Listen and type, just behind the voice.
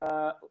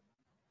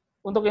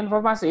untuk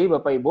informasi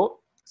Bapak Ibu,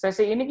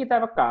 sesi ini kita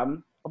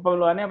rekam,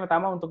 keperluannya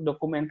pertama untuk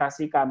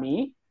dokumentasi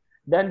kami,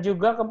 dan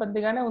juga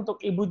kepentingannya untuk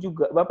Ibu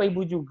juga, Bapak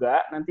Ibu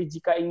juga, nanti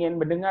jika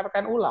ingin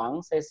mendengarkan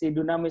ulang sesi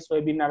Dunamis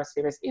Webinar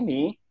Series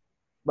ini,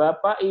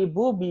 Bapak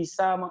Ibu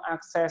bisa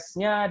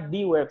mengaksesnya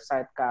di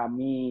website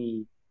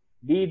kami,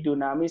 di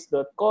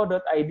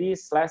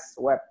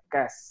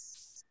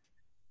dunamis.co.id/webcast.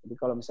 Jadi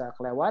kalau misalnya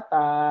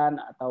kelewatan,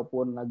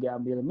 ataupun lagi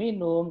ambil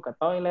minum, ke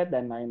toilet,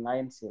 dan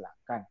lain-lain,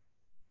 silakan.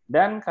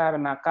 Dan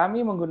karena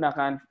kami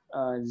menggunakan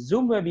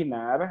Zoom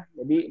webinar,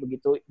 jadi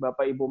begitu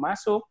Bapak Ibu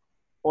masuk,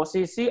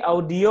 posisi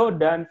audio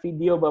dan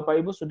video Bapak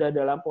Ibu sudah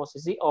dalam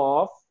posisi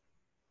off.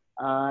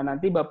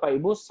 Nanti Bapak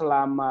Ibu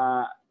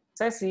selama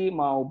sesi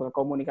mau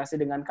berkomunikasi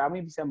dengan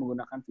kami bisa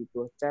menggunakan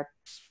fitur chat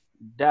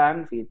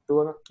dan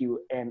fitur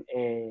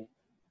Q&A.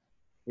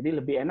 Jadi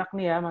lebih enak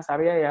nih ya Mas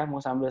Arya ya, mau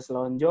sambil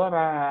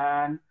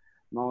selonjoran,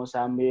 mau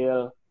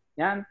sambil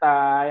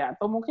nyantai,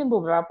 atau mungkin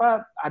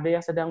beberapa ada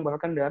yang sedang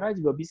berkendara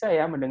juga bisa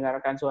ya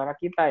mendengarkan suara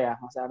kita ya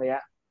Mas Arya.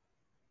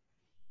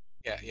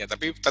 Ya,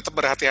 tapi tetap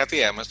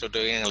berhati-hati ya Mas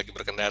Dodo yang lagi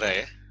berkendara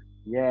ya.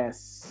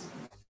 Yes.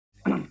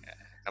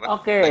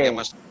 Karena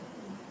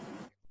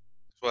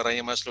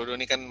suaranya Mas Dodo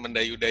ini kan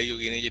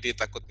mendayu-dayu gini, jadi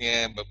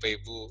takutnya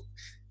Bapak Ibu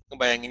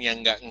ngebayangin yang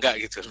enggak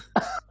gitu.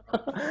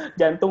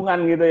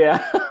 Jantungan gitu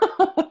ya.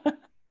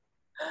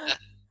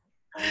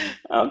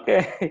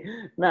 Oke.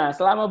 Nah,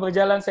 selama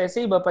berjalan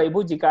sesi, Bapak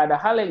Ibu jika ada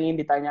hal yang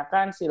ingin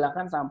ditanyakan,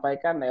 silakan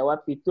sampaikan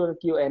lewat fitur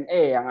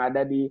Q&A yang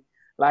ada di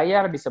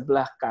layar di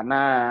sebelah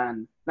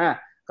kanan.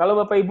 Nah, kalau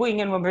Bapak Ibu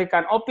ingin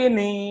memberikan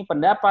opini,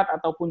 pendapat,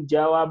 ataupun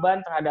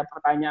jawaban terhadap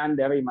pertanyaan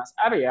dari Mas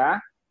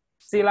Arya,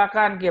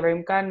 silakan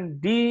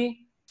kirimkan di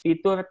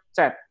fitur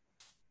chat.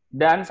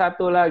 Dan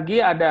satu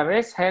lagi ada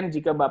raise hand,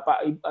 jika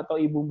Bapak atau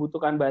Ibu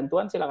membutuhkan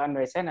bantuan, silakan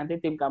raise hand,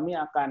 nanti tim kami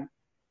akan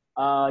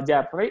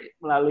japri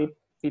melalui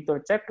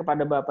fitur chat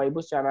kepada Bapak Ibu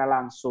secara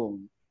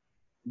langsung.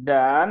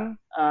 Dan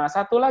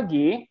satu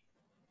lagi,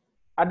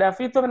 ada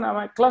fitur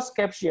namanya closed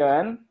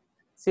caption,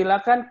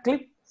 silakan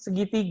klik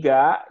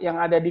segitiga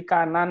yang ada di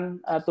kanan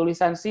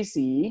tulisan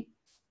sisi,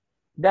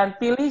 dan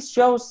pilih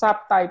show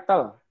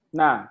subtitle.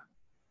 Nah,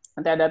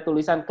 nanti ada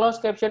tulisan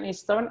closed caption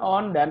is turned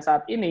on, dan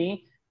saat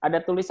ini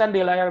ada tulisan di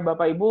layar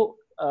Bapak Ibu,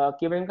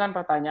 kirimkan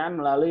pertanyaan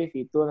melalui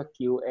fitur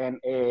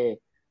Q&A.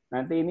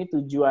 Nanti ini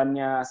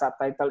tujuannya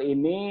subtitle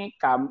ini,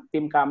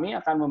 tim kami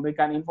akan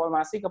memberikan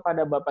informasi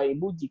kepada Bapak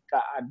Ibu jika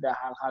ada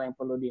hal-hal yang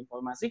perlu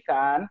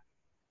diinformasikan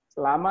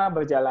selama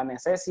berjalannya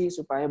sesi,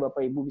 supaya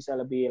Bapak Ibu bisa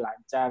lebih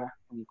lancar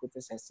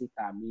mengikuti sesi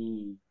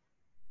kami.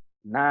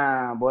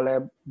 Nah,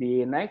 boleh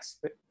di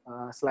next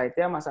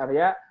slide-nya Mas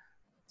Arya.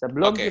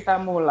 Sebelum kita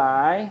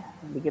mulai,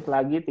 dikit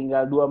lagi,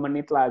 tinggal 2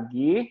 menit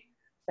lagi,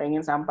 saya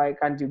ingin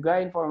sampaikan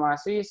juga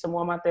informasi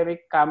semua materi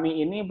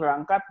kami ini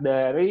berangkat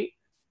dari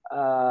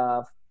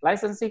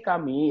lisensi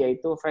kami,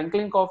 yaitu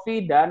Franklin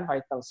Covey dan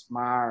Vital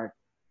Smart.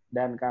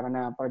 Dan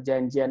karena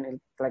perjanjian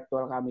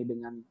intelektual kami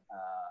dengan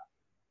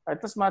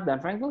Vital Smart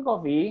dan Franklin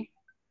Covey,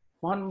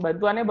 mohon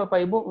bantuannya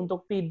Bapak Ibu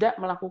untuk tidak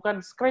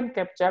melakukan screen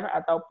capture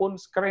ataupun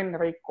screen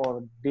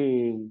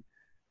recording,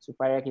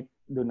 supaya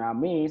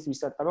Dunamis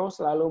bisa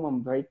terus selalu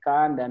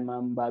memberikan dan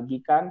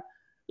membagikan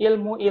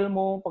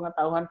ilmu-ilmu,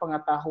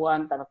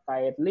 pengetahuan-pengetahuan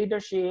terkait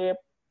leadership,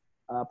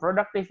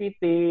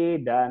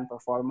 productivity, dan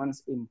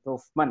performance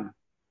improvement.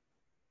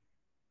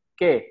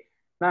 Oke,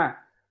 nah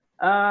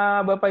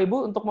Bapak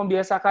Ibu untuk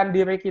membiasakan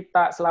diri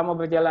kita selama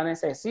berjalannya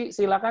sesi,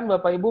 silakan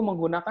Bapak Ibu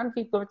menggunakan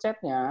fitur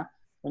chatnya,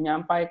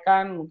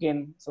 menyampaikan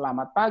mungkin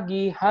selamat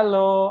pagi,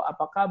 halo,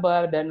 apa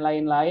kabar, dan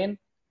lain-lain.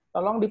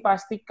 Tolong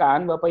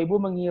dipastikan Bapak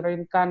Ibu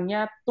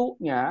mengirimkannya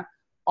to-nya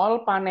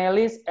all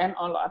panelists and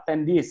all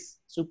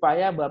attendees,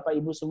 supaya Bapak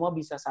Ibu semua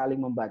bisa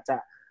saling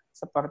membaca.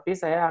 Seperti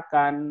saya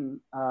akan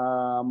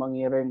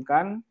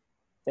mengirimkan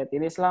chat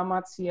ini,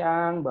 selamat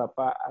siang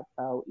Bapak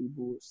atau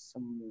Ibu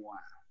semua.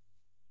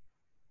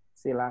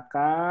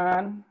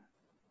 Silakan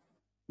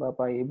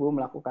Bapak Ibu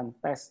melakukan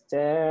tes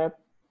chat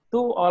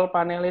to all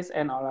panelists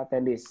and all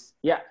attendees.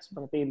 Ya,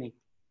 seperti ini.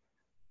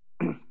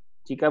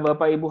 Jika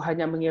Bapak Ibu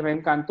hanya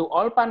mengirimkan to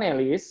all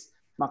panelists,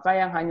 maka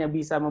yang hanya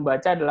bisa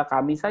membaca adalah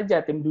kami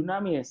saja, tim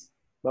Dunamis.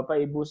 Bapak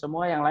Ibu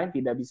semua yang lain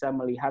tidak bisa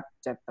melihat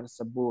chat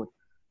tersebut.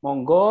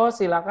 Monggo,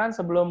 silakan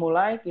sebelum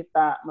mulai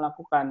kita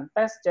melakukan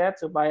tes chat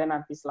supaya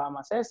nanti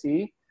selama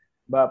sesi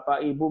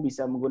Bapak Ibu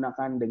bisa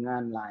menggunakan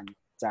dengan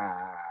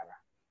lancar.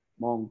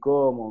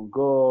 Monggo,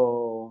 monggo.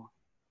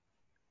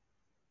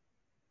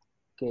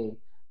 Oke,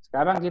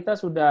 sekarang kita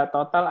sudah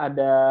total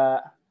ada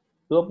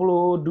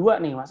 22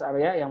 nih Mas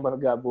Arya yang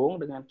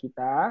bergabung dengan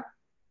kita.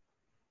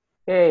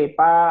 Oke,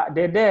 Pak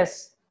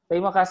Dedes,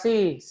 terima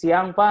kasih.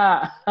 Siang, Pak.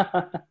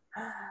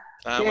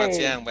 Selamat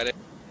siang, Pak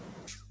Dedes.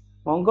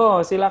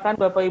 Monggo,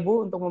 silakan Bapak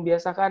Ibu untuk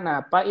membiasakan.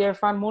 Nah, Pak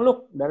Irfan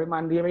Muluk dari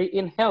Mandiri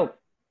In Health.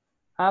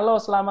 Halo,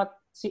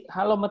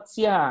 halo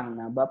siang.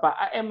 Nah,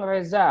 Bapak AM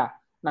Reza.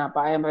 Nah,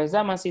 Pak AM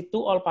Reza masih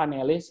to all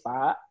panelists,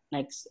 Pak.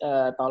 Next,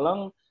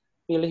 tolong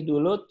pilih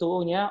dulu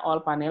to-nya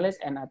all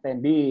panelists and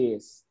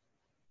attendees.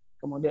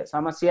 Kemudian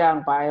selamat siang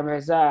Pak M.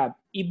 Reza.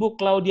 Ibu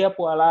Claudia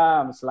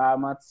Pualam,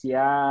 selamat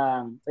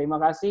siang. Terima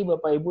kasih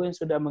Bapak Ibu yang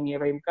sudah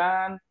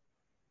mengirimkan.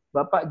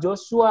 Bapak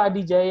Joshua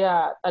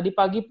Adijaya, tadi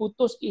pagi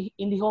putus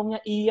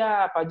IndiHome-nya.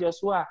 Iya Pak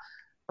Joshua.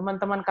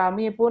 Teman-teman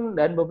kami pun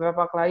dan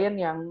beberapa klien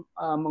yang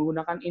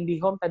menggunakan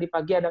IndiHome tadi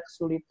pagi ada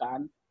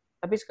kesulitan.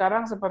 Tapi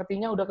sekarang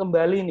sepertinya udah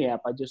kembali nih ya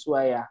Pak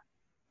Joshua ya.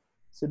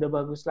 Sudah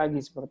bagus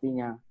lagi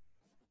sepertinya.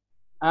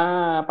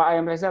 Pak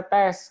M. Reza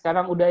tes.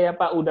 Sekarang udah ya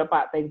Pak. Udah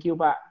Pak. Thank you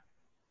Pak.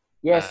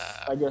 Yes,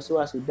 Pak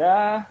Joshua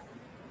sudah.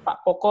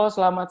 Pak Koko,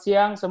 selamat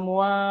siang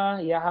semua.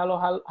 Ya, halo,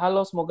 halo,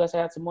 halo, semoga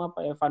sehat semua,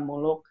 Pak Evan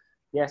Muluk.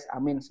 Yes,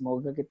 amin.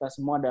 Semoga kita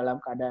semua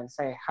dalam keadaan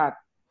sehat.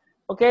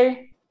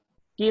 Oke,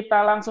 kita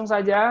langsung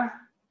saja.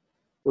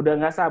 Udah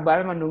nggak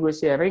sabar menunggu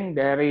sharing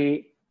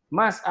dari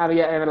Mas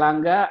Arya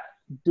Erlangga,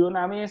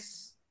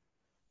 Dunamis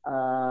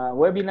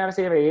webinar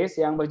series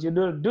yang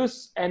berjudul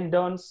Do's and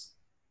Don'ts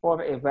for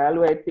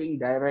Evaluating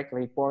Direct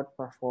Report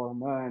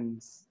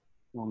Performance.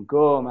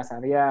 Monggo, Mas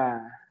Arya.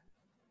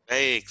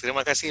 Baik,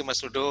 terima kasih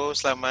Mas Rudo.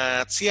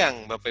 Selamat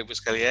siang Bapak Ibu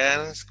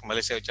sekalian. Kembali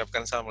saya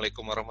ucapkan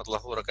Assalamualaikum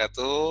warahmatullahi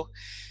wabarakatuh.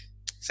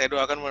 Saya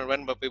doakan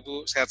mudah-mudahan Bapak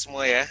Ibu sehat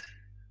semua ya.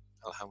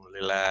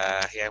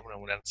 Alhamdulillah ya,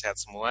 mudah-mudahan sehat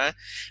semua.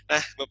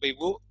 Nah Bapak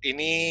Ibu,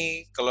 ini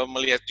kalau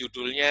melihat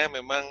judulnya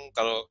memang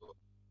kalau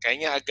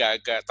kayaknya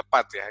agak-agak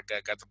tepat ya,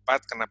 agak-agak tepat.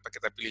 Kenapa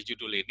kita pilih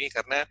judul ini?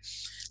 Karena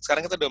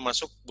sekarang kita udah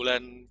masuk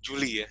bulan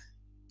Juli ya.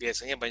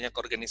 Biasanya banyak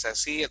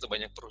organisasi atau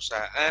banyak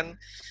perusahaan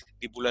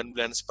di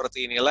bulan-bulan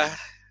seperti inilah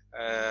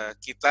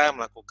kita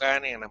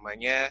melakukan yang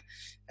namanya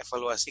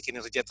evaluasi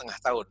kinerja tengah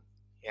tahun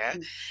ya.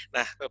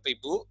 Nah, Bapak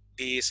Ibu,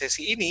 di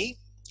sesi ini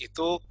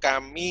itu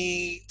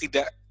kami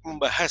tidak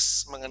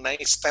membahas mengenai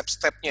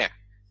step-stepnya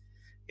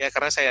ya,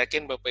 karena saya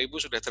yakin Bapak Ibu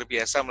sudah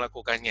terbiasa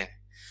melakukannya.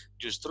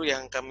 Justru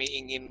yang kami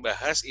ingin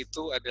bahas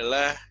itu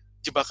adalah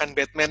jebakan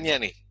Batman-nya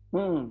nih.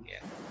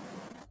 Ya.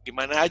 Di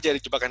mana aja di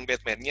jebakan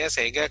Batman-nya,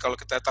 sehingga kalau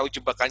kita tahu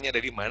jebakannya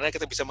dari mana,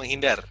 kita bisa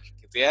menghindar,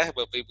 gitu ya,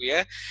 Bapak Ibu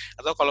ya.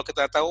 Atau kalau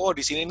kita tahu, oh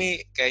di sini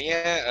nih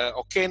kayaknya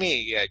oke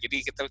nih, ya.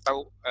 Jadi kita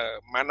tahu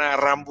mana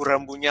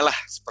rambu-rambunya lah,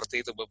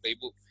 seperti itu Bapak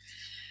Ibu.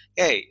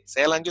 Oke,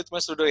 saya lanjut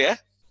Mas Rudo ya.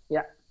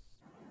 Ya.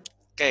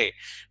 Oke,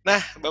 nah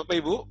Bapak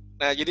Ibu,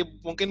 nah jadi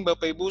mungkin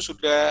Bapak Ibu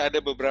sudah ada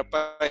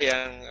beberapa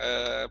yang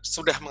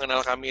sudah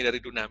mengenal kami dari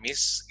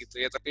Dunamis gitu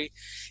ya, tapi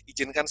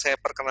izinkan saya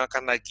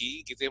perkenalkan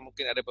lagi gitu ya,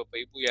 mungkin ada Bapak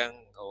Ibu yang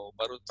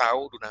baru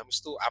tahu Dunamis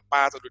itu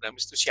apa atau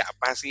Dunamis itu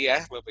siapa sih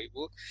ya Bapak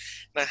Ibu.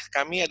 Nah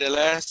kami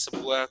adalah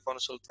sebuah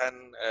konsultan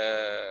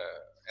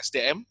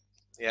SDM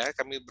ya,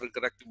 kami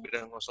bergerak di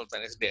bidang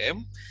konsultan SDM,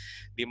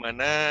 di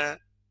mana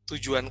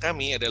tujuan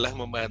kami adalah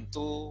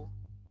membantu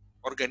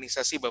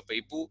organisasi Bapak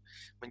Ibu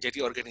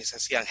menjadi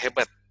organisasi yang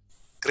hebat,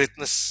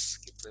 greatness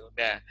gitu.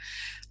 Nah,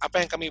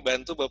 apa yang kami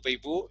bantu Bapak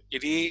Ibu?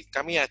 Jadi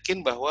kami yakin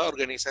bahwa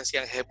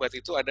organisasi yang hebat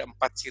itu ada 4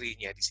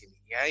 cirinya di sini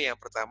ya.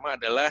 Yang pertama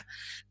adalah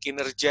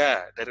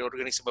kinerja dari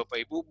organisasi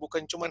Bapak Ibu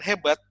bukan cuma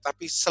hebat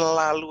tapi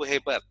selalu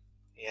hebat.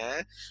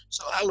 Ya,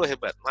 selalu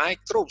hebat,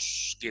 naik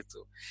terus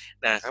gitu.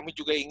 Nah, kami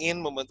juga ingin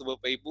membantu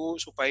Bapak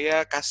Ibu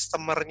supaya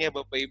customer-nya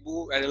Bapak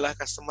Ibu adalah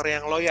customer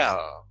yang loyal.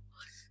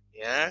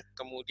 Ya,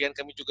 kemudian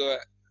kami juga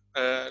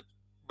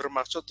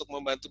bermaksud untuk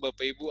membantu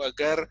Bapak Ibu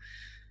agar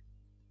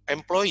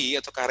employee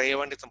atau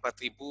karyawan di tempat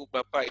Ibu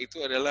Bapak itu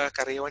adalah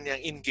karyawan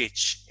yang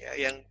engage, ya,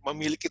 yang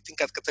memiliki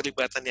tingkat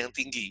keterlibatan yang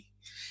tinggi.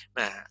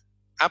 Nah,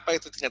 apa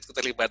itu tingkat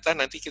keterlibatan?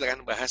 Nanti kita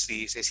akan bahas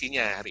di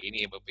sesinya hari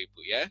ini ya Bapak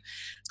Ibu ya.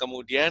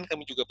 Kemudian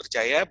kami juga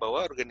percaya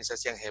bahwa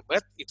organisasi yang hebat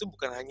itu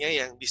bukan hanya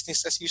yang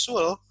business as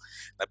usual,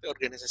 tapi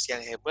organisasi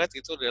yang hebat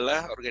itu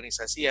adalah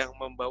organisasi yang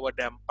membawa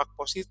dampak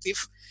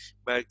positif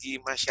bagi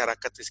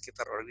masyarakat di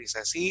sekitar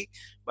organisasi,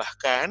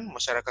 bahkan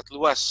masyarakat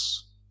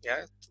luas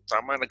ya,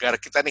 terutama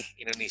negara kita nih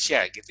Indonesia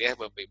gitu ya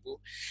Bapak Ibu.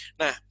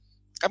 Nah,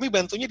 kami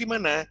bantunya di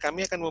mana?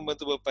 Kami akan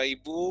membantu Bapak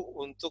Ibu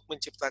untuk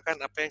menciptakan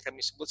apa yang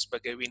kami sebut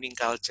sebagai winning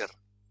culture.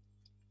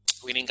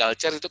 Winning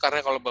culture itu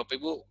karena kalau Bapak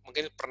Ibu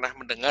mungkin pernah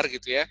mendengar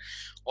gitu ya,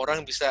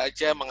 orang bisa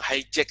aja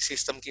menghijack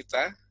sistem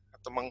kita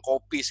atau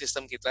mengcopy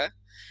sistem kita,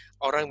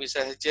 orang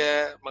bisa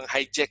saja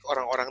menghijack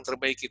orang-orang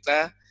terbaik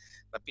kita,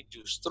 tapi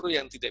justru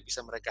yang tidak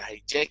bisa mereka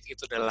hijack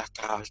itu adalah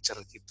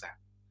culture kita.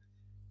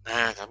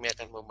 Nah, kami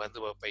akan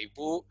membantu Bapak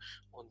Ibu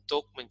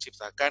untuk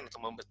menciptakan atau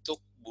membentuk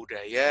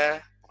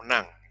budaya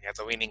menang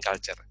atau winning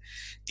culture.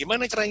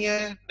 Gimana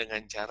caranya?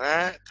 Dengan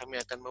cara kami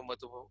akan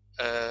membantu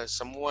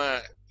semua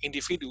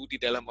individu di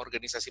dalam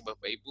organisasi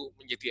Bapak Ibu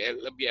menjadi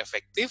lebih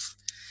efektif,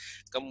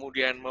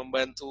 kemudian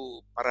membantu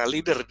para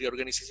leader di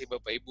organisasi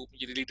Bapak Ibu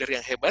menjadi leader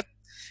yang hebat,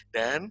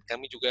 dan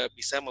kami juga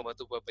bisa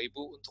membantu Bapak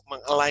Ibu untuk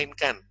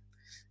meng-align-kan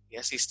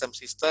ya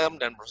sistem-sistem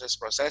dan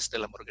proses-proses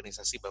dalam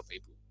organisasi Bapak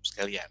Ibu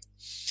sekalian.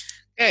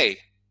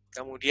 Oke,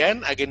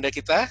 kemudian agenda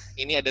kita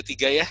ini ada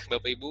 3 ya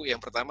Bapak Ibu. Yang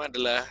pertama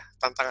adalah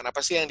tantangan apa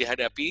sih yang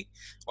dihadapi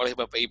oleh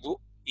Bapak Ibu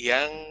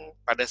yang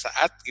pada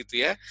saat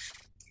gitu ya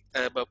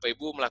Bapak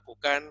Ibu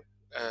melakukan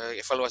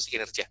evaluasi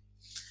kinerja.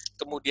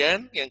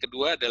 kemudian yang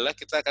kedua adalah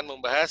kita akan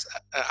membahas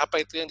apa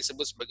itu yang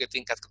disebut sebagai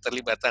tingkat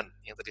keterlibatan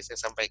yang tadi saya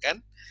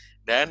sampaikan,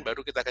 dan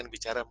baru kita akan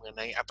bicara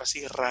mengenai apa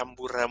sih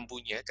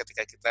rambu-rambunya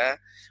ketika kita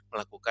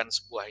melakukan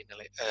sebuah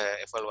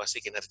evaluasi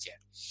kinerja.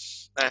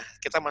 Nah,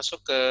 kita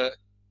masuk ke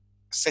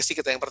sesi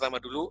kita yang pertama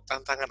dulu,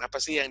 tantangan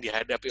apa sih yang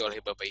dihadapi oleh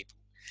Bapak Ibu.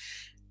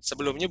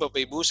 Sebelumnya Bapak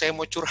Ibu, saya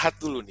mau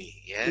curhat dulu nih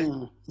ya.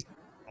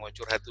 Mau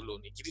curhat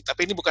dulu nih. Jadi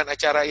tapi ini bukan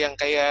acara yang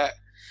kayak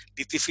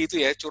di TV itu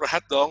ya,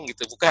 curhat dong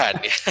gitu, bukan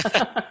ya.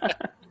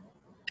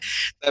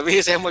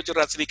 Tapi saya mau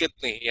curhat sedikit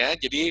nih ya.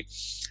 Jadi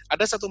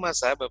ada satu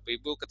masa Bapak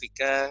Ibu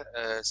ketika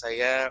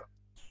saya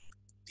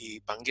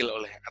dipanggil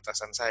oleh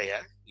atasan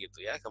saya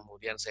gitu ya,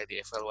 kemudian saya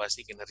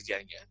dievaluasi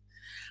kinerjanya.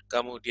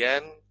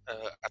 Kemudian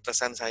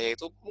atasan saya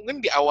itu mungkin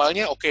di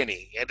awalnya oke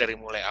nih ya, dari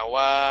mulai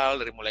awal,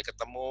 dari mulai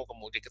ketemu,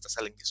 kemudian kita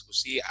saling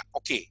diskusi,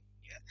 oke.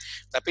 Ya.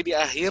 Tapi di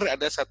akhir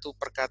ada satu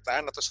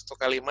perkataan atau satu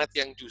kalimat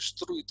yang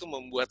justru itu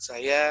membuat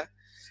saya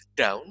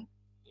down,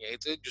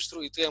 yaitu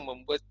justru itu yang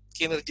membuat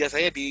kinerja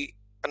saya di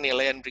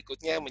penilaian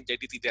berikutnya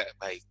menjadi tidak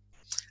baik.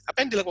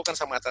 Apa yang dilakukan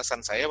sama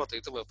atasan saya waktu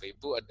itu Bapak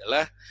Ibu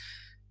adalah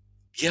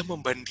dia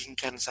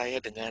membandingkan saya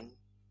dengan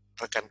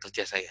rekan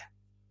kerja saya.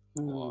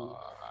 Wah,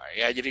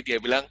 ya jadi dia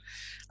bilang,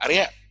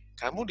 Arya,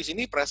 kamu di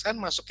sini perasaan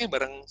masuknya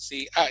bareng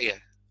si A ya?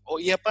 Oh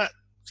iya Pak,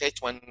 saya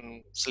cuma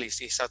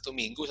selisih 1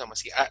 minggu sama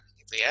si A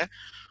gitu ya.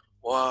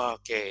 Wah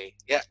oke.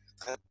 Ya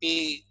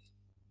tapi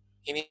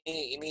ini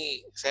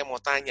saya mau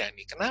tanya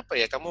nih, kenapa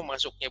ya kamu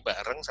masuknya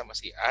bareng sama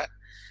si A,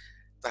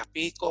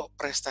 tapi kok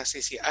prestasi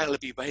si A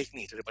lebih baik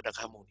nih daripada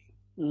kamu nih?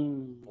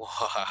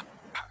 Wah,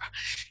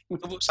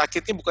 itu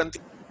sakitnya bukan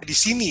di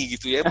sini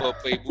gitu ya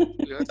Bapak Ibu,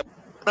 ya, tapi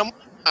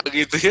mana-mana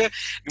gitu ya,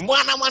 di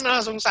mana-mana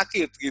langsung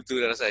sakit gitu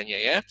rasanya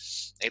ya.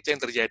 Nah itu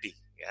yang terjadi.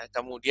 Ya.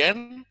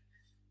 Kemudian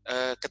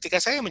ketika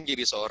saya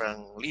menjadi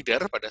seorang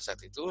leader pada saat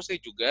itu, saya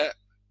juga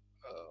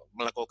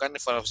melakukan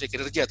evaluasi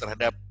kinerja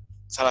terhadap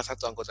salah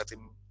satu anggota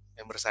tim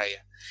member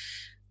saya.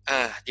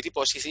 Jadi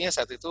posisinya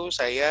saat itu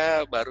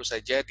saya baru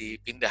saja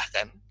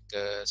dipindahkan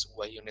ke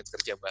sebuah unit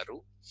kerja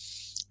baru,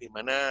 di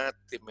mana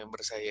tim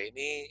member saya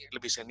ini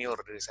lebih senior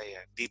dari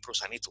saya di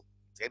perusahaan itu.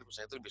 Saya di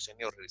perusahaan itu lebih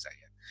senior dari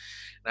saya.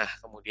 Nah,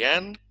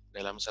 kemudian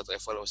dalam satu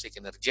evaluasi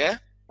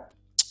kinerja,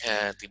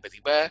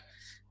 tiba-tiba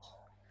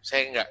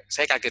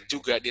saya kaget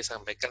juga dia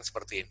sampaikan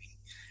seperti ini.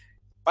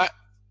 Pak,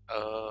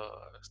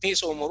 ini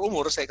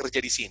seumur-umur saya kerja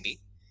di sini,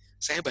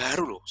 saya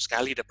baru loh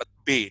sekali dapat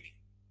B nih.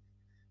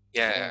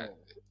 Ya,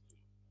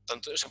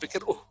 tentu saya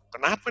pikir,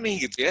 kenapa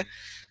nih gitu ya?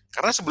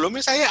 Karena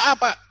sebelumnya saya A,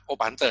 Pak. Oh,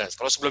 pantes.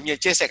 Kalau sebelumnya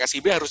C, saya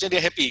kasih B, harusnya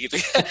dia happy gitu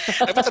ya.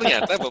 Tapi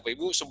ternyata Bapak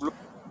Ibu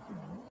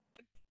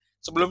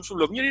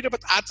sebelum-sebelumnya dia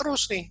dapat A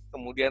terus nih.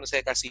 Kemudian saya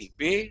kasih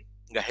B,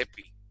 nggak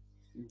happy.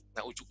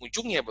 Nah,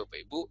 ujung-ujungnya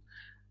Bapak Ibu,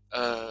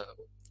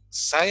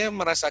 saya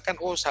merasakan,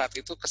 saat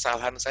itu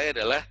kesalahan saya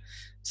adalah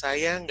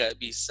saya nggak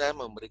bisa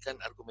memberikan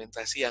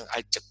argumentasi yang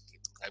ajak.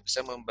 Gitu. Nggak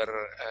bisa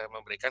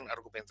memberikan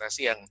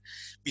argumentasi yang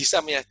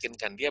bisa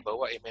meyakinkan dia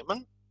bahwa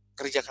memang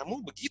kerja kamu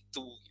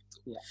begitu.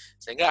 Gitu. Ya.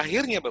 Sehingga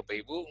akhirnya Bapak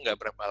Ibu nggak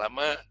berapa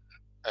lama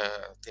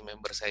tim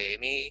member saya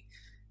ini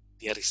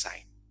dia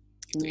resign.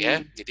 Gitu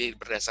ya. Jadi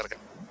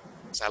berdasarkan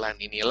kesalahan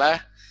inilah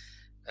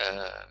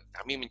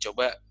kami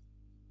mencoba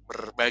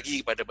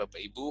berbagi kepada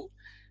Bapak Ibu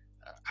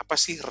apa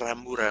sih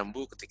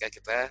rambu-rambu ketika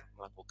kita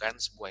melakukan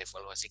sebuah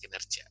evaluasi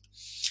kinerja.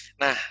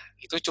 Nah,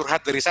 itu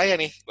curhat dari saya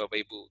nih, Bapak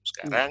Ibu.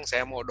 Sekarang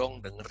saya mau dong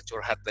denger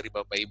curhat dari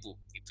Bapak Ibu,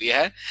 gitu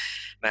ya.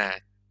 Nah,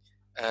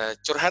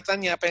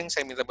 curhatannya apa yang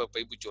saya minta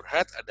Bapak Ibu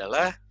curhat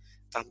adalah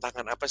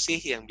tantangan apa sih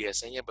yang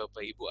biasanya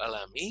Bapak Ibu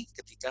alami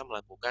ketika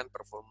melakukan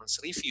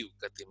performance review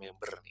ke tim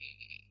member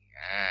nih.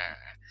 Nah,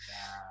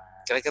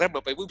 kira-kira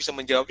Bapak Ibu bisa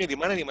menjawabnya di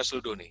mana nih Mas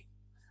Ludo nih?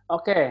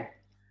 Oke.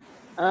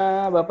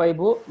 Bapak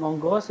Ibu,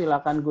 monggo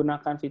silakan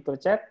gunakan fitur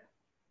chat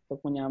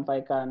untuk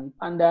menyampaikan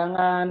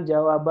pandangan,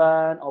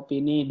 jawaban,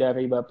 opini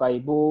dari Bapak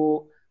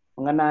Ibu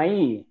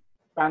mengenai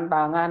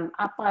tantangan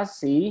apa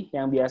sih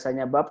yang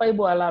biasanya Bapak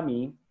Ibu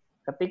alami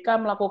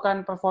ketika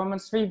melakukan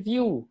performance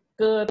review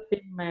ke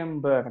tim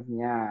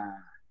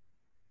membernya.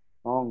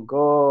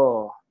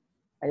 Monggo.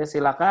 Ayo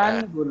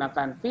silakan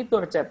gunakan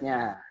fitur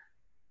chatnya.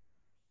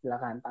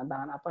 Silakan,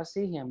 tantangan apa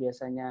sih yang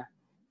biasanya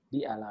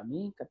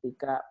dialami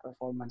ketika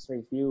performance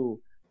review?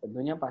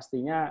 Tentunya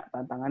pastinya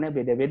tantangannya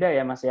beda-beda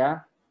ya Mas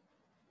ya.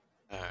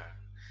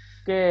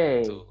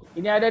 Oke,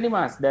 ini ada nih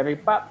Mas, dari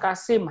Pak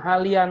Kasim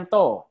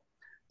Halianto.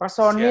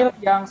 Personil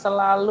yang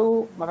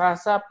selalu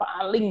merasa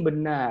paling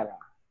benar.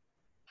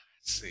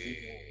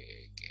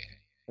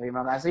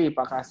 Terima kasih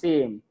Pak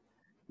Kasim.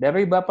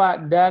 Dari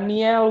Bapak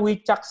Daniel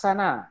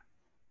Wicaksana.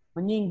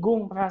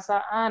 Menyinggung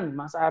perasaan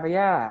Mas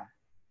Arya.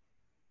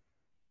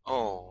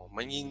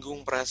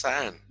 Menyinggung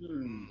perasaan.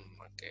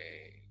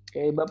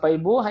 Oke, Bapak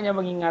Ibu hanya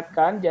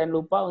mengingatkan jangan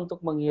lupa untuk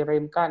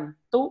mengirimkan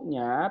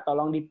to-nya,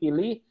 tolong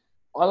dipilih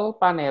all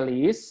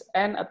panelists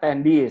and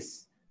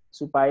attendees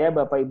supaya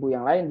Bapak Ibu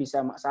yang lain bisa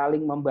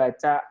saling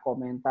membaca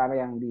komentar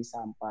yang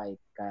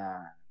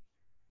disampaikan.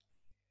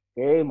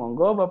 Oke,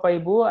 monggo Bapak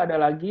Ibu ada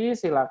lagi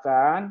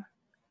silakan.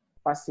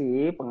 Apa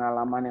sih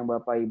pengalaman yang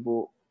Bapak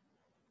Ibu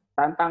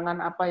tantangan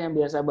apa yang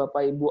biasa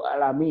Bapak Ibu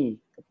alami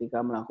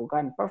ketika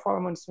melakukan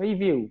performance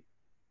review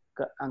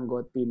ke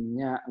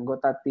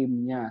anggota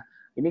timnya.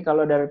 Ini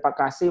kalau dari Pak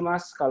Kasih,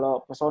 Mas,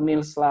 kalau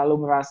personil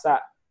selalu merasa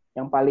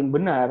yang paling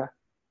benar,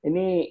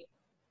 ini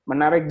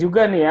menarik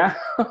juga nih ya.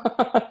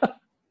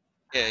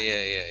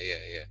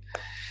 Ya.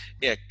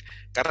 Ya,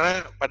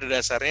 karena pada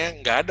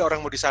dasarnya nggak ada orang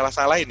mau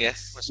disalah-salahin ya,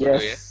 Mas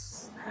Dodo Yes, ya.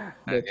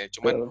 Nah, ya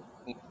cuman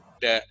betul.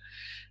 ada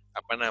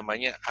apa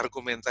namanya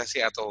argumentasi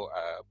atau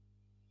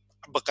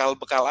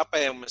bekal-bekal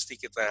apa yang mesti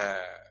kita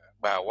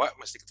bawa,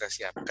 mesti kita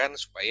siapkan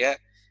supaya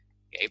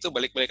ya itu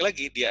balik-balik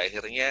lagi dia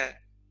akhirnya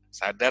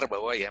sadar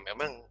bahwa ya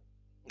memang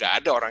nggak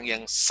ada orang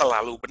yang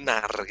selalu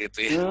benar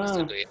gitu ya, Mas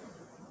Dodo ya.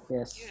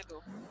 Yes. Iya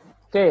dong.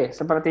 Oke,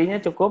 sepertinya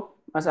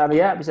cukup, Mas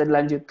Arya, bisa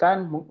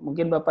dilanjutkan.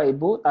 Mungkin Bapak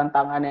Ibu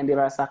tantangan yang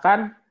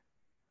dirasakan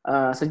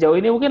sejauh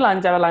ini mungkin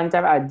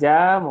lancar-lancar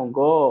aja,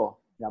 monggo.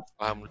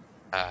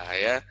 Alhamdulillah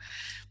ya.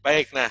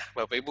 Baik, nah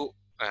Bapak Ibu,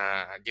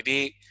 nah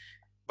jadi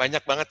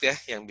banyak banget ya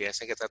yang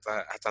biasa kita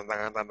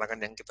tantangan-tantangan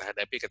yang kita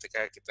hadapi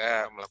ketika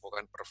kita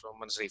melakukan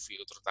performance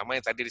review, terutama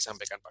yang tadi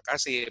disampaikan Pak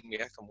Kasim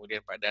ya, kemudian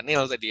Pak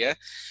Daniel tadi ya,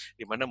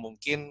 di mana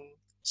mungkin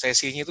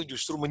sesinya itu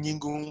justru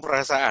menyinggung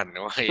perasaan,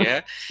 wah ya,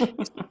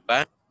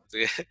 bang,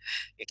 gitu ya.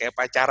 Ya kayak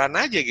pacaran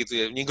aja gitu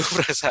ya, menyinggung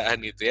perasaan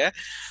gitu ya.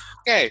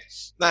 Oke,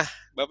 nah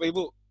Bapak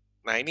Ibu,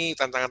 nah ini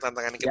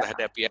tantangan-tantangan yang kita Ya.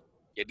 hadapi ya.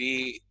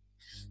 Jadi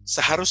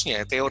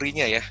seharusnya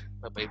teorinya ya,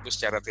 Bapak Ibu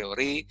secara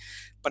teori,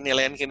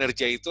 penilaian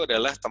kinerja itu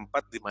adalah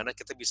tempat di mana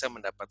kita bisa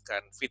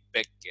mendapatkan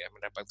feedback ya,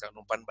 mendapatkan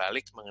umpan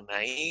balik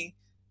mengenai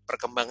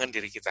perkembangan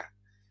diri kita.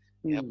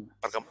 Ya,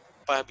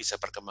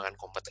 bisa perkembangan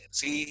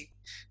kompetensi,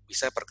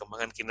 bisa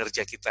perkembangan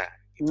kinerja kita,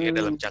 gitu ya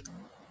dalam jangka.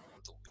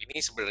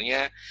 Ini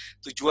sebenarnya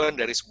tujuan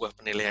dari sebuah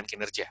penilaian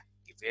kinerja,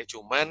 gitu ya.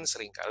 Cuman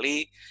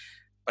seringkali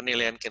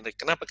penilaian kinerja,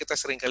 kenapa kita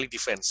seringkali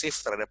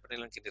defensif terhadap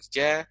penilaian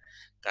kinerja?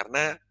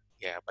 Karena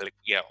ya balik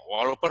ya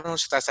walaupun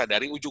harus kita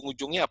sadari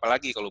ujung-ujungnya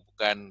apalagi kalau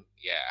bukan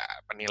ya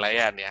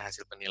penilaian ya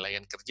hasil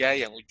penilaian kerja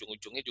yang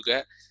ujung-ujungnya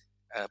juga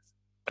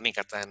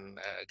peningkatan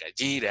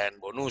gaji dan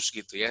bonus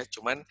gitu ya.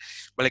 Cuman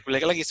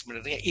balik-balik lagi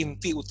sebenarnya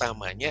inti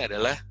utamanya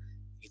adalah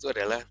itu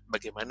adalah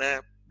bagaimana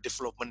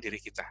development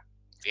diri kita,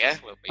 ya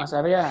Bapak Mas Ibu.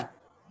 Arya,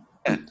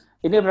 Ya.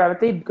 ini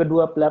berarti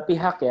kedua belah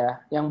pihak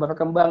ya, yang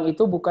berkembang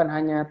itu bukan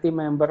hanya tim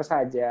member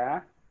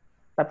saja,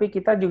 tapi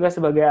kita juga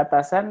sebagai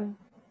atasan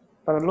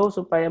perlu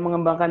supaya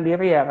mengembangkan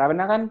diri ya,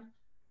 karena kan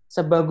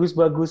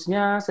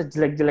sebagus-bagusnya,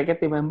 sejelek-jeleknya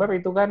tim member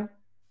itu kan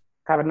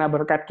karena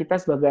berkat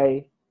kita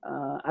sebagai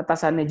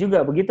atasannya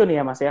juga, begitu nih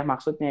ya Mas ya,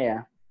 maksudnya ya.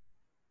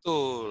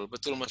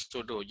 Betul Mas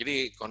Dodo.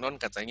 Jadi konon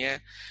katanya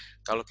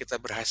kalau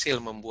kita berhasil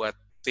membuat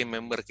tim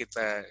member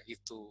kita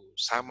itu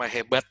sama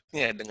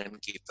hebatnya dengan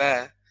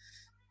kita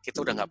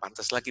udah nggak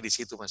pantas lagi di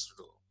situ Mas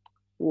Dodo.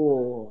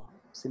 Wow,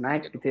 si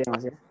naik Ya, gitu ya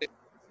Mas ya.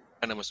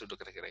 mana Mas Dodo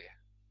kira-kira ya?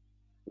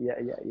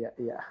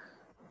 Iya.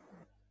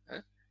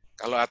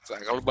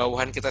 Kalau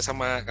bawahan kita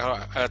sama kalau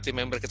tim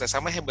member kita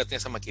sama hebatnya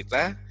sama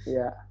kita,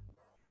 Iya.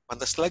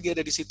 pantas lagi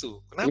ada di situ.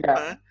 Iya.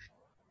 Kenapa?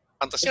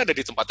 Pantasnya ada di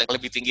tempat yang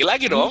lebih tinggi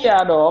lagi dong.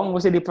 Iya dong,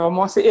 mesti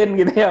dipromosiin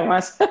gitu ya,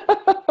 Mas.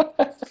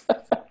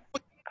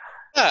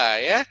 Nah,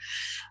 ya.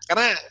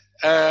 Karena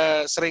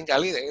sering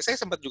kali saya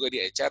sempat juga di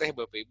HR ya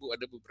Bapak Ibu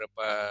ada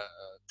beberapa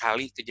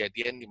kali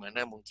kejadian di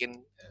mana mungkin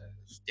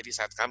jadi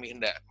saat kami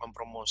hendak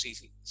mempromosi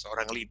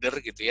seorang leader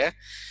gitu ya.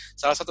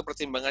 Salah satu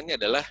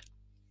pertimbangannya adalah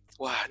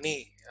wah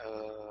nih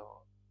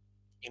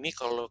ini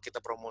kalau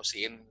kita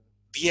promosiin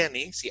dia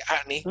nih si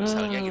A nih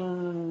misalnya gitu.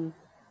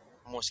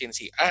 Promosiin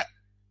si A,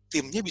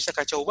 timnya bisa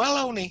kacau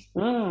balau nih.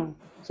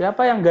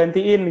 Siapa yang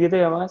gantiin gitu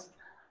ya, Mas?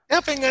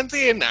 Siapa yang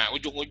gantiin? Nah,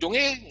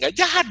 ujung-ujungnya nggak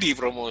jadi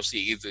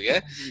promosi gitu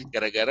ya.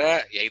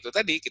 Gara-gara ya itu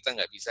tadi, kita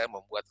nggak bisa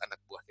membuat anak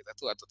buah kita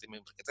tuh atau tim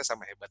member kita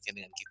sama hebatnya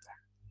dengan kita.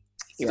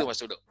 Itu Mas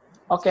Udo.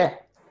 Oke.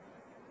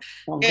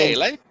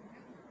 Lanjut.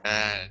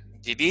 Nah,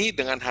 jadi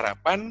dengan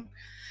harapan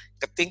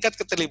tingkat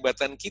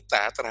keterlibatan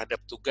kita terhadap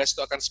tugas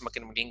itu akan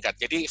semakin meningkat.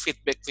 Jadi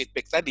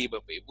feedback tadi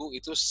Bapak Ibu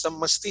itu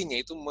semestinya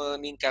itu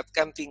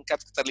meningkatkan tingkat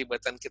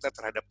keterlibatan kita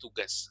terhadap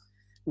tugas.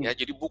 Ya,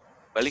 jadi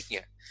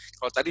baliknya.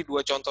 Kalau tadi dua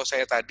contoh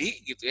saya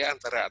tadi gitu ya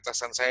antara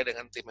atasan saya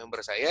dengan tim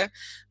member saya,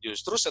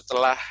 justru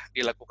setelah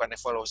dilakukan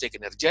evaluasi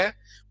kinerja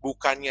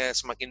bukannya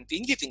semakin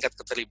tinggi tingkat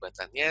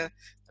keterlibatannya,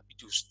 tapi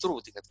justru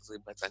tingkat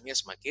keterlibatannya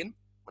semakin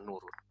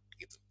menurun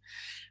gitu.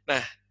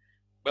 Nah,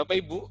 Bapak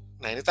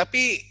Ibu, nah ini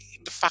tapi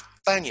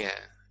faktanya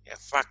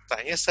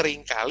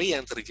seringkali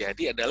yang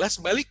terjadi adalah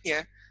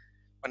sebaliknya.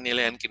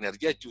 Penilaian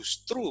kinerja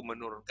justru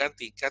menurunkan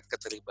tingkat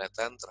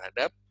keterlibatan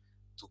terhadap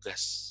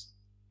tugas.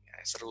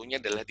 Serunya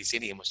adalah di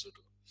sini, Mas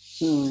Dudu.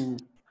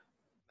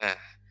 Nah,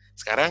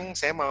 sekarang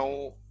saya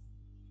mau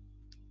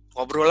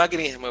ngobrol lagi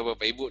nih sama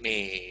Bapak Ibu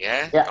nih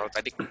ya. Kalau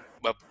tadi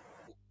Bapak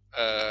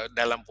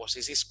dalam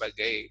posisi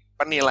sebagai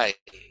penilai,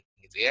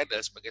 gitu ya,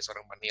 sebagai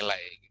seorang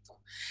penilai gitu.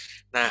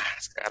 Nah,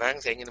 sekarang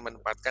saya ingin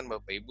menempatkan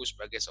Bapak Ibu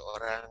sebagai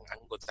seorang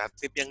anggota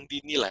tim yang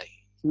dinilai,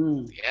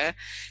 gitu ya.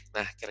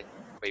 Nah,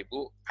 kira-kira Bapak Ibu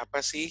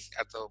apa sih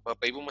atau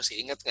Bapak Ibu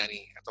masih ingat nggak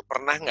nih atau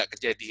pernah nggak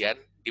kejadian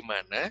di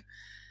mana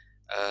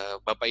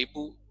Bapak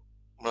Ibu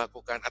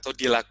melakukan atau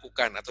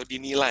dilakukan atau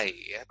dinilai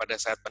ya pada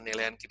saat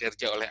penilaian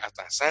kinerja oleh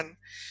atasan,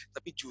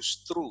 tapi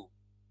justru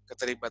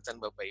keterlibatan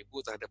Bapak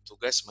Ibu terhadap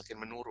tugas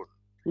semakin menurun.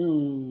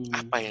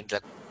 Apa yang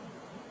dilakukan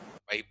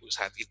Bapak Ibu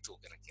saat itu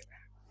kira-kira?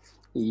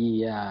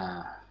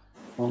 Iya,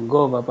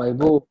 monggo Bapak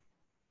Ibu.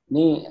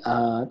 Ini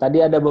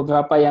tadi ada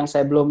beberapa yang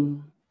saya belum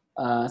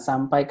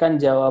sampaikan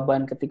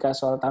jawaban ketika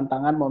soal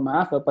tantangan. Mohon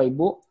maaf Bapak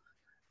Ibu.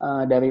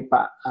 Dari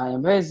Pak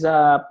A.M.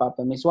 Reza, Pak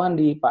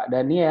Pemiswandi, Pak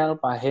Daniel,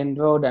 Pak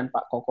Hendro, dan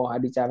Pak Koko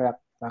Hadicara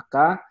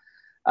Raka.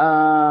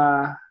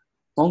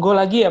 Monggo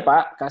lagi ya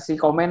Pak, kasih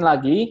komen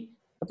lagi.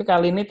 Tapi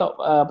kali ini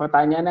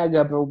pertanyaannya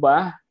agak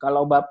berubah.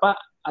 Kalau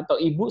Bapak atau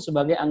Ibu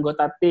sebagai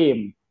anggota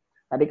tim,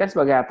 tadi kan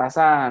sebagai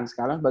atasan,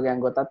 sekarang sebagai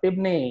anggota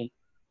tim nih.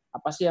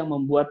 Apa sih yang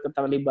membuat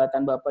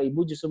keterlibatan Bapak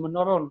Ibu justru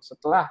menurun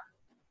setelah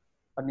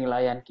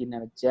penilaian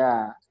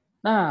kinerja?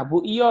 Nah,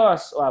 Bu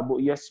Iyos. Wah, Bu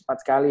Iyos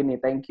cepat sekali nih.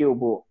 Thank you,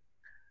 Bu.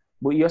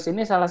 Bu Iyos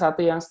ini salah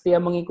satu yang setia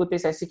mengikuti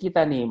sesi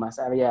kita nih, Mas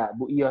Arya.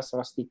 Bu Iyos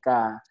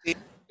Rostika.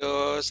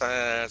 Yo,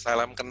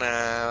 salam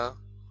kenal.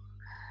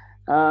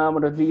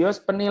 Menurut Bu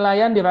Iyos,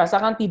 penilaian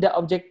dirasakan tidak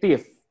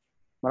objektif.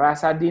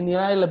 Merasa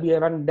dinilai lebih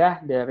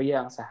rendah dari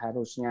yang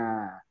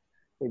seharusnya.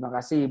 Terima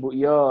kasih, Bu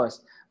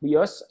Iyos. Bu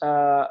Iyos,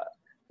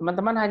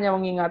 teman-teman hanya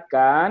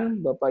mengingatkan,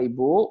 Bapak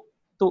Ibu,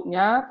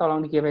 to-nya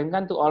tolong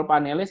dikirimkan to all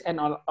panelists and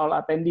all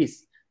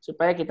attendees,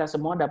 supaya kita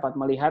semua dapat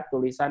melihat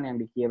tulisan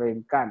yang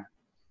dikirimkan.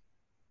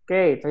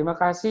 Oke, terima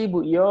kasih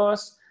Bu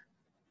Yos.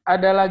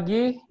 Ada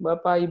lagi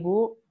Bapak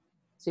Ibu?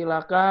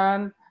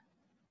 Silakan.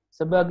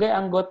 Sebagai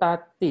anggota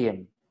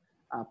tim,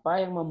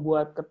 apa yang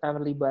membuat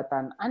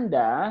keterlibatan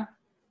Anda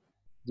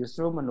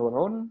justru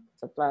menurun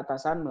setelah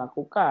atasan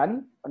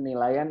melakukan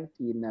penilaian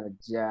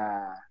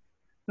kinerja?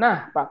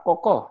 Nah, Pak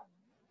Koko,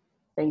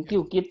 thank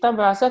you. Kita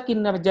merasa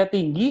kinerja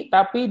tinggi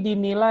tapi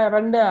dinilai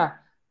rendah.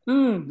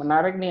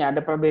 Menarik nih,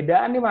 ada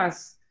perbedaan nih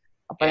Mas.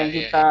 Apa yang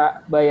kita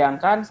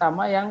bayangkan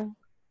sama yang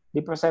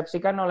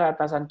dipersepsikan oleh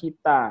atasan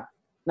kita.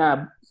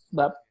 Nah,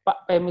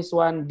 Bapak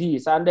Pemiswandi,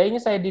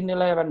 seandainya saya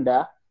dinilai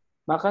rendah,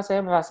 maka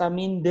saya merasa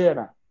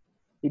minder,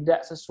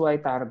 tidak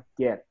sesuai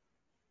target.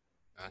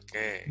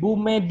 Oke. Bu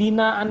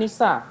Medina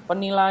Anissa,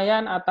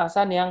 penilaian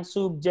atasan yang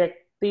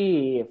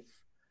subjektif.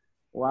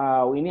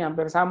 Wow, ini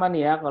hampir sama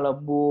nih ya. Kalau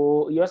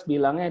Bu Yos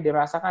bilangnya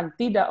dirasakan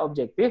tidak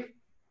objektif,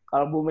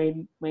 kalau Bu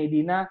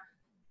Medina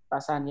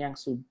atasan yang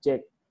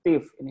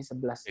subjektif. Ini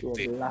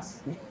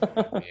 11-12 nih.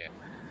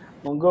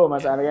 Monggo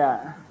Mas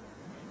Arya.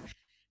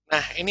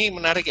 Nah, ini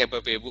menarik ya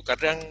Bapak Ibu.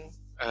 Kadang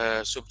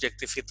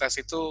subjektivitas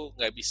itu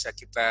nggak bisa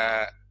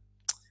kita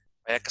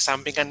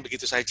kesampingkan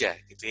begitu saja,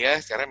 gitu ya.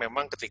 Karena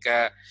memang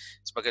ketika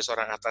sebagai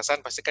seorang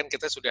atasan, pasti kan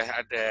kita sudah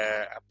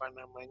ada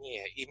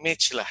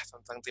image lah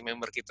tentang tim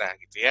member kita,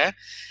 gitu ya.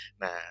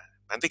 Nah,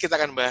 nanti kita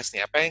akan bahas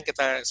nih apa yang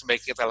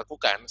sebaiknya kita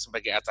lakukan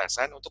sebagai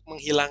atasan untuk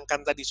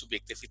menghilangkan tadi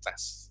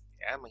subjektivitas,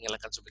 ya,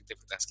 menghilangkan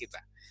subjektivitas kita.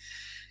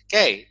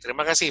 Oke,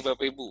 terima kasih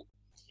Bapak Ibu.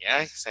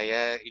 Ya,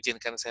 saya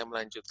izinkan saya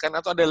melanjutkan.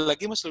 Atau ada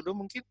lagi Mas Ludo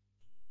mungkin?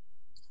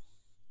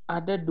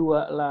 Ada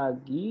 2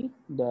 lagi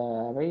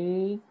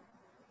dari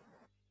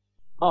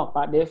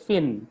Pak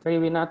Devin,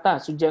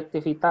 Triwinata,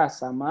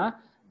 subjektivitas sama,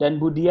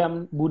 dan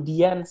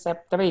Budian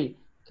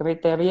Septri,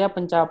 kriteria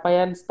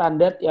pencapaian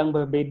standar yang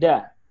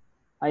berbeda,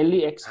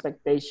 highly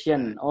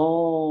expectation.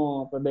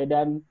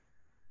 Perbedaan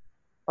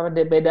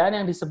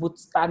yang disebut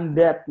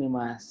standar nih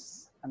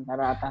Mas,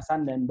 antara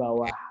atasan dan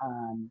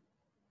bawahan.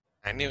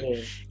 Nah,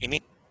 ini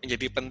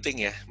menjadi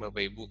penting ya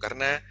Bapak Ibu,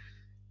 karena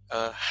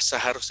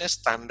seharusnya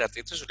standar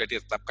itu sudah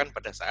ditetapkan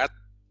pada saat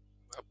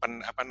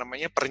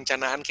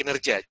perencanaan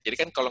kinerja. Jadi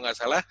kan kalau nggak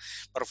salah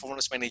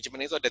performance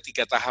management itu ada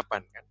 3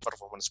 tahapan kan,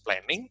 performance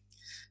planning,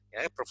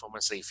 ya,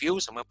 performance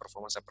review, sama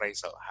performance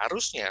appraisal.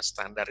 Harusnya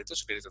standar itu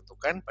sudah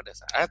ditentukan pada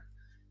saat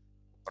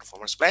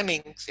performance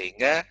planning,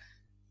 sehingga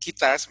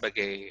kita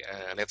sebagai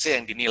let's say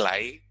yang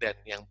dinilai dan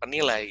yang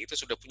penilai itu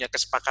sudah punya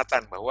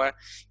kesepakatan bahwa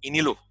ini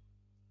loh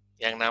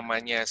yang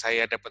namanya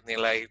saya dapat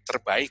nilai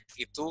terbaik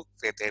itu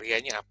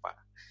kriterianya apa.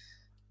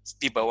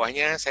 Di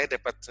bawahnya saya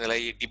dapat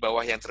nilai di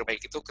bawah yang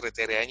terbaik itu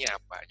kriterianya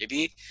apa.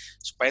 Jadi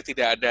supaya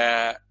tidak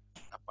ada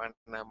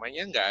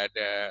nggak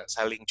ada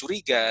saling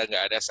curiga,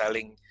 nggak ada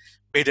saling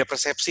beda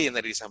persepsi yang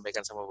tadi disampaikan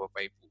sama Bapak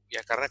Ibu.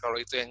 Ya karena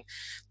kalau itu yang,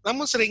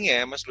 namun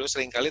seringnya Mas Leo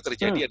seringkali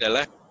terjadi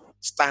adalah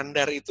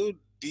standar itu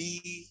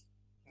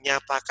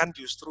dinyatakan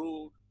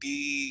justru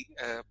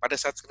pada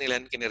saat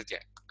penilaian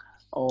kinerja.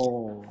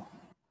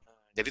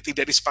 Jadi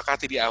tidak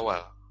disepakati di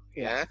awal,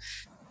 ya.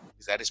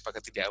 Bisa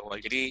disepakati di awal.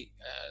 Jadi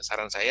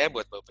saran saya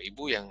buat Bapak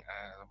Ibu yang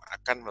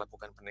akan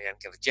melakukan penilaian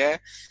kerja,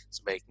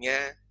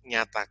 sebaiknya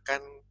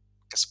nyatakan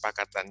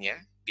kesepakatannya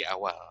di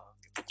awal.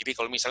 Jadi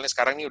kalau misalnya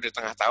sekarang ini udah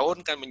tengah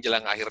tahun kan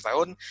menjelang akhir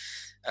tahun,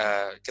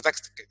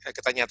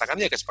 kita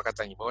nyatakan ya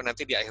kesepakatannya bahwa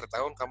nanti di akhir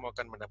tahun kamu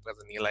akan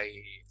mendapatkan nilai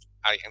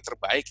yang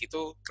terbaik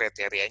itu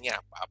kriterianya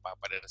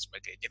apa dan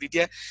sebagainya.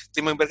 Jadi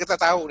tim member kita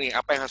tahu nih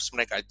apa yang harus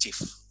mereka achieve,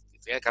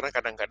 gitu ya. Karena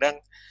kadang-kadang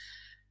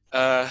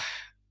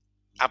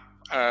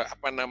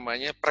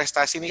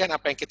prestasi ini kan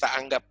apa yang kita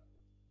anggap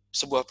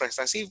sebuah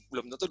prestasi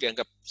belum tentu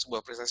dianggap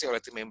sebuah prestasi oleh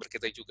tim member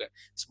kita juga.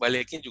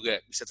 Sebaliknya juga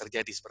bisa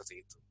terjadi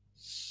seperti itu.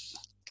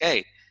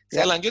 Oke,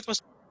 saya lanjut Mas.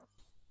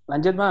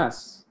 Lanjut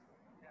Mas.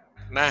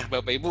 Nah,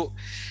 Bapak Ibu,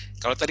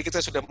 kalau tadi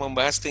kita sudah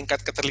membahas tingkat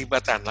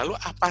keterlibatan, lalu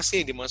apa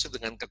sih yang dimaksud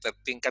dengan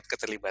tingkat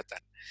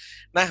keterlibatan?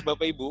 Nah,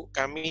 Bapak Ibu,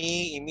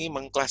 kami ini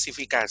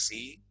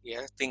mengklasifikasi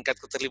ya tingkat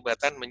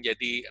keterlibatan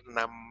menjadi 6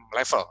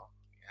 level.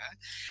 Ya.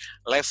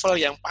 Level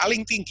yang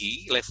paling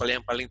tinggi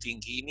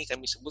ini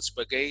kami sebut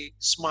sebagai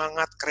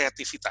semangat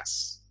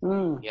kreativitas.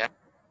 Ya,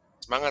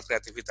 semangat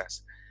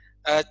kreativitas.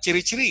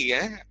 Ciri-ciri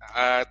ya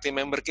tim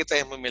member kita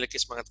yang memiliki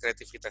semangat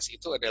kreativitas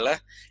itu adalah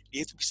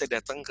dia itu bisa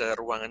datang ke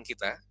ruangan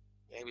kita,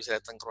 ya, bisa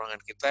datang ke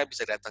ruangan kita,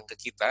 bisa datang ke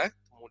kita,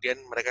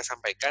 kemudian mereka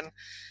sampaikan,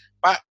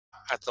 Pak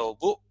atau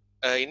Bu,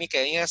 ini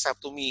kayaknya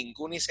Sabtu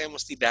Minggu nih saya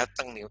mesti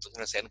datang nih untuk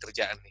nyelesain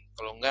kerjaan nih.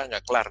 Kalau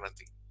nggak kelar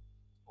nanti.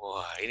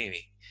 Wah ini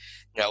nih,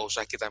 nggak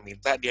usah kita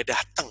minta, dia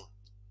datang.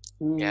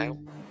 Ya,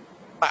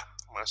 Pak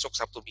masuk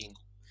Sabtu Minggu.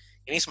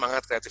 Ini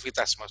semangat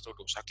kreativitas Mas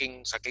Dodo,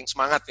 saking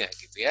semangatnya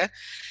gitu ya.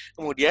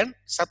 Kemudian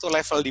satu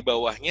level di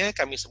bawahnya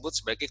kami sebut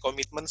sebagai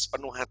komitmen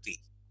sepenuh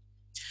hati.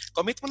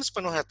 Komitmen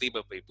sepenuh hati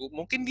Bapak Ibu,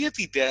 mungkin dia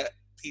tidak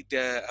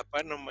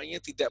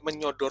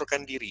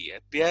menyodorkan diri ya.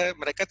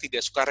 Mereka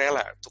tidak suka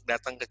rela untuk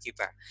datang ke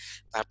kita.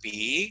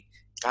 Tapi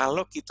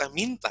kalau kita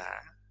minta,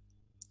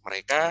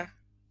 mereka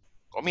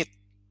komit.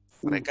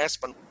 Mereka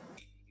sepenuh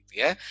hati gitu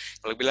ya.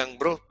 Kalau bilang,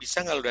 "Bro,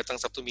 bisa nggak lu datang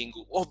Sabtu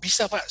Minggu?" "Oh,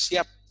 bisa, Pak,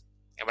 siap."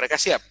 Ya mereka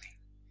siap.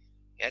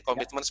 Ya,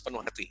 komitmen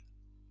sepenuh hati.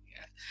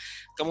 Ya.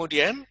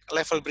 Kemudian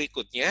level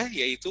berikutnya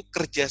yaitu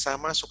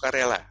kerjasama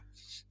sukarela.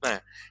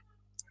 Nah,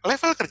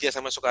 level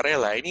kerjasama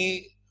sukarela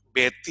ini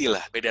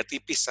beda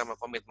tipis sama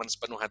komitmen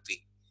sepenuh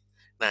hati.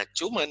 Nah,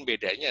 cuman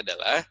bedanya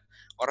adalah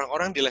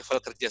orang-orang di level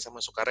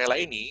kerjasama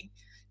sukarela ini,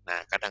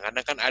 nah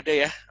kadang-kadang kan ada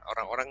ya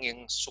orang-orang yang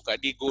suka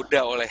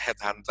digoda oleh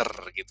headhunter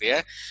gitu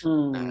ya.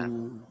 Nah,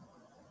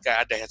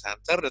 ketika ada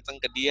headhunter datang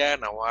ke dia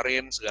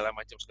nawarin segala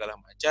macam,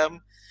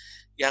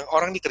 yang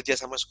orang di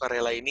kerjasama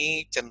sukarela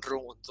ini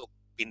cenderung untuk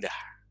pindah.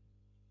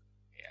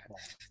 Ya.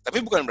 Tapi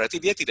bukan berarti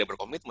dia tidak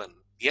berkomitmen.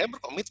 Dia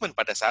berkomitmen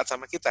pada saat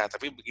sama kita,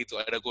 tapi begitu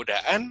ada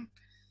godaan,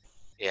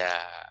 ya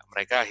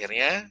mereka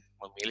akhirnya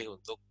memilih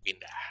untuk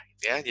pindah,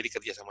 gitu ya. Jadi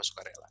kerjasama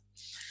sukarela.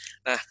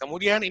 Nah,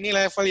 kemudian ini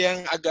level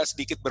yang agak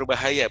sedikit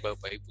berbahaya,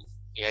 Bapak Ibu,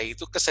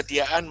 yaitu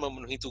kesediaan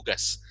memenuhi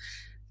tugas.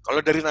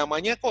 Kalau dari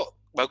namanya kok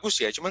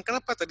bagus ya, cuman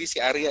kenapa tadi si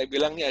Arya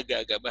bilangnya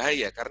agak-agak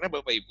bahaya? Karena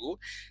Bapak Ibu,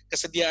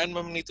 kesediaan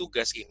memenuhi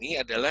tugas ini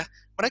adalah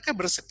mereka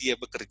bersedia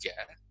bekerja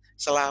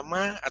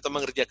selama atau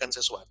mengerjakan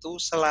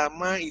sesuatu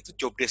selama itu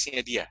job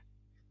desk-nya dia.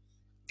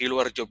 Di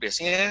luar job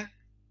desk-nya,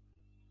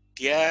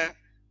 dia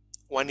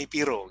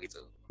wanipiro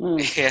gitu.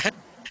 Ya.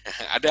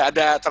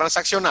 Ada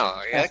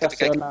transaksional ya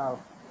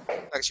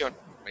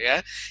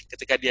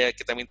ketika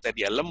kita minta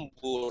dia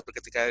lembur,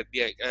 ketika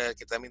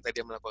kita minta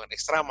dia melakukan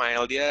extra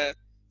mile, dia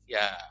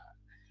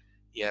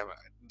ya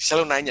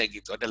selalu nanya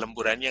gitu, ada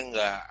lemburannya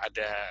nggak,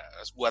 ada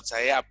buat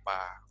saya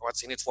apa, what's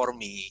in it for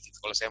me gitu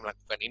kalau saya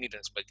melakukan ini dan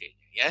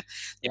sebagainya ya.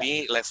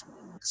 Jadi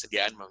level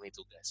kesediaan memenuhi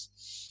tugas.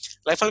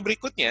 Level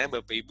berikutnya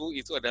Bapak Ibu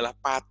itu adalah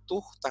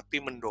patuh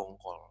tapi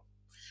mendongkol.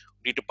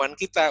 Di depan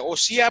kita, oh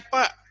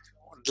siapa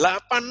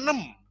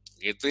 86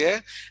 gitu ya,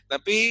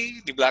 tapi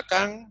di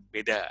belakang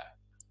beda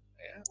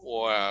ya.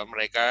 Wah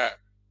mereka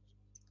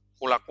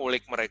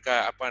kulak-kulik,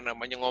 mereka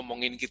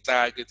ngomongin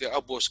kita gitu ya,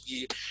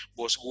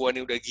 bos gua nih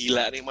udah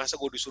gila nih, masa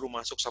gua disuruh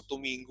masuk Sabtu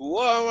Minggu,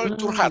 wah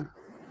curhat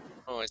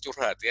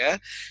ya.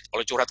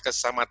 Kalau curhat ke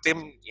sama tim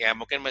ya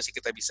mungkin masih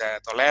kita bisa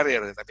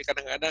tolerir, tapi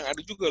kadang-kadang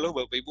ada juga loh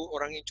Bapak Ibu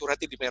orang yang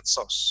curhatnya di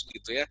medsos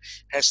gitu ya,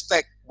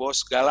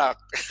 #bos galak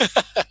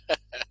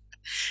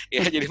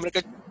ya. Jadi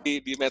mereka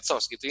di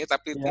medsos gitu ya,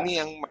 tapi ini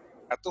yang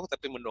patuh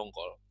tapi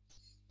mendongkol.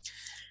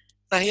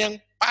 Nah, yang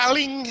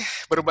paling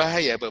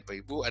berbahaya Bapak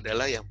Ibu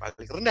adalah yang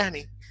paling rendah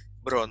nih,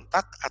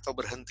 berontak atau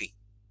berhenti.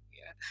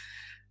 Ya.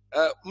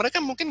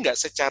 Mereka mungkin nggak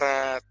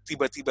secara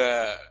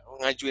tiba-tiba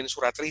ngajuin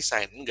surat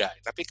resign, enggak.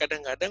 Tapi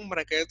kadang-kadang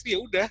mereka itu ya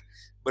udah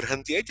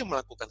berhenti aja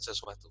melakukan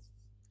sesuatu.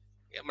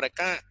 Ya,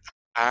 mereka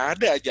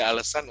ada aja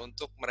alasan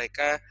untuk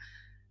mereka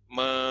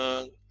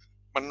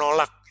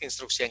menolak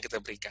instruksi yang kita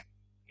berikan.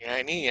 Ya,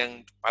 ini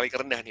yang paling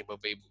rendah nih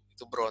Bapak Ibu,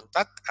 itu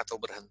berontak atau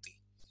berhenti.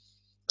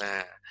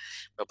 Nah,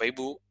 Bapak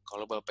Ibu,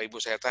 kalau Bapak Ibu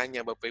saya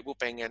tanya, Bapak Ibu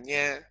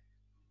pengennya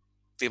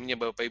timnya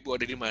Bapak Ibu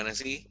ada di mana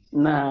sih?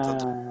 Nah,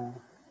 tentu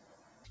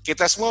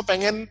kita semua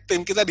pengen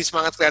tim kita di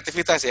semangat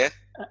kreativitas ya.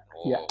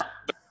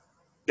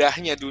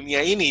 Bedahnya dunia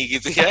ini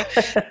gitu ya.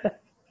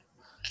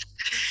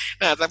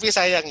 Nah, tapi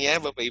sayangnya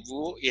Bapak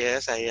Ibu,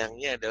 ya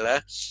sayangnya adalah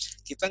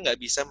kita nggak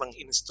bisa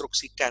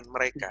menginstruksikan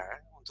mereka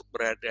untuk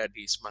berada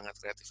di semangat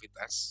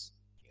kreativitas.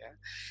 Ya.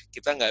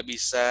 Kita nggak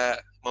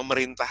bisa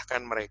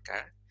memerintahkan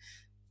mereka.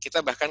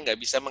 Kita bahkan nggak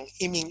bisa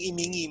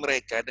mengiming-imingi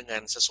mereka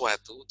dengan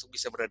sesuatu untuk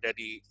bisa berada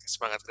di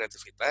semangat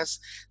kreativitas,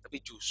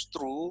 tapi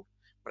justru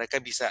mereka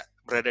bisa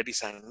berada di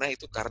sana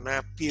itu karena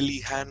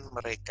pilihan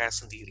mereka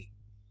sendiri.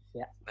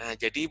 Ya. Nah,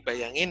 jadi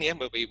bayangin ya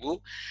Bapak Ibu,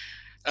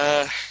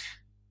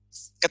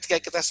 ketika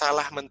kita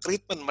salah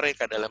mentreatment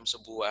mereka dalam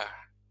sebuah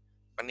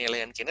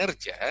penilaian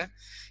kinerja,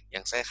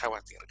 yang saya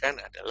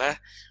khawatirkan adalah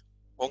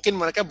mungkin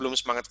mereka belum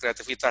semangat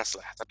kreativitas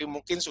lah, tapi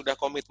mungkin sudah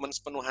komitmen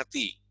sepenuh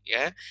hati,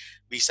 ya.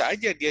 Bisa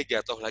aja dia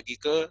jatuh lagi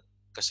ke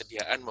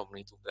kesediaan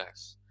memenuhi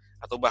tugas,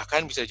 atau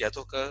bahkan bisa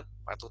jatuh ke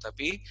patuh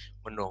tapi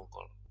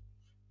mendongkol.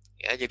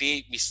 Ya,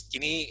 jadi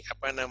ini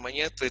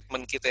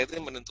treatment kita itu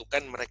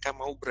menentukan mereka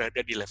mau berada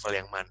di level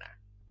yang mana.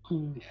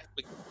 Ya,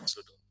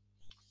 begitu.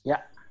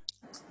 Ya.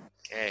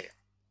 Oke,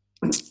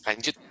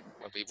 lanjut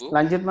Bapak Ibu.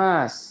 Lanjut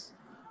Mas.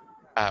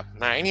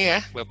 Nah ini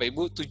ya Bapak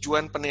Ibu,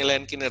 tujuan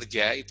penilaian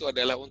kinerja itu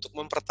adalah untuk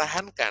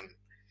mempertahankan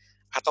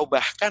atau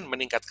bahkan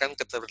meningkatkan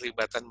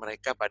keterlibatan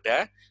mereka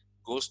pada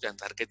goals dan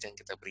target yang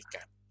kita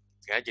berikan.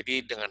 Ya,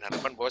 jadi dengan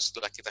harapan bahwa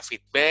setelah kita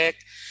feedback,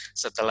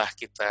 setelah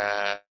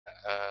kita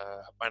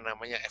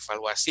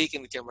evaluasi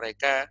kinerja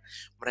mereka,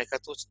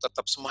 mereka tuh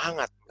tetap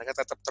semangat,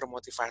 mereka tetap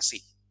termotivasi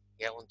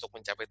ya untuk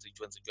mencapai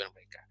tujuan-tujuan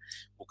mereka,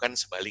 bukan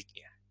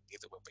sebaliknya,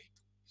 gitu Bapak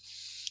Ibu.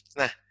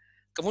 Nah,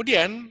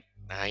 kemudian,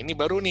 ini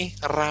baru nih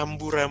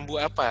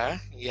rambu-rambu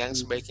apa yang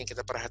sebaiknya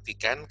kita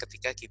perhatikan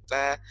ketika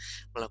kita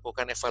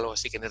melakukan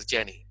evaluasi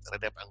kinerja nih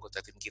terhadap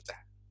anggota tim kita.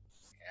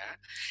 Ya.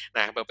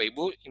 Nah, Bapak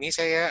Ibu, ini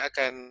saya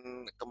akan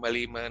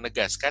kembali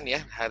menegaskan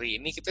ya, hari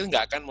ini kita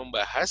nggak akan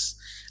membahas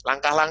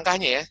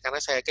langkah-langkahnya ya, karena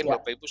saya yakin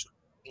Bapak Ibu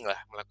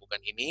sudah melakukan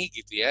ini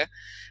gitu ya.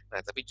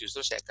 Nah, tapi justru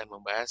saya akan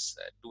membahas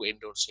do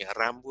and don'ts-nya,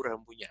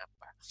 rambu-rambunya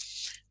apa.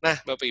 Nah,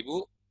 Bapak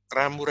Ibu,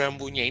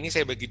 rambu-rambunya ini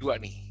saya bagi dua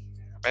nih.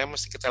 Apa yang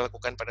mesti kita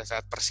lakukan pada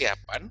saat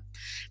persiapan,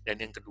 dan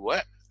yang kedua,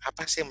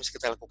 apa sih yang mesti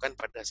kita lakukan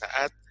pada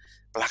saat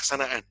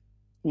pelaksanaan.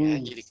 Ya,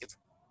 jadi kita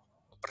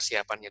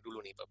persiapannya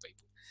dulu nih Bapak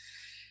Ibu.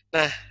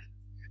 Nah,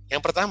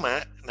 yang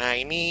pertama,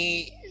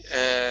 ini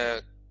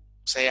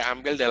saya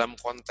ambil dalam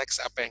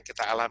konteks apa yang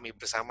kita alami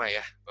bersama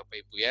ya, Bapak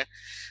Ibu ya.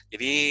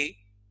 Jadi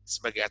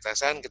sebagai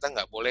atasan kita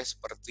nggak boleh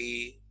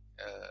seperti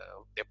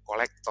debt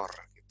collector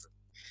gitu.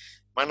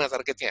 Mana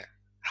targetnya?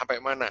 Sampai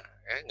mana?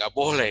 Ya, nggak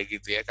boleh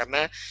gitu ya,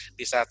 karena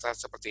di saat-saat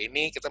seperti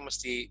ini kita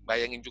mesti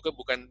bayangin juga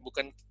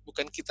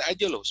bukan kita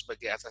aja loh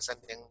sebagai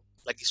atasan yang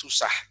lagi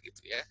susah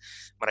gitu ya.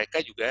 Mereka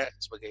juga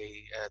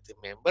sebagai tim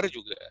member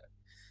juga.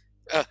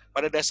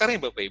 Pada dasarnya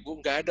Bapak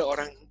Ibu, nggak ada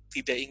orang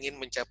tidak ingin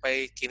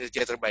mencapai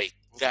kinerja terbaik,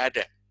 nggak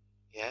ada.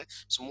 Ya,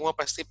 semua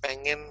pasti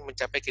pengen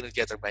mencapai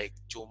kinerja terbaik.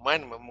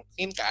 Cuman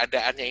mungkin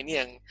keadaannya ini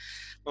yang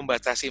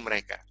membatasi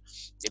mereka.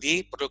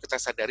 Jadi perlu kita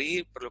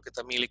sadari, perlu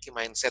kita miliki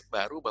mindset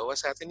baru bahwa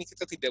saat ini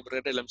kita tidak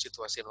berada dalam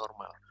situasi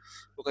normal.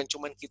 Bukan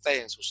cuma kita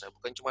yang susah,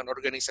 bukan cuma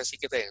organisasi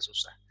kita yang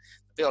susah,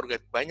 tapi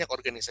banyak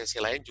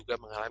organisasi lain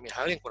juga mengalami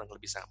hal yang kurang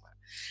lebih sama.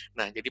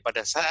 Nah, jadi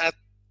pada saat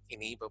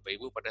ini Bapak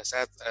Ibu, pada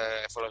saat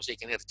evaluasi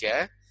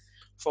kinerja,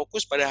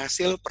 fokus pada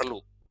hasil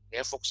perlu.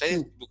 Ya, fokus saya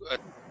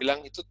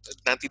bilang itu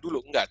nanti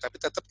dulu, enggak, tapi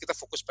tetap kita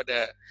fokus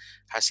pada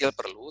hasil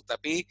perlu,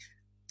 tapi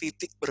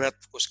titik berat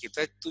fokus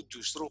kita itu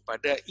justru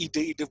pada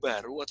ide-ide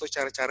baru atau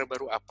cara-cara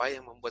baru apa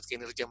yang membuat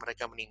kinerja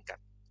mereka meningkat.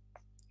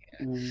 Ya.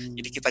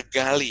 Jadi kita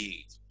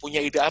gali,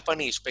 punya ide apa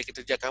nih supaya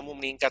kinerja kamu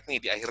meningkat nih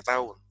di akhir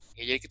tahun.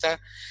 Ya, jadi kita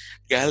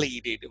gali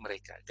ide-ide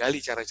mereka,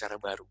 gali cara-cara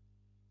baru.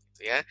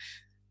 Gitu ya,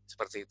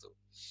 seperti itu.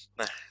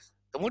 Nah,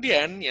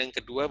 kemudian yang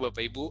kedua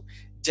Bapak Ibu,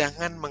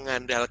 jangan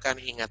mengandalkan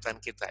ingatan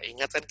kita.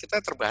 Ingatan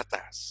kita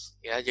terbatas.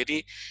 Ya,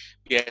 jadi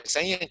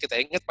biasanya yang kita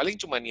ingat paling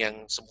cuma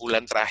yang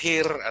sebulan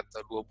terakhir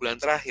atau 2 bulan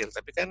terakhir.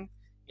 Tapi kan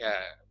ya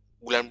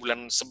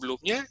bulan-bulan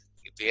sebelumnya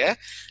gitu ya.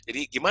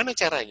 Jadi gimana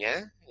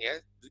caranya? Ya,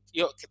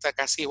 yuk kita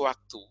kasih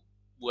waktu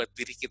buat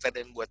diri kita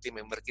dan buat tim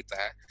member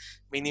kita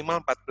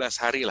minimal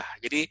 14 hari lah.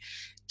 Jadi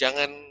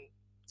jangan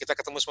kita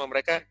ketemu sama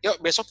mereka,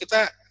 yuk besok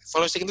kita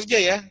evaluasi kinerja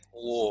ya.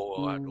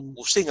 Wow, aduh,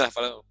 pusing lah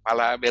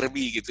pala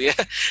Barbie gitu ya.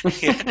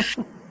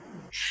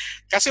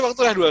 Kasih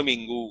waktulah 2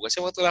 minggu, kasih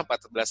waktulah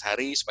 14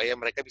 hari supaya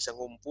mereka bisa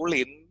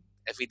ngumpulin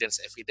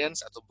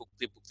evidence atau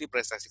bukti-bukti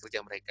prestasi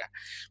kerja mereka.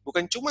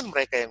 Bukan cuma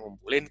mereka yang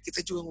ngumpulin, kita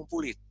juga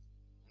ngumpulin.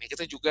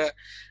 Kita juga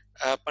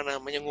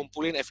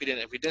ngumpulin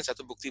evidence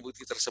atau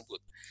bukti-bukti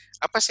tersebut.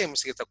 Apa sih yang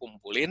mesti kita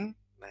kumpulin?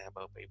 Nah,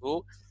 Bapak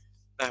Ibu,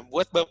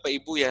 buat Bapak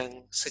Ibu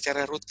yang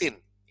secara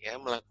rutin ya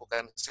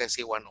melakukan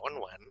sesi one on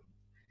one,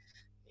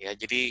 ya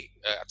jadi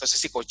atau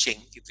sesi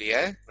coaching gitu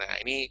ya. Nah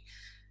ini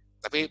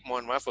tapi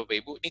mohon maaf Bapak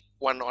Ibu, ini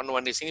one on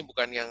one di sini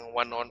bukan yang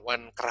one on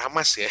one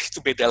keramas ya,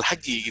 itu beda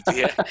lagi gitu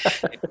ya.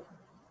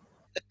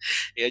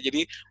 Ya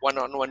jadi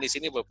one on one di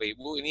sini Bapak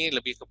Ibu ini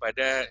lebih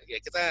kepada ya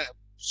kita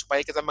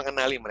supaya kita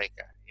mengenali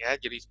mereka ya.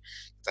 Jadi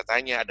kita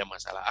tanya ada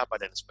masalah apa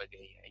dan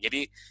sebagainya.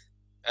 Jadi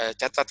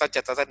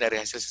catatan-catatan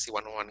dari hasil sesi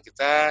one on one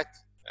kita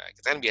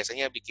kan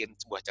biasanya bikin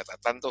sebuah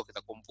catatan tuh,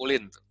 kita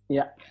kumpulin tuh.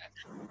 Ya.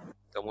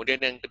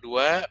 Kemudian yang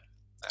kedua,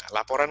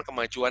 laporan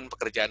kemajuan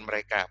pekerjaan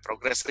mereka,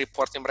 progress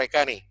reportnya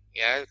mereka nih,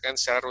 ya kan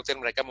secara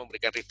rutin mereka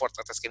memberikan report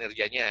atas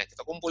kinerjanya,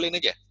 kita kumpulin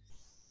aja,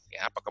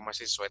 ya apakah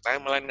masih sesuai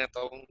timeline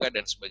atau enggak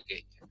dan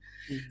sebagainya.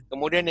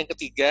 Kemudian yang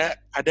ketiga,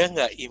 ada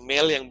nggak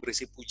email yang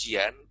berisi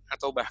pujian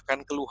atau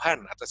bahkan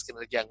keluhan atas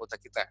kinerja anggota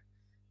kita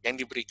yang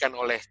diberikan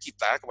oleh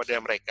kita kepada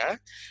mereka,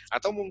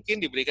 atau mungkin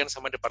diberikan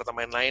sama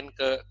departemen lain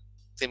ke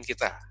tim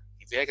kita,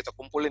 gitu ya, kita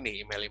kumpulin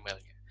nih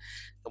email-emailnya.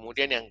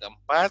 Kemudian yang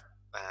keempat,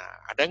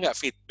 Nah, ada nggak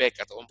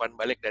feedback atau umpan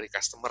balik dari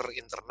customer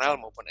internal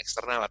maupun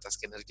eksternal atas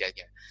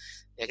kinerjanya?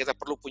 Ya kita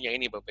perlu punya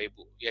ini Bapak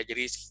Ibu. Ya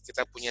jadi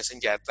kita punya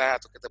senjata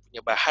atau kita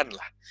punya bahan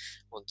lah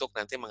untuk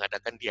nanti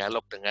mengadakan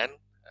dialog dengan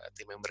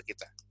tim member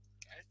kita.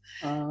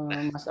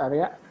 Nah, Mas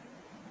Arya,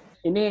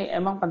 ini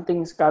emang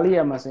penting sekali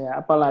ya Mas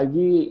ya,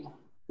 apalagi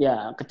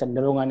ya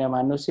kecenderungannya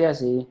manusia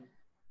sih.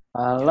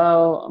 ya,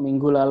 Kalau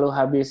minggu lalu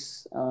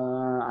habis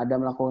ada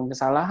melakukan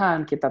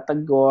kesalahan, kita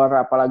tegur,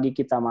 apalagi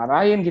kita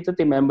marahin gitu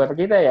tim member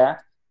kita ya.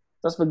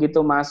 Terus begitu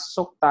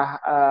masuk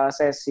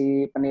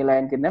sesi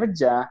penilaian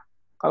kinerja,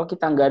 kalau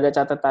kita nggak ada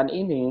catatan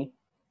ini,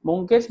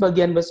 mungkin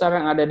sebagian besar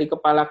yang ada di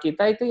kepala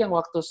kita itu yang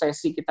waktu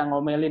sesi kita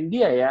ngomelin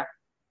dia ya.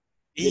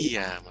 Jadi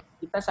iya,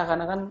 kita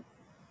seakan-akan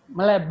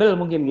melabel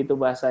mungkin gitu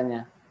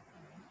bahasanya.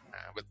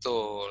 nah,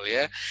 betul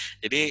ya.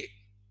 Jadi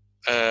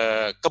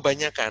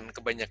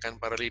kebanyakan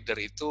para leader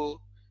itu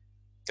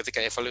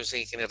ketika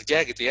evaluasi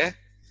kinerja gitu ya,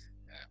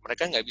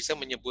 mereka nggak bisa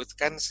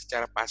menyebutkan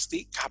secara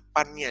pasti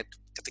kapannya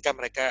ketika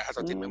mereka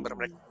atau tim member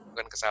mereka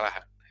melakukan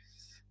kesalahan.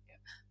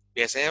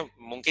 Biasanya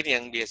mungkin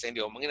yang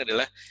biasanya diomongin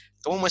adalah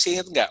kamu masih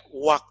ingat nggak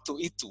waktu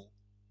itu?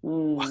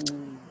 Waktu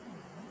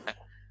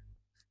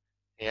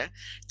ya.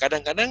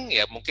 Kadang-kadang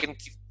ya mungkin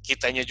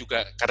kitanya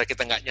juga karena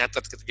kita nggak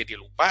nyatet kita jadi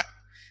lupa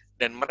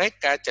dan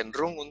mereka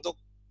cenderung untuk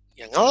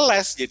ya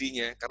ngeles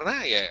jadinya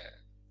karena ya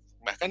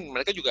bahkan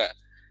mereka juga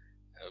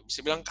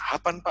bisa bilang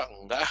kapan Pak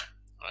enggak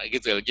nah,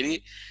 gitu ya. Jadi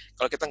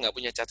kalau kita nggak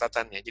punya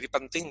catatannya jadi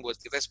penting buat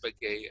kita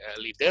sebagai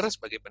leader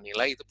sebagai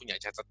penilai itu punya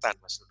catatan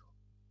Mas Ludo.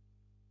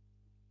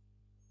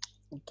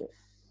 Oke.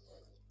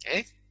 Oke.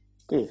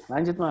 Oke,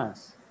 lanjut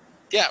Mas.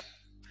 Ya,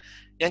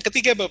 yang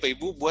ketiga Bapak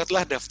Ibu,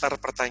 buatlah daftar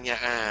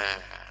pertanyaan.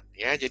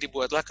 Ya, jadi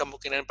buatlah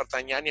kemungkinan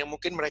pertanyaan yang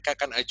mungkin mereka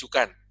akan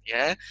ajukan.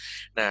 Ya,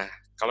 nah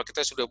kalau kita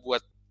sudah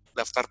buat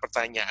daftar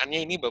pertanyaannya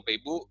ini Bapak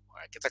Ibu,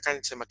 kita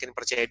kan semakin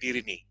percaya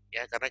diri nih,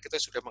 ya karena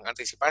kita sudah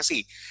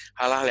mengantisipasi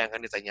hal-hal yang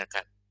akan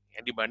ditanyakan. Ya,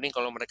 dibanding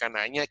kalau mereka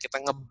nanya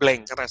kita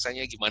ngeblank kan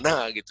rasanya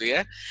gimana gitu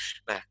ya.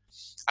 Nah,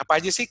 apa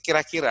aja sih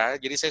kira-kira?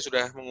 Jadi saya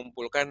sudah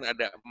mengumpulkan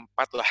ada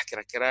 4 lah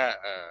kira-kira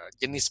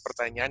jenis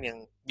pertanyaan yang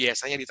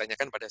biasanya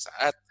ditanyakan pada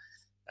saat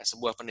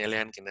sebuah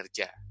penilaian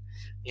kinerja.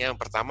 Yang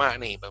pertama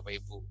nih Bapak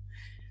Ibu,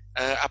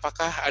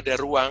 apakah ada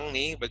ruang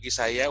nih bagi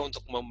saya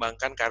untuk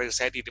mengembangkan karir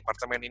saya di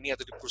departemen ini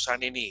atau di perusahaan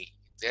ini?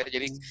 Ya,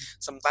 jadi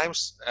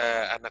sometimes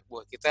anak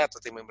buah kita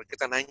atau tim member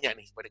kita nanya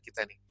nih kepada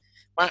kita nih,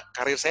 Pak,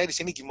 karir saya di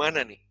sini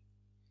gimana nih?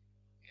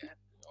 Ya,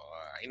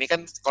 ini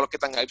kan kalau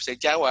kita nggak bisa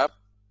jawab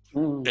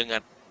dengan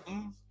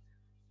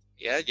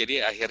ya,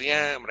 jadi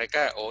akhirnya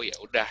mereka oh ya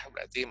udah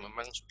berarti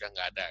memang sudah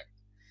nggak ada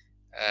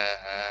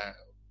uh,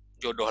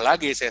 jodoh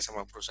lagi saya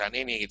sama perusahaan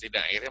ini gitu.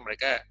 Dan akhirnya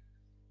mereka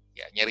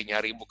ya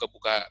nyari-nyari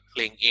buka-buka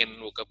LinkedIn,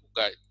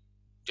 buka-buka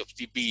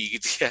JobsDB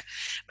gitu ya.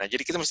 Nah,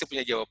 jadi kita mesti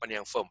punya jawaban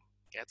yang firm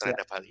ya Ya.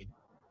 terhadap hal ini.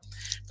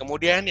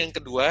 Kemudian yang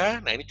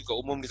kedua, nah ini juga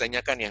umum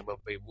ditanyakan ya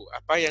Bapak Ibu,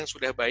 apa yang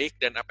sudah baik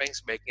dan apa yang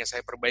sebaiknya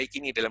saya perbaiki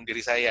nih dalam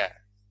diri saya.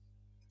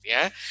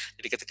 Ya.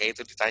 Jadi ketika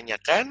itu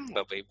ditanyakan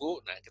Bapak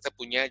Ibu, nah kita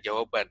punya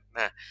jawaban.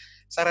 Nah,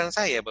 saran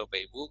saya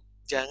Bapak Ibu,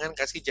 jangan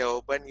kasih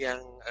jawaban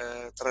yang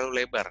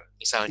terlalu lebar.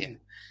 Misalnya,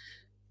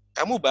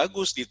 kamu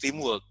bagus di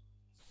teamwork.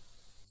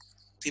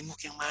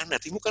 Teamwork yang mana?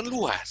 Teamwork kan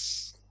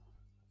luas.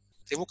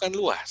 Teamwork kan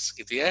luas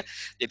gitu ya.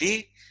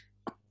 Jadi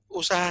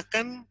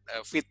usahakan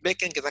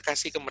feedback yang kita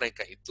kasih ke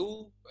mereka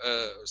itu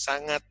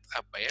sangat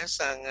apa ya,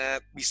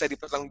 sangat bisa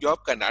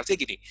dipertanggungjawabkan. Nah,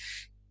 artinya gini,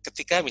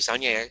 ketika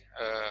misalnya ya,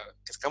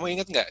 kamu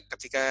ingat nggak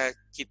ketika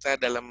kita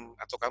dalam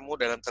atau kamu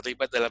dalam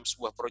terlibat dalam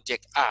sebuah proyek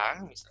A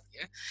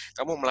misalnya,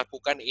 kamu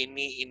melakukan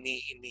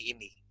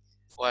ini.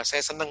 Wah,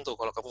 saya senang tuh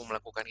kalau kamu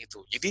melakukan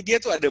itu. Jadi dia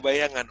tuh ada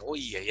bayangan, oh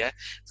iya ya,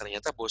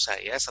 ternyata bos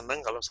saya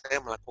senang kalau saya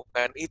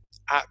melakukan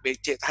A, B,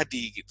 C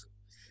tadi gitu.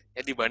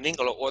 Ya dibanding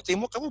kalau oh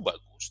teamwork kamu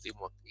bagus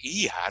teamwork.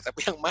 Iya,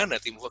 tapi yang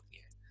mana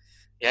teamworknya?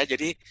 Ya,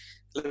 jadi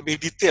lebih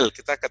detail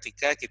kita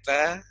ketika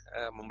kita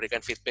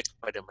memberikan feedback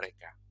kepada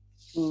mereka.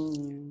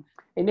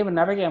 Ini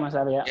menarik ya Mas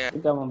Arya, Ya,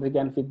 ketika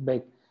memberikan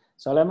feedback.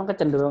 Soalnya emang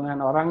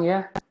kecenderungan orang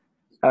ya,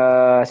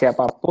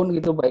 siapapun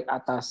gitu, baik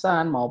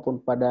atasan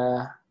maupun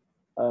pada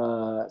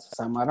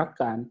sesama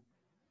rekan,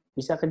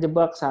 bisa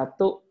kejebak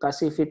satu,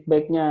 kasih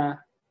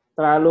feedbacknya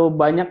terlalu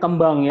banyak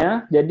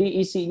kembangnya,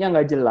 jadi isinya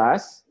nggak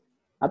jelas,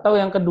 atau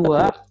yang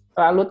kedua,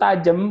 terlalu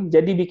tajam,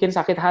 jadi bikin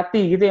sakit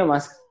hati gitu ya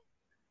Mas.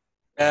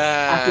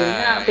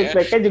 Akhirnya ya,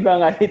 feedbacknya juga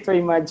nggak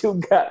diterima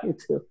juga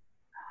gitu.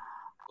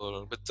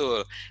 betul, betul.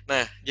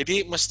 Nah,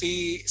 jadi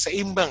mesti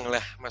seimbang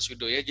lah Mas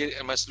Ludo ya. Jadi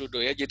Mas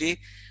Ludo ya. Jadi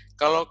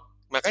kalau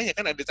makanya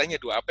kan ada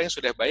ditanya dua, apa yang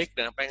sudah baik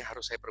dan apa yang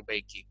harus saya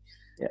perbaiki.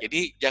 Ya.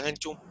 Jadi jangan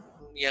cuma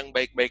yang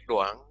baik-baik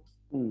doang,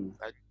 Hmm.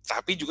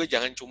 tapi juga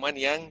jangan cuma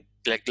yang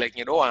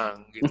jelek-jeleknya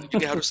doang gitu.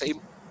 Jadi harus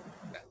seimbang.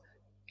 Nah,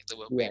 itu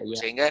Bapak Iya, Ibu iya.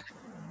 sehingga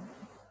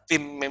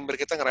tim member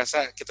kita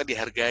ngerasa kita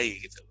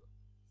dihargai gitu.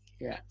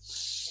 Ya.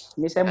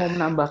 Ini saya mau Nah,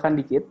 menambahkan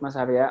dikit, Mas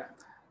Arya.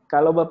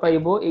 Kalau Bapak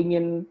Ibu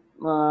ingin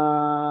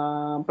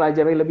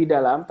mempelajari lebih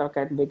dalam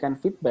terkait memberikan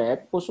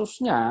feedback,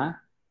 khususnya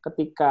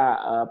ketika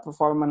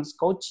performance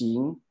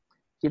coaching,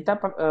 kita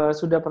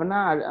sudah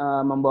pernah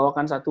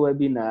membawakan satu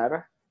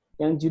webinar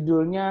yang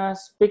judulnya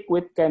Speak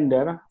with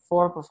Candor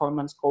for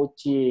Performance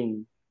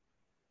Coaching.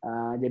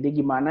 Jadi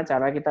gimana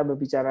cara kita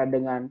berbicara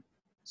dengan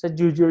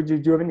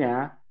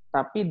sejujur-jujurnya,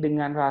 tapi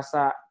dengan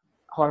rasa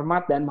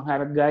hormat dan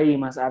menghargai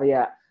Mas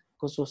Arya,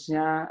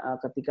 khususnya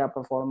ketika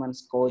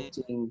performance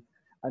coaching.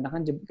 Karena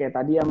kan kayak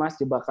tadi ya Mas,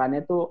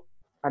 jebakannya tuh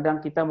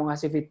kadang kita mau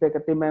ngasih feedback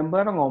ke tim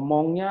member,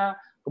 ngomongnya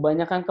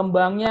kebanyakan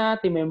kembangnya,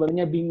 tim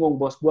membernya bingung,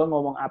 bos gua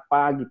ngomong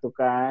apa gitu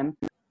kan.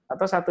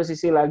 Atau satu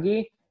sisi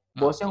lagi,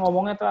 bosnya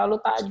ngomongnya terlalu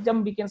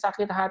tajam, bikin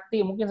sakit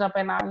hati, mungkin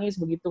sampai nangis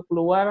begitu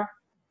keluar,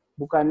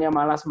 bukannya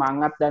malah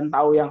semangat dan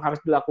tahu yang harus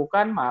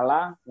dilakukan,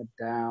 malah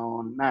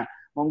ngedown. Nah,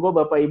 monggo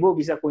Bapak Ibu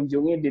bisa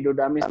kunjungi di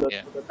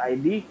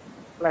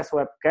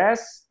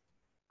dunamis.id/webcast,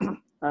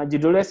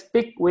 judulnya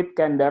Speak with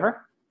Candor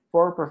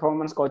for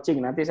Performance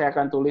Coaching. Nanti saya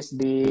akan tulis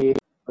di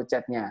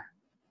chatnya.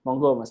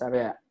 Monggo Mas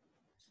Arya.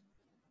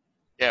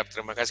 Ya,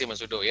 terima kasih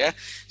Mas Udo ya.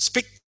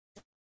 Speak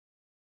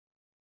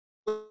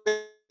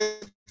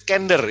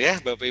candor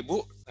ya Bapak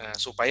Ibu,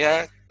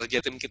 supaya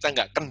kerja tim kita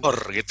nggak kendor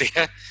gitu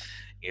ya.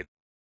 Gitu.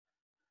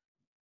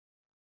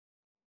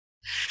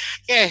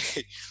 Oke,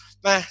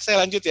 nah saya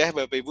lanjut ya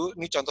Bapak Ibu,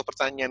 ini contoh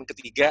pertanyaan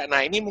ketiga.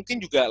 Nah ini mungkin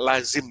juga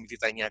lazim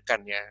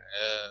ditanyakan ya,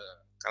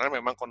 karena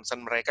memang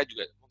concern mereka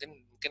juga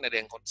mungkin ada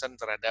yang concern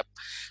terhadap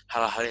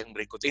hal-hal yang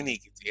berikut ini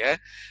gitu ya.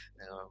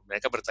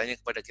 Mereka bertanya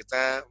kepada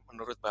kita,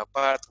 menurut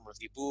Bapak atau menurut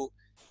Ibu,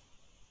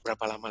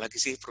 berapa lama lagi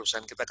sih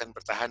perusahaan kita akan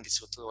bertahan di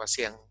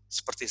situasi yang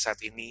seperti saat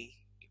ini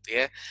gitu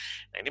ya.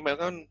 Nah ini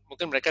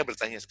mungkin mereka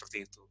bertanya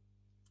seperti itu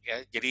ya.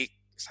 Jadi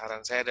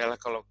saran saya adalah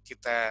kalau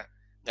kita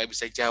nggak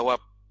bisa jawab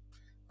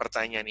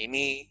pertanyaan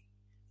ini,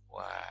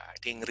 wah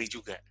dia ngeri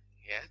juga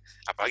ya.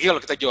 Apalagi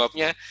kalau kita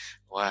jawabnya,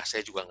 wah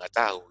saya juga nggak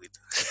tahu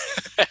gitu.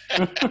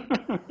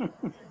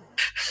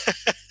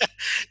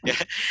 Ya,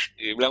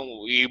 dia bilang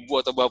ibu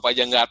atau bapak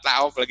aja nggak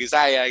tahu, apalagi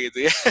saya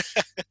gitu ya.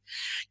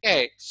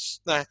 Oke,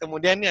 nah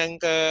kemudian yang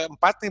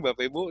keempat nih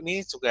Bapak Ibu,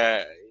 ini juga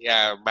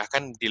ya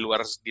bahkan di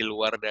luar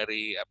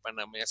dari apa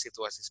namanya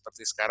situasi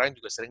seperti sekarang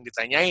juga sering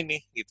ditanyain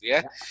nih gitu ya.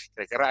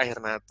 Kira-kira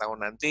akhir tahun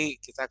nanti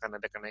kita akan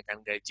ada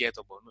kenaikan gaji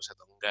atau bonus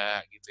atau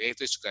enggak gitu ya.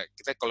 Itu juga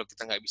kalau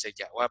kita nggak bisa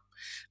jawab,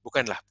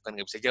 bukan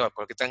nggak bisa jawab.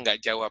 Kalau kita nggak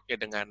jawabnya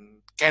dengan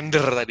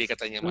candor tadi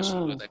katanya Mas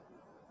Udo tadi,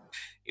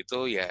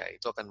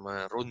 itu akan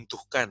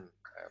meruntuhkan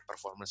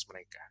performance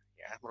mereka,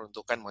 ya,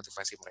 meruntuhkan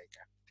motivasi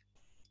mereka.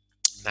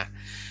 Nah,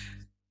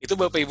 itu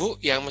Bapak Ibu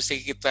yang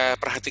mesti kita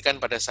perhatikan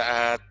pada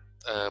saat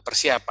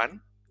persiapan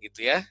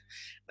gitu ya.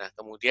 Nah,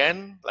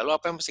 kemudian lalu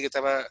apa yang mesti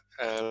kita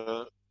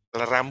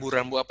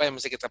rambu-rambu apa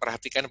yang mesti kita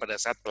perhatikan pada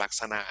saat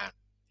pelaksanaan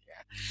ya.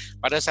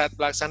 Pada saat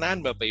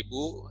pelaksanaan Bapak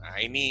Ibu, nah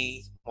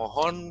ini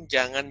mohon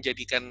jangan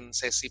jadikan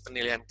sesi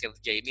penilaian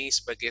kerja ini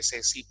sebagai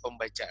sesi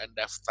pembacaan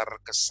daftar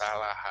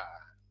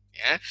kesalahan.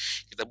 Ya,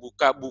 kita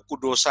buka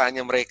buku dosanya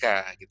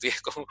mereka gitu ya,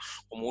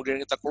 kemudian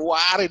kita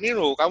keluar ini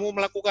loh, kamu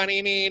melakukan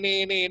ini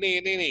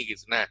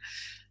gitu. Nah,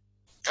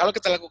 kalau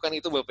kita lakukan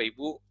itu Bapak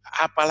Ibu,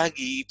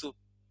 apalagi itu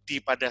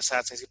pada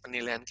saat sesi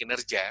penilaian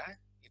kinerja,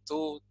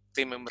 itu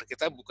tim member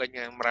kita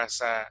bukannya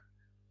merasa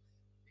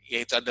ya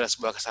itu adalah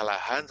sebuah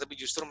kesalahan, tapi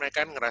justru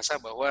mereka ngerasa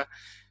bahwa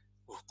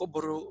kok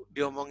baru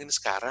diomongin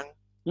sekarang,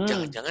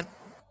 jangan-jangan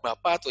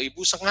Bapak atau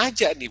Ibu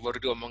sengaja nih baru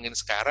diomongin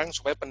sekarang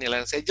supaya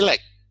penilaian saya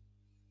jelek.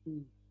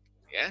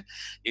 Ya,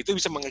 itu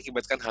bisa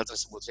mengakibatkan hal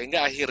tersebut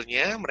sehingga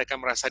akhirnya mereka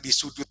merasa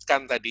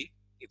disudutkan tadi,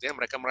 gitu ya,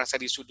 mereka merasa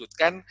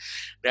disudutkan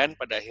dan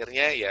pada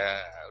akhirnya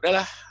ya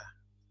udahlah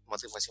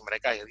motivasi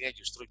mereka akhirnya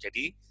justru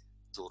jadi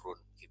turun.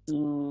 Gitu.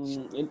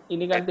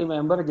 Ini kan tim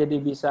member jadi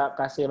bisa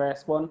kasih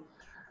respon,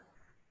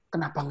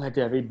 kenapa nggak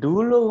dari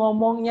dulu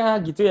ngomongnya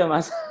gitu ya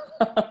Mas?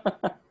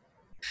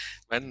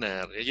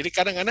 Benar. Ya, jadi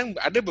kadang-kadang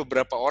ada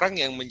beberapa orang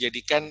yang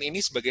menjadikan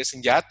ini sebagai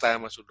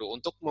senjata Mas Udo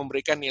untuk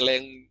memberikan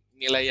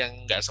nilai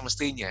yang nggak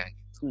semestinya.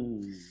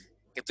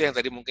 Itu yang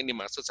tadi mungkin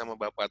dimaksud sama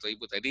Bapak atau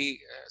Ibu tadi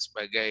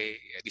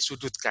sebagai ya,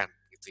 disudutkan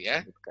gitu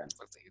ya.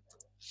 Seperti itu.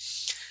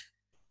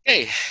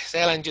 Oke,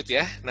 saya lanjut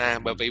ya. Nah,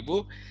 Bapak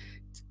Ibu,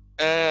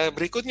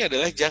 berikutnya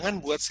adalah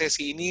jangan buat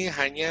sesi ini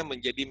hanya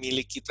menjadi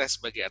milik kita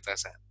sebagai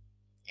atasan.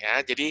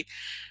 Ya, jadi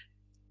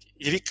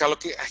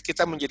kalau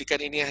kita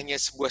menjadikan ini hanya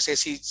sebuah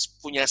sesi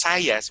punya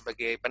saya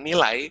sebagai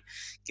penilai,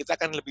 kita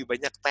akan lebih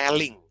banyak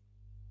telling.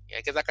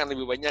 Ya, kita akan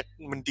lebih banyak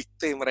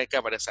mendikte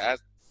mereka pada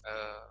saat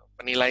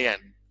penilaian,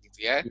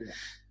 gitu ya.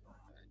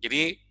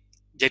 Jadi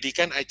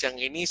jadikan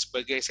ajang ini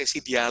sebagai sesi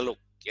dialog.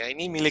 Ya,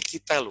 ini milik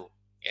kita loh.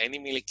 Ya,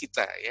 ini milik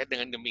kita. Ya,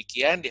 dengan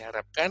demikian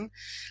diharapkan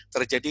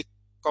terjadi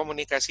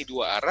komunikasi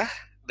dua arah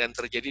dan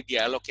terjadi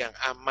dialog yang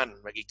aman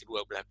bagi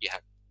kedua belah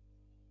pihak.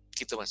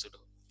 Gitu Mas Udo.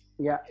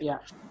 Ya.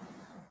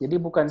 Jadi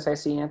bukan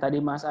sesinya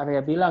tadi Mas Arya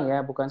bilang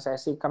ya, bukan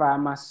sesi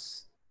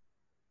keramas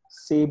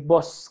si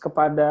bos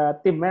kepada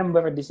tim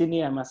member di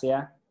sini ya Mas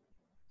ya.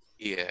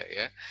 Iya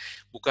ya,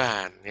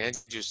 bukan ya,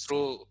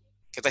 justru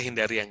kita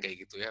hindari yang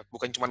kayak gitu ya.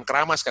 Bukan cuma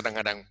keramas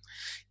kadang-kadang,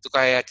 itu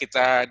kayak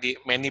kita di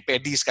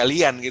mani-pedi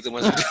sekalian gitu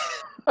maksudnya.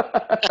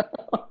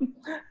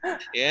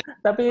 Ya.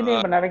 Tapi ini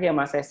menarik ya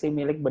Mas, sesi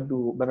milik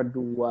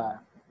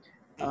berdua.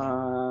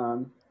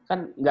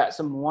 kan nggak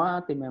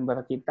semua tim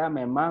member kita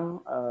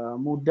memang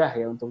mudah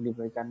ya untuk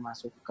diberikan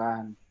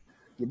masukan.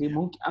 Jadi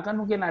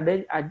mungkin ada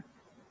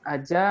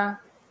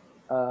aja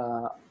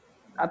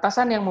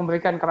atasan yang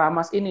memberikan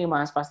keramas ini,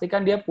 Mas.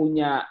 Pastikan dia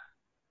punya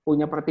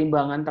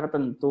pertimbangan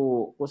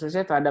tertentu,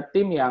 khususnya terhadap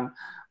tim yang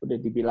udah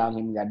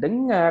dibilangin nggak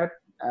dengar,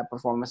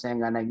 performance-nya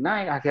nggak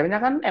naik-naik, akhirnya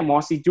kan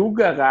emosi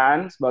juga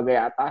kan sebagai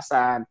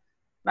atasan.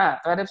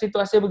 Nah, terhadap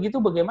situasi begitu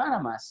bagaimana,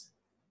 Mas?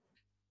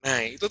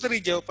 Nah, itu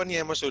tadi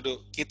jawabannya Mas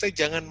Dodo. Kita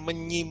jangan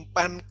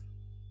menyimpan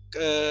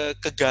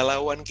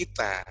kegalauan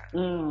kita.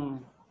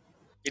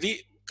 Jadi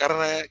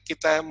karena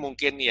kita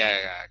mungkin ya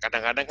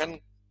kadang-kadang kan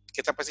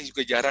kita pasti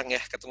juga jarang ya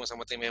ketemu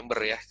sama tim member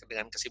ya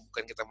dengan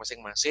kesibukan kita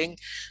masing-masing.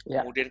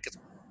 Ya. Kemudian kita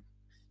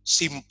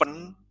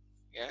simpen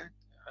ya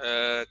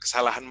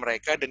kesalahan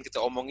mereka dan kita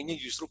omonginnya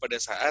justru pada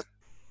saat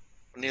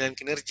penilaian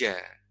kinerja.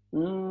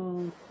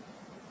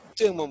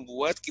 Itu yang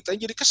membuat kita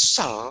jadi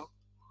kesal.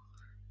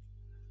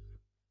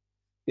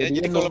 Ya,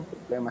 jadi kalau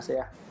ya Mas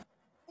ya.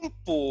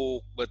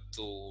 empuk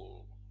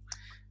betul.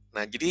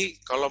 Nah, jadi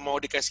kalau mau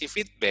dikasih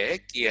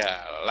feedback, ya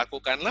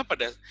lakukanlah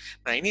pada.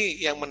 Nah, ini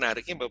yang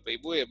menariknya Bapak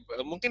Ibu ya,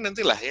 mungkin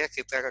nantilah ya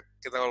kita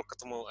kalau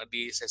ketemu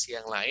di sesi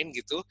yang lain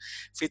gitu,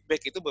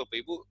 feedback itu Bapak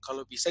Ibu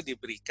kalau bisa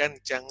diberikan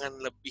jangan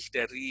lebih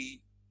dari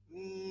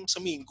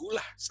seminggu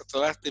lah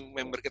setelah tim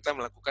member kita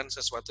melakukan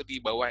sesuatu di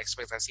bawah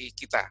ekspektasi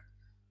kita.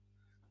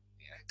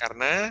 Ya,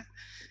 karena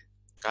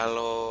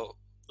kalau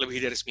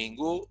lebih dari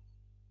seminggu,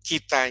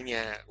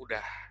 kitanya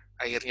udah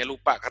akhirnya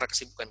lupa karena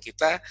kesibukan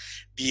kita,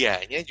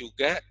 dianya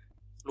juga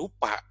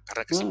lupa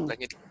karena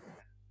kesibukannya.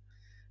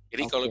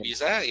 Jadi kalau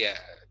bisa ya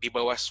di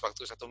bawah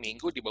waktu 1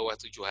 minggu, di bawah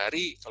 7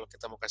 hari, kalau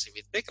kita mau kasih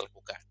feedback,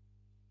 lakukan.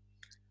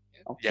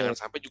 Ya, jangan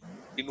sampai juga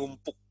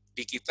dinumpuk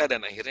di kita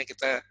dan akhirnya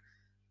kita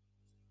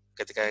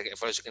ketika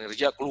evaluasi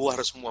kinerja keluar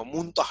semua,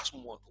 muntah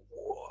semua.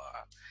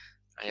 Wah,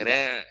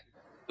 akhirnya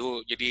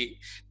tuh jadi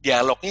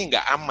dialognya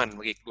nggak aman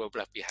bagi kedua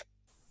belah pihak.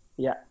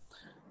 Ya,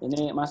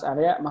 ini Mas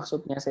Arya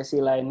maksudnya sesi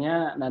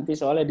lainnya nanti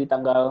soalnya di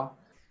tanggal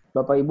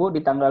Bapak Ibu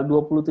di tanggal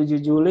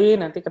 27 Juli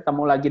nanti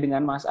ketemu lagi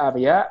dengan Mas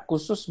Arya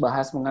khusus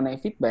bahas mengenai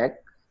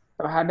feedback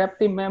terhadap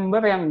tim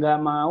member yang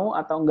nggak mau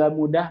atau nggak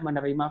mudah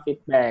menerima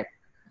feedback.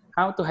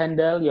 How to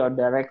handle your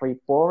direct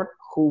report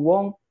who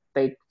won't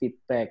take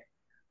feedback.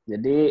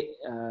 Jadi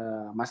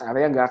Mas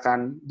Arya nggak akan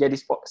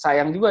jadi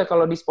sayang juga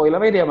kalau di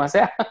spoilernya dia Mas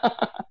ya.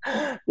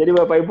 Jadi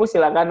Bapak Ibu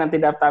silakan nanti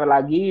daftar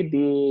lagi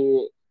di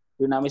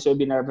Dunamis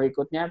webinar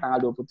berikutnya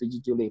tanggal 27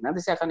 Juli. Nanti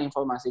saya akan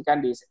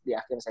informasikan di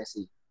akhir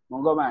sesi.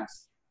 Monggo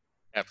Mas.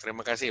 Ya,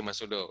 terima kasih Mas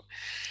Udo.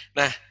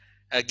 Nah,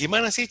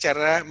 gimana sih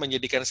cara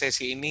menjadikan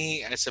sesi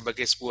ini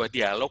sebagai sebuah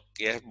dialog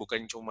ya,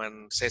 bukan cuma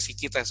sesi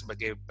kita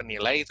sebagai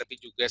penilai, tapi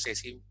juga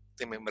sesi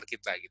tim member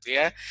kita gitu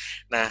ya.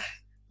 Nah,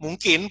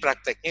 mungkin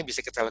prakteknya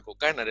bisa kita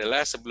lakukan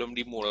adalah sebelum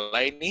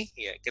dimulai nih,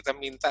 ya kita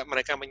minta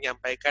mereka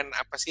menyampaikan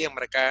apa sih yang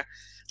mereka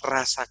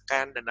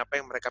rasakan dan apa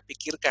yang mereka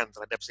pikirkan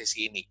terhadap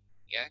sesi ini.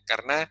 Ya,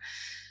 karena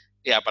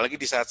ya apalagi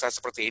di saat-saat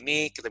seperti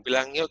ini kita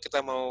bilang yuk kita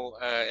mau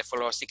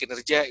evaluasi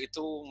kinerja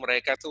itu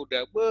mereka tuh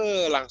udah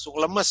langsung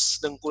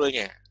lemes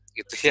dengkulnya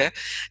gitu ya.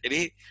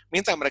 Jadi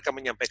minta mereka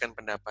menyampaikan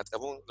pendapat.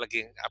 Kamu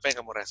lagi apa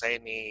yang kamu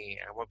rasain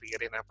nih? Kamu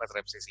pikirin apa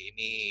terhadap sesi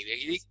ini?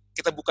 Jadi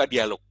kita buka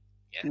dialog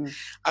ya.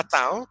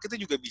 Atau kita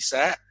juga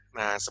bisa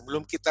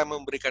sebelum kita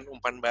memberikan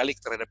umpan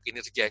balik terhadap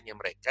kinerjanya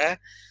mereka,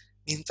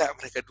 minta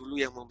mereka dulu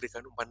yang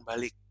memberikan umpan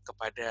balik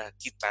kepada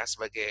kita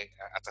sebagai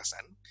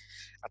atasan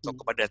atau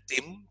kepada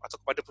tim atau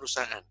kepada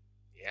perusahaan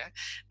ya.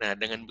 Nah,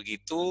 dengan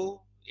begitu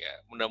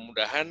ya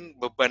mudah-mudahan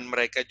beban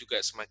mereka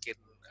juga semakin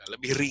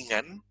lebih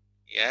ringan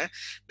ya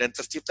dan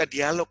tercipta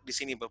dialog di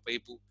sini Bapak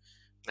Ibu.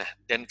 Nah,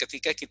 dan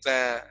ketika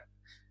kita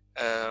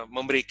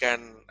memberikan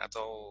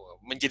atau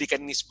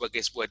menjadikan ini sebagai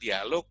sebuah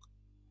dialog,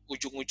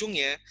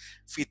 ujung-ujungnya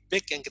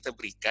feedback yang kita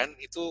berikan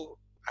itu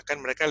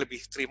akan mereka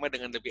lebih terima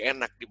dengan lebih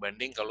enak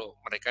dibanding kalau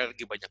mereka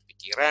lagi banyak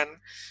pikiran,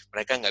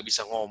 mereka nggak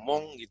bisa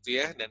ngomong gitu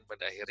ya, dan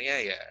pada akhirnya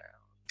ya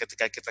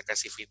ketika kita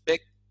kasih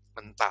feedback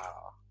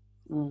mental.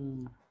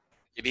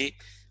 Jadi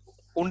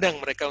undang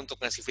mereka untuk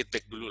ngasih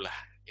feedback dulu lah,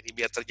 jadi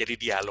biar terjadi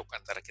dialog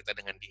antara kita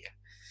dengan dia.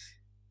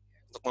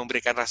 Untuk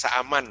memberikan rasa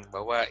aman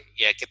bahwa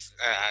ya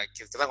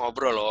kita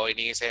ngobrol loh,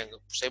 ini saya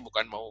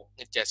bukan mau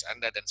ngejudge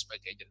Anda dan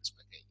sebagainya.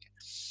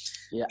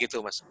 Ya.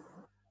 Gitu Mas.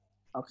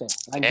 Oke,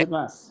 lanjut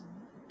Mas.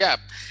 Ya.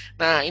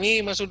 Nah,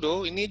 ini Mas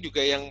Udo, ini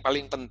juga yang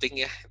paling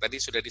penting ya. Tadi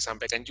sudah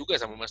disampaikan juga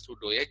sama Mas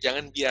Udo ya,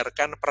 jangan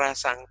biarkan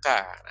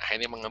prasangka. Nah,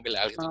 ini mengambil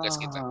alih tugas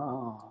kita.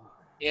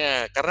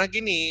 Ya, karena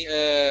gini,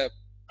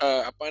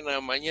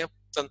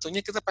 tentunya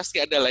kita pasti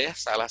ada lah ya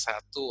salah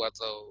satu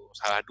atau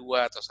salah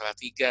dua atau salah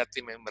tiga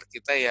tim member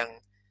kita yang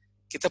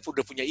kita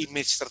udah punya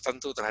image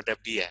tertentu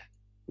terhadap dia.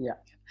 Ya.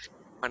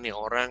 Nih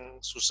orang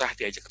susah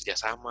diajak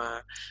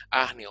kerjasama,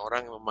 nih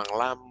orang memang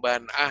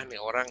lamban, nih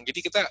orang. Jadi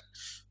kita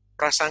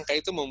prasangka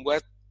itu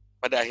membuat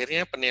pada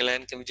akhirnya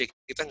penilaian kinerja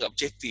kita nggak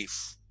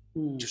objektif,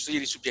 justru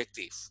jadi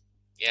subjektif.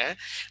 Ya.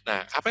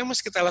 Nah, apa yang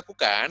mesti kita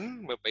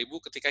lakukan, Bapak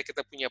Ibu, ketika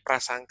kita punya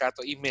prasangka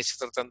atau image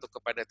tertentu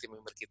kepada tim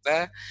member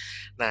kita?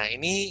 Nah,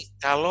 ini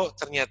kalau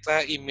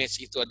ternyata image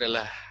itu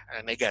adalah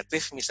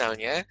negatif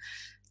misalnya,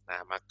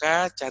 nah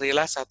maka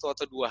carilah satu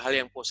atau dua hal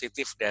yang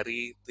positif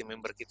dari tim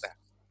member kita.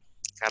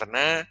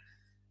 Karena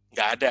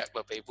nggak ada,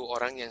 Bapak Ibu,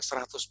 orang yang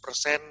 100%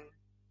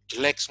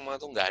 jelek semua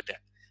tuh nggak ada.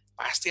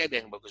 Pasti ada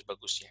yang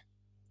bagus-bagusnya.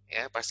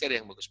 Ya, pasti ada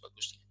yang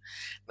bagus-bagusnya.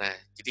 Nah,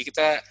 jadi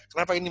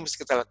kenapa ini mesti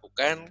kita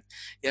lakukan?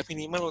 Ya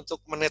minimal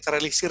untuk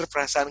menetralisir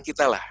perasaan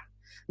kita lah.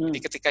 Jadi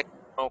ketika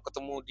mau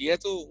ketemu dia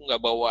tuh nggak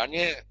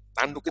bawaannya,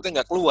 tanduk kita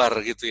nggak keluar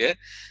gitu ya.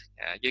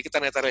 Jadi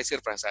kita netralisir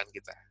perasaan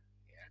kita.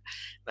 Ya.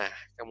 Nah,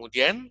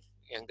 kemudian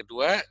yang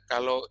kedua,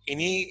 kalau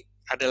ini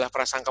adalah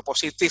prasangka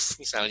positif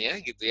misalnya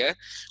gitu ya,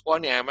 wah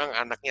ini emang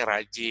anaknya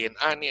rajin,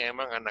 ini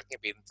emang anaknya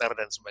pintar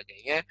dan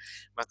sebagainya,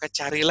 maka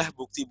carilah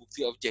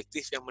bukti-bukti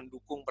objektif yang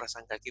mendukung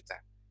prasangka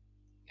kita.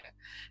 Ya.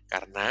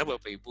 Karena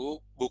Bapak Ibu,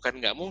 bukan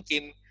nggak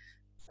mungkin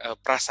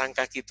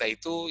prasangka kita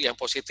itu yang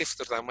positif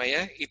terutama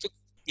ya, itu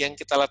yang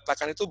kita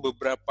letakkan itu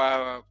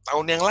beberapa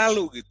tahun yang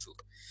lalu gitu.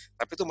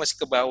 Tapi itu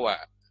masih ke bawah.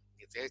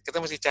 Gitu ya.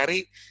 Kita mesti cari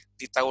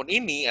di tahun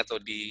ini atau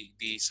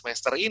di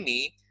semester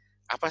ini,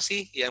 apa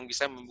sih yang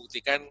bisa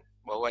membuktikan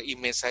bahwa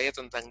image saya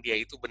tentang dia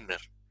itu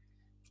benar.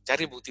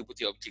 Cari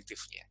bukti-bukti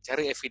objektifnya,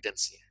 cari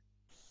evidence-nya.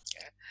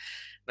 Ya.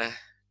 Nah,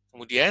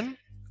 kemudian,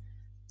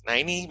 nah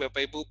ini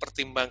Bapak Ibu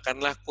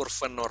pertimbangkanlah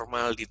kurva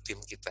normal di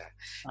tim kita.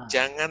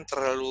 Jangan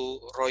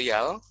terlalu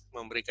royal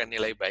memberikan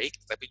nilai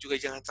baik, tapi juga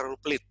jangan terlalu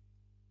pelit.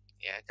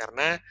 Ya,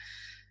 karena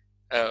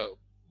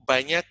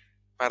banyak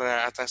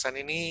para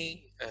atasan ini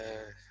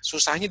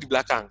susahnya di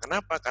belakang.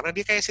 Kenapa? Karena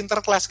dia kayak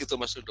sinterklas gitu,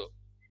 Mas Dudo.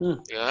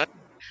 Ya,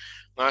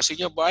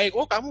 ngasihnya baik,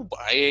 oh kamu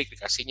baik,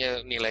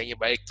 dikasihnya nilainya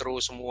baik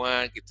terus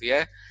semua gitu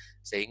ya.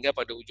 Sehingga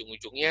pada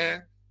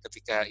ujung-ujungnya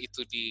ketika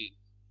itu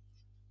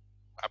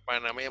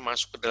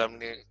masuk ke dalam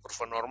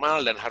kurva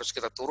normal dan harus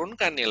kita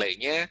turunkan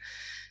nilainya,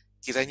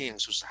 kitanya yang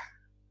susah.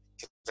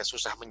 Kita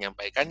susah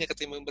menyampaikannya ke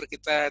tim member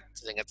kita,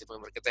 sehingga tim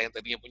member kita yang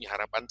tadinya punya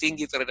harapan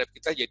tinggi terhadap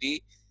kita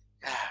jadi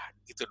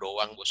gitu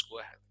doang bos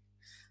gua.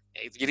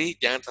 Ya, itu jadi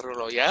jangan terlalu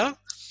loyal,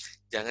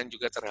 jangan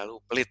juga terlalu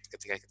pelit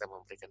ketika kita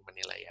memberikan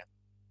penilaian.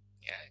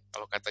 Ya,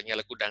 kalau katanya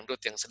lagu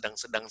dangdut yang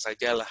sedang-sedang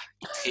sajalah.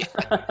 Gitu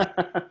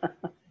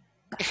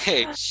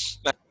ya.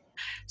 Nah,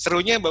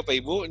 serunya Bapak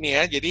Ibu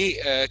nih ya, jadi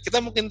kita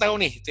mungkin tahu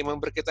nih tim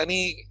member kita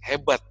nih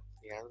hebat.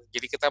 Ya.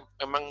 Jadi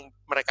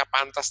mereka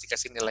pantas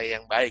dikasih nilai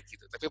yang baik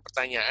gitu. Tapi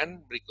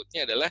pertanyaan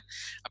berikutnya adalah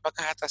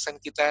apakah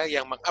atasan kita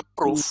yang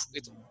meng-approve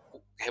itu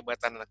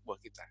kehebatan anak buah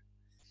kita?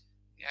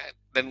 Ya,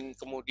 dan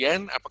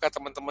kemudian apakah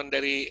teman-teman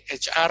dari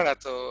HR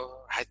atau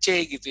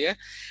HC gitu ya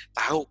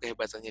tahu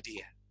kehebatannya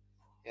dia?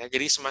 Ya,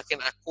 jadi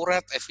semakin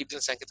akurat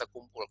evidence yang kita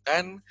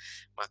kumpulkan,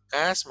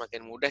 maka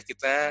semakin mudah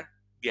kita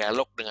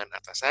dialog dengan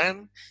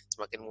atasan,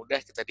 semakin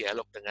mudah kita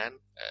dialog dengan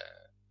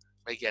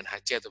bagian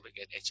HC atau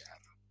bagian HR.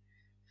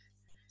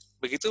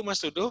 Begitu Mas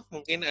Dudo,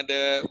 mungkin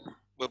ada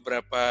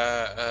beberapa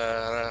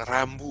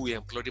rambu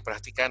yang perlu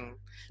diperhatikan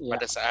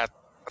pada saat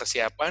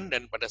persiapan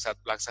dan pada saat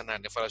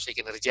pelaksanaan evaluasi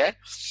kinerja.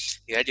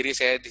 Ya, jadi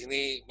saya di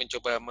sini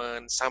mencoba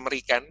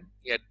mensummary-kan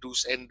ya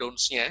do's and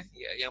don'ts-nya.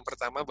 Ya, yang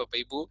pertama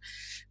Bapak Ibu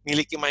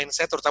miliki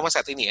mindset terutama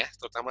saat ini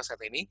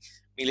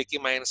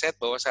miliki mindset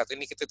bahwa saat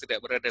ini kita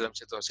tidak berada dalam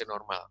situasi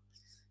normal.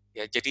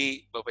 Ya,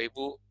 jadi Bapak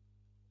Ibu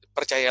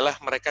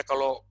percayalah mereka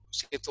kalau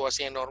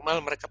situasinya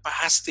normal mereka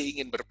pasti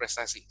ingin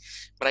berprestasi.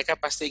 Mereka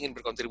pasti ingin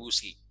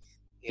berkontribusi.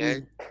 Ya,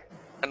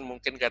 kan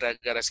mungkin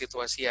gara-gara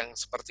situasi yang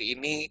seperti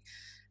ini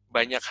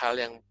banyak hal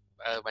yang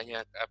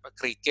banyak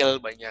kerikil,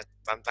 banyak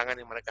tantangan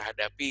yang mereka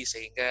hadapi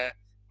sehingga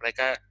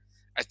mereka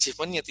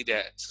achievement-nya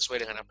tidak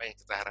sesuai dengan apa yang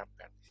kita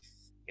harapkan.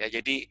 Ya,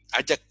 jadi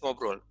ajak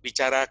ngobrol,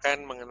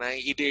 bicarakan mengenai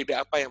ide-ide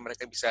apa yang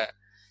mereka bisa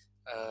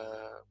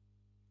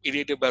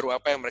ide-ide baru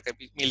apa yang mereka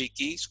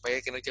miliki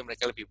supaya kinerja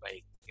mereka lebih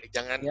baik.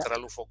 Jangan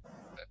terlalu fokus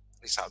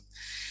result.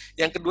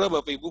 Yang kedua,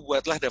 Bapak Ibu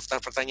buatlah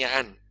daftar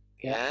pertanyaan.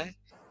 Ya.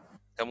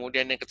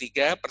 Kemudian yang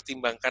ketiga,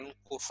 pertimbangkan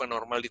kurva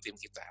normal di tim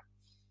kita.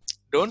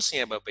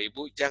 Don'ts-nya Bapak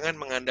Ibu, jangan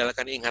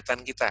mengandalkan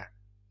ingatan kita.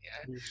 Ya.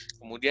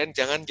 Kemudian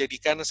jangan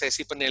jadikan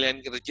sesi penilaian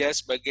kinerja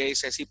sebagai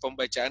sesi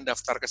pembacaan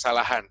daftar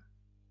kesalahan.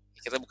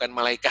 Kita bukan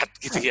malaikat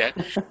gitu ya.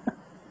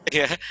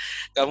 Ya.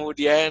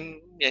 Kemudian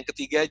yang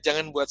ketiga,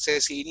 jangan buat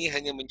sesi ini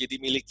hanya menjadi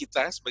milik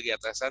kita sebagai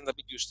atasan,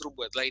 tapi justru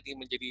buatlah ini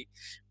menjadi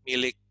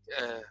milik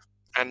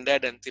Anda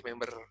dan tim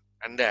member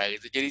Anda.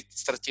 Gitu. Jadi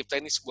tercipta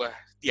ini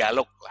sebuah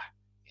dialog lah.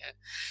 Ya.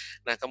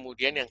 Nah,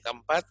 kemudian yang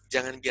keempat,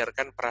 jangan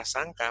biarkan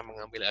prasangka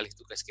mengambil alih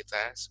tugas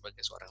kita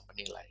sebagai seorang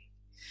penilai.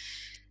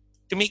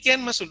 Demikian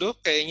Mas Udo,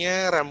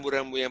 kayaknya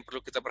rambu-rambu yang perlu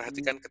kita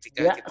perhatikan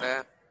ketika kita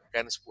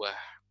melakukan sebuah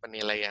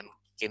penilaian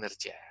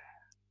kinerja.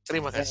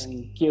 Terima kasih.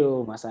 Thank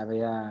you, Mas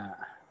Arya.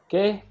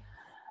 Oke,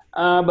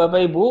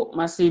 Bapak Ibu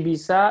masih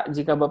bisa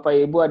jika Bapak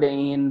Ibu ada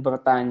yang ingin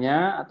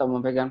bertanya atau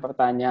memberikan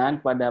pertanyaan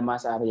kepada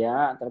Mas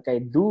Arya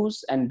terkait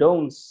do's and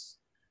don'ts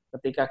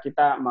ketika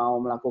kita mau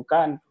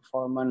melakukan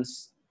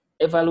performance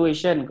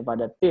evaluation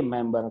kepada tim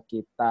member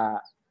kita.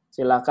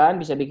 silakan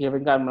bisa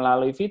dikirimkan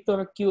melalui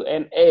fitur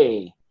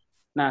Q&A.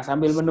 Nah,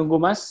 sambil menunggu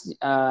Mas,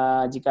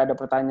 jika ada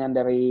pertanyaan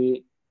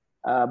dari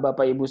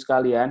Bapak Ibu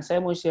sekalian,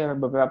 saya mau share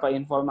beberapa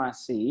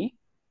informasi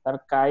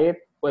terkait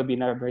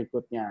webinar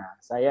berikutnya.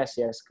 Saya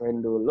share screen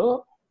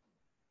dulu.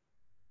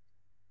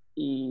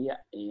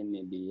 Iya,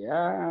 ini dia.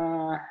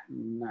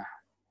 Nah,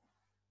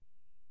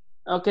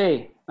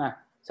 oke. Nah,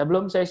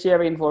 sebelum saya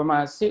share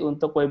informasi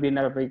untuk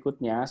webinar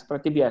berikutnya,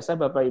 seperti biasa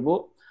Bapak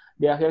Ibu,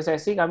 di akhir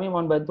sesi kami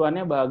mohon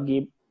bantuannya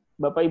bagi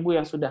Bapak Ibu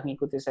yang sudah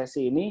mengikuti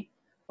sesi ini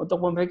untuk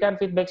memberikan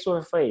feedback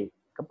survei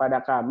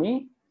kepada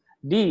kami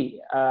di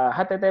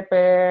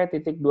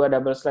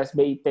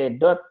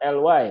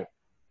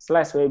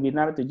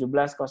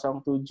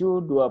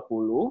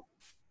http://bit.ly/webinar170720.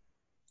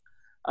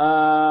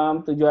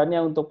 Tujuannya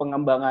untuk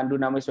pengembangan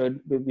Dunamis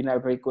webinar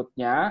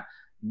berikutnya,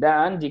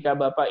 dan jika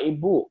Bapak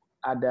Ibu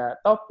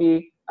ada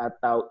topik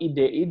atau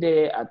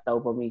ide-ide atau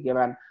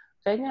pemikiran,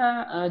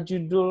 kayaknya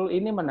judul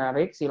ini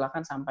menarik,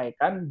 silakan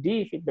sampaikan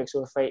di feedback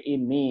survei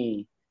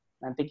ini.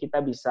 Nanti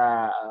kita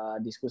bisa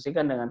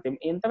diskusikan dengan tim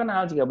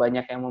internal, jika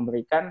banyak yang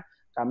memberikan,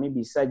 kami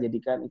bisa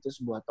jadikan itu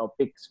sebuah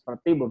topik,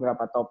 seperti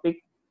beberapa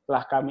topik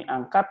telah kami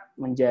angkat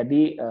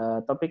menjadi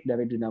topik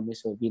dari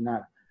Dunamis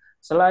webinar.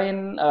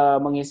 Selain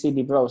mengisi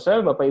di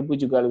browser, Bapak Ibu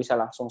juga bisa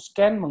langsung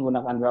scan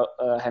menggunakan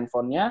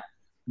handphonenya,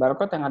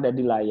 barcode yang ada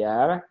di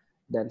layar,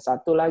 dan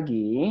satu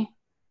lagi,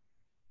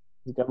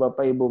 jika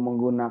Bapak Ibu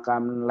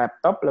menggunakan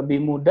laptop, lebih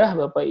mudah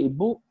Bapak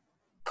Ibu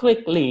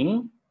klik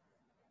link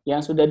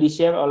yang sudah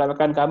di-share oleh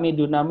rekan kami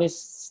Dunamis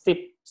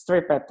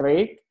Strip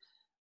Patrick.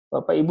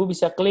 Bapak Ibu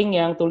bisa klik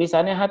yang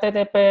tulisannya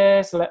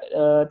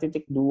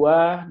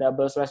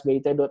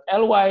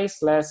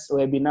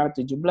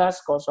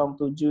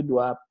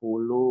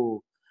http://bit.ly/webinar170720.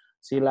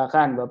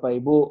 Silakan Bapak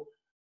Ibu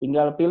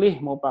tinggal pilih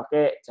mau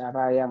pakai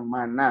cara yang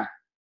mana.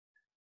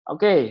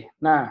 Oke,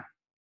 nah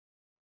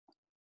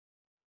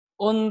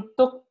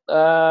untuk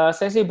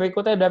sesi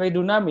berikutnya dari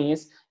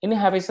Dunamis, ini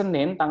hari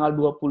Senin tanggal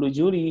 20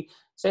 Juli.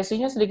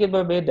 Sesinya sedikit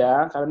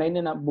berbeda karena ini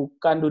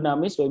bukan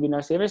Dunamis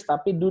Webinar Series,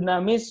 tapi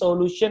Dunamis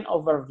Solution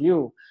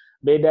Overview.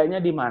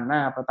 Bedanya di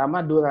mana?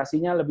 Pertama,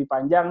 durasinya lebih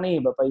panjang nih,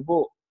 Bapak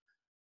Ibu.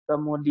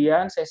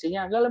 Kemudian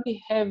sesinya agak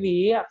lebih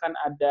heavy, akan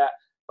ada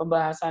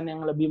pembahasan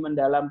yang lebih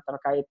mendalam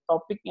terkait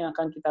topik yang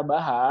akan kita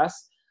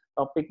bahas.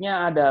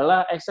 Topiknya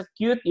adalah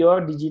Execute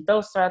Your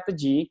Digital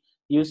Strategy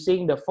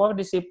Using the 4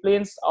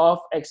 Disciplines of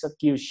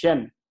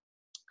Execution.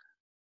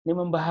 Ini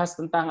membahas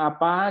tentang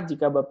apa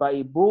jika Bapak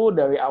Ibu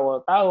dari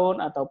awal tahun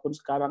ataupun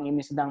sekarang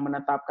ini sedang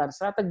menetapkan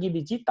strategi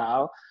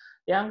digital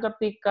yang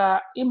ketika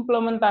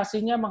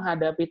implementasinya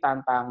menghadapi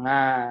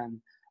tantangan.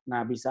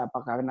 Nah, bisa apa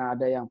karena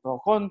ada yang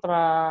pro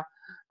kontra,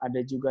 ada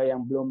juga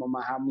yang belum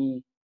memahami,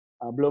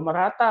 belum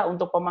merata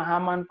untuk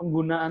pemahaman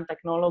penggunaan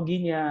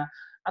teknologinya,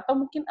 atau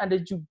mungkin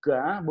ada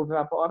juga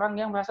beberapa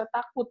orang yang merasa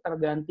takut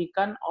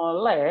tergantikan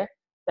oleh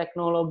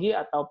teknologi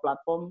atau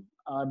platform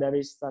dari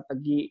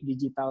strategi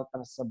digital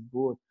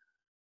tersebut.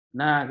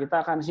 Nah,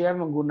 kita akan share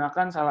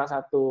menggunakan salah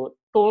satu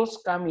tools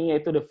kami,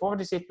 yaitu the 4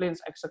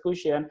 Disciplines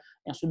Execution,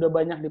 yang sudah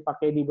banyak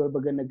dipakai di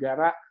berbagai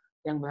negara,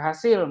 yang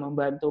berhasil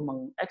membantu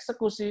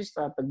mengeksekusi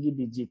strategi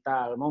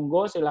digital.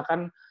 Monggo,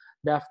 silakan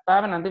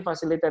daftar, nanti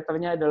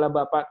fasilitatornya adalah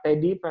Bapak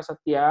Teddy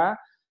Prasetya.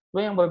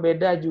 Yang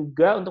berbeda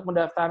juga untuk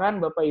pendaftaran,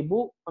 Bapak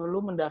Ibu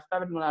perlu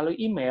mendaftar melalui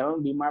email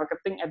di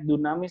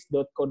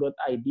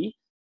marketing@dunamis.co.id,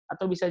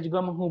 atau bisa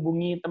juga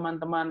menghubungi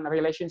teman-teman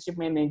relationship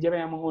manager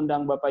yang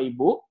mengundang Bapak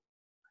Ibu.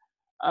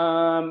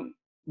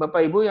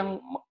 Bapak Ibu yang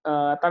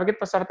target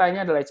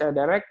pesertanya adalah HR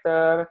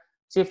Director,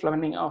 Chief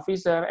Learning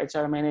Officer,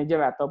 HR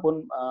Manager,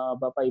 ataupun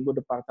Bapak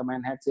Ibu Departemen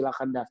Head,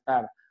 silakan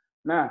daftar.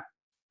 Nah,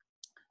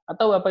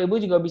 atau Bapak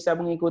Ibu juga bisa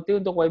mengikuti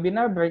untuk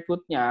webinar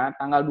berikutnya,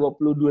 tanggal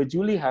 22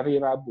 Juli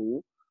hari Rabu,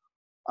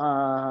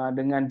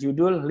 dengan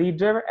judul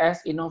Leader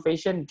as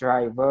Innovation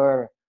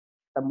Driver.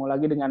 Ketemu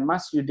lagi dengan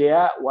Mas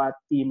Yudea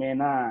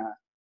Watimena.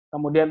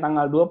 Kemudian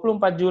tanggal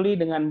 24 Juli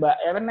dengan Mbak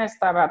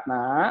Ernesta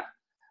Ratna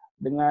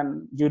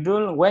dengan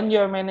judul When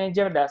Your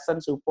Manager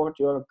Doesn't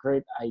Support Your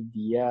Great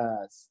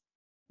Ideas.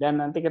 Dan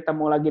nanti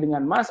ketemu lagi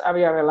dengan Mas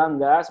Arya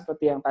Relangga,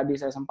 seperti yang tadi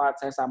saya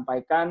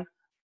sampaikan,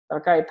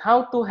 terkait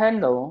how to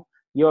handle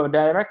your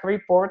direct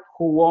report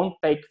who won't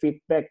take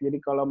feedback.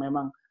 Jadi kalau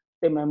memang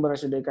tim member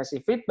sudah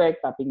dikasih feedback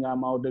tapi nggak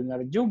mau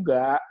dengar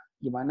juga,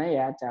 gimana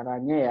ya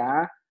caranya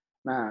ya?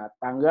 Nah,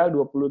 tanggal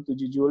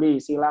 27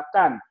 Juli,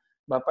 silakan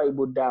Bapak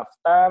Ibu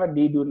daftar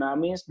di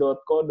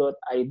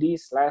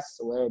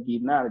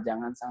dunamis.co.id/webinar,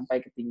 jangan sampai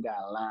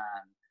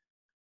ketinggalan.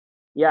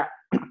 Ya,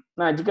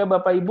 nah jika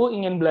Bapak Ibu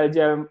ingin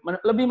belajar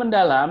lebih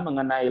mendalam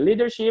mengenai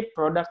leadership,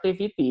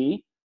 productivity,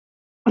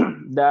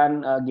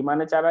 dan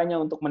gimana caranya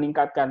untuk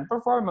meningkatkan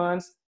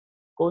performance,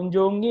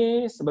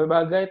 kunjungi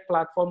berbagai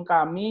platform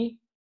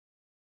kami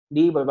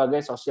di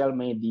berbagai sosial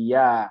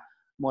media.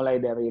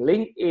 Mulai dari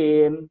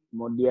LinkedIn,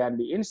 kemudian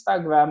di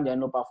Instagram,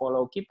 jangan lupa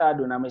follow kita,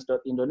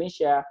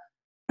 dunamis.indonesia,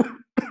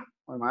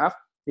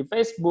 di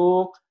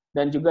Facebook,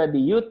 dan juga di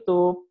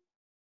YouTube.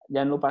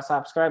 Jangan lupa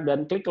subscribe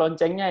dan klik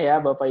loncengnya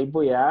ya Bapak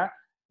Ibu ya.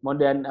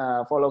 Kemudian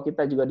follow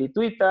kita juga di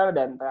Twitter,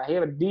 dan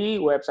terakhir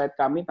di website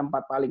kami,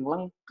 tempat paling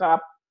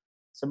lengkap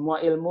semua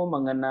ilmu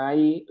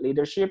mengenai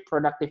leadership,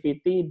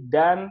 productivity,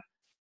 dan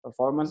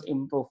performance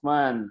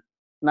improvement.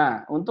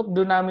 Nah, untuk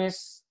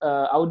Dunamis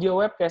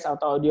audio webcast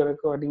atau audio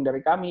recording dari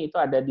kami itu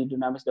ada di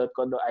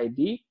dunamis.co.id.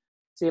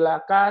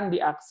 Silakan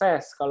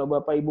diakses. Kalau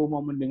Bapak Ibu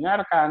mau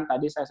mendengarkan,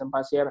 tadi saya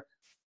sempat share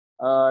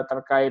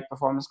terkait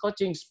performance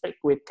coaching,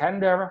 Speak with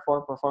Candor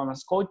for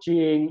performance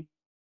coaching,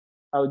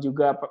 atau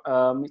juga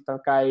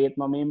terkait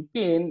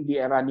memimpin di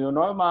era new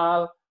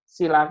normal.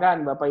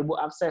 Silakan Bapak Ibu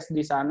akses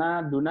di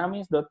sana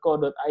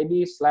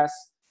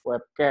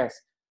dunamis.co.id/webcast.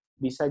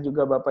 Bisa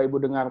juga Bapak Ibu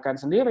dengarkan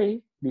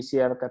sendiri,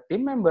 di-share ke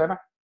tim member,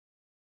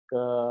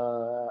 ke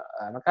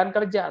rekan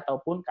kerja,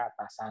 ataupun ke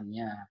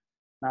atasannya.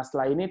 Nah,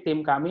 setelah ini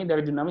tim kami dari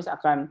Dunamis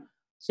akan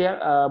share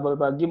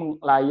berbagi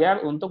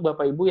layar untuk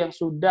Bapak Ibu yang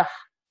sudah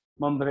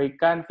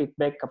memberikan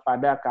feedback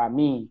kepada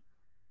kami.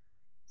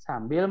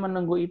 Sambil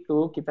menunggu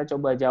itu, kita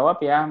coba jawab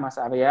ya, Mas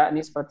Arya.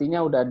 Ini sepertinya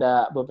udah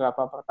ada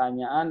beberapa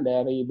pertanyaan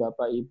dari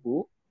Bapak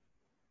Ibu.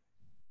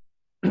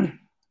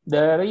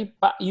 Dari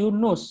Pak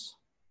Yunus.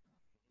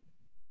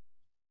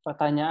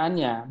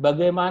 Pertanyaannya,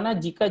 bagaimana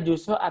jika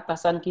justru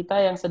atasan kita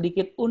yang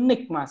sedikit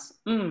unik,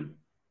 Mas?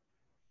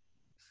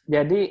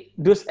 Jadi,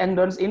 do's and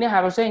don'ts ini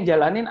harusnya yang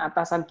jalanin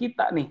atasan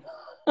kita nih.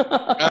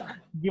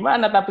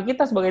 Gimana? Tapi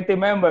kita sebagai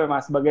tim member,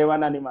 Mas.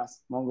 Bagaimana nih,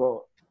 Mas?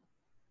 Monggo.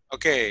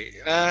 Oke,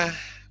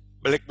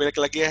 balik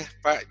lagi ya,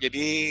 Pak.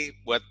 Jadi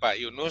buat Pak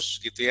Yunus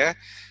gitu ya,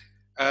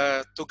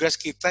 tugas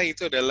kita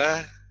itu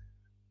adalah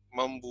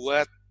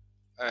membuat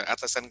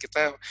atasan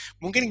kita,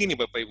 mungkin gini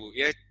Bapak Ibu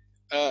ya,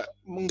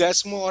 nggak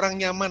semua orang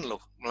nyaman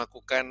loh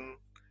melakukan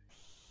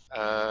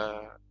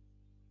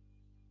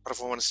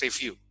performance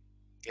review,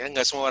 ya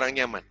nggak semua orang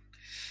nyaman.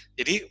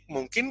 Jadi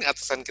mungkin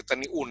atasan kita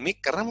ini unik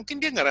karena mungkin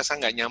dia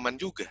nggak nyaman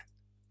juga.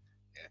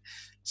 Ya.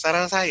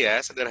 Saran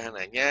saya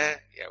sederhananya,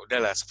 ya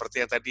udahlah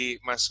seperti yang tadi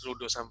Mas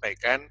Ludo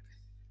sampaikan,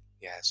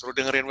 ya suruh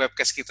dengerin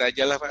webcast kita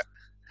aja lah Pak.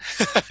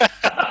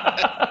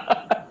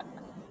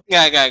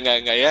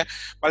 Nggak ya.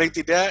 Paling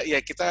tidak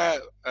ya kita,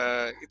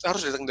 itu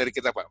harus datang dari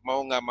kita Pak. Mau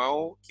nggak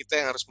mau,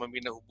 kita yang harus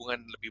membina hubungan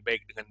lebih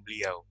baik dengan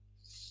beliau.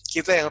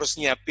 Kita yang harus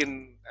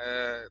nyiapin,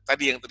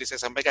 tadi yang tadi saya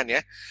sampaikan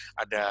ya,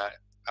 ada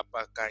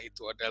apakah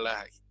itu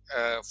adalah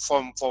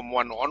form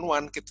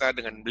one-on-one kita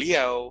dengan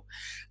beliau,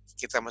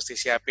 kita mesti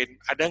siapin,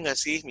 ada nggak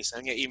sih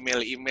misalnya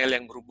email-email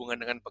yang berhubungan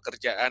dengan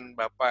pekerjaan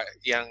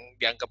Bapak yang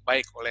dianggap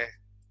baik oleh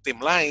tim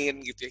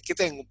lain gitu ya,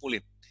 kita yang ngumpulin.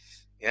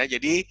 Ya,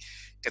 jadi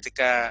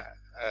ketika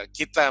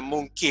kita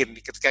mungkin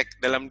ketika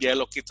dalam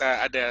dialog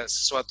kita ada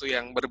sesuatu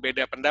yang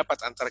berbeda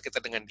pendapat antara kita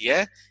dengan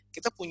dia,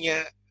 kita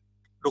punya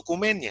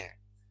dokumennya.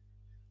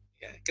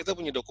 Ya, kita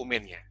punya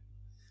dokumennya.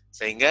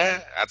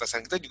 Sehingga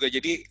atasan kita juga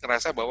jadi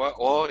ngerasa bahwa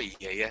oh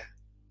iya ya,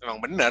 memang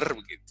benar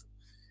begitu.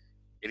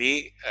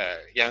 Jadi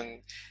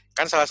yang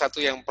kan salah satu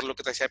yang perlu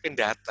kita siapin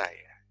data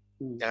ya.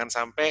 Jangan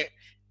sampai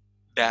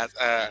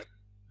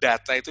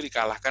data itu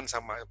dikalahkan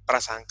sama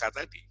prasangka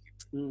tadi.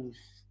 Gitu.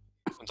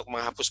 Untuk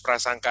menghapus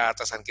prasangka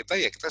atasan kita,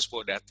 ya kita harus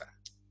bawa data.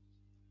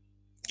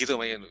 Gitu,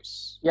 Mas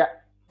Yunus. Ya,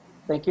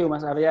 thank you,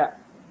 Mas Arya.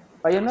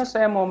 Pak Yunus,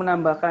 saya mau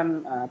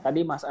menambahkan,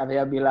 tadi Mas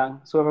Arya bilang,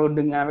 suruh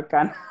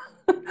dengarkan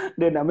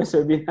Dunamis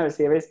Webinar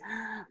Series.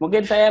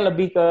 Mungkin saya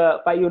lebih ke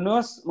Pak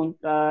Yunus,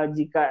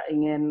 jika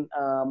ingin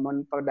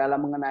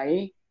memperdalam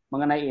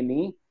mengenai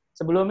ini.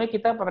 Sebelumnya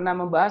kita pernah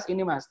membahas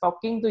ini, Mas,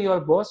 talking to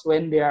your boss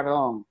when they are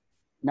wrong.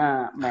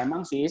 Nah,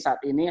 memang sih saat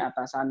ini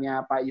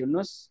atasannya Pak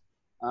Yunus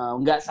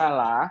nggak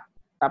salah,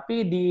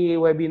 tapi di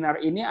webinar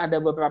ini ada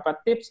beberapa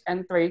tips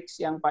and tricks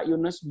yang Pak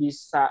Yunus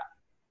bisa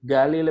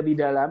gali lebih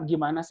dalam.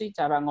 Gimana sih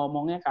cara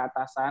ngomongnya ke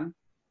atasan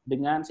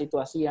dengan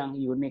situasi yang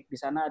unik. Di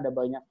sana ada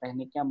banyak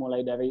tekniknya,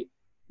 mulai dari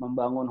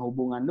membangun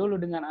hubungan dulu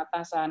dengan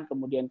atasan,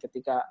 kemudian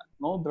ketika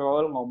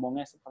ngobrol,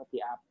 ngomongnya seperti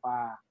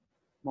apa.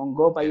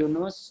 Monggo Pak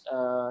Yunus,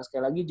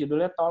 sekali lagi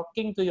judulnya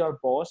Talking to Your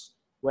Boss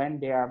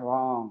When They Are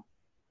Wrong.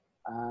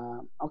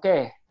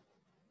 Oke.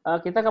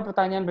 Kita ke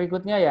pertanyaan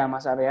berikutnya ya,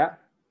 Mas Arya.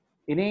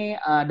 Ini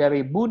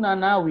dari Bu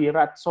Nana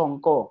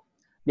Wiratsongko.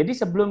 Jadi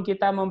sebelum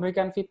kita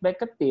memberikan feedback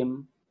ke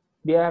tim,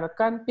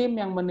 biarkan tim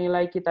yang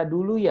menilai kita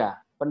dulu ya,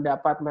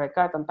 pendapat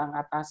mereka tentang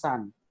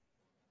atasan.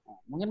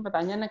 Mungkin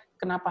pertanyaannya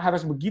kenapa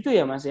harus begitu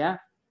ya, Mas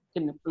ya?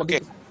 Lebih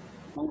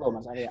monggo,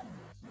 Mas Arya.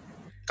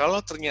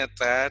 Kalau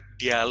ternyata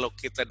dialog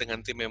kita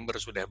dengan tim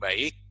member sudah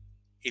baik,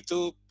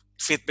 itu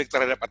feedback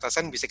terhadap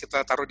atasan bisa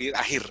kita taruh di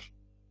akhir.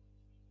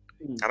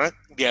 Karena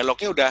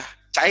dialognya udah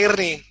cair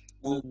nih,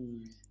 Bu.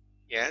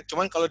 Ya,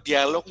 cuman kalau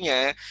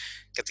dialognya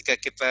ketika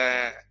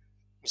kita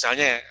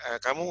misalnya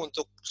kamu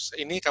untuk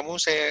ini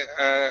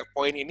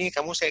poin ini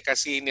kamu saya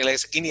kasih nilai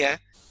segini ya.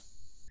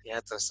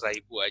 Ya terserah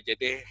Ibu aja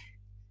deh.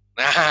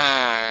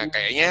 Nah,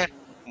 kayaknya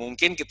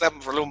mungkin kita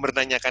perlu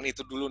menanyakan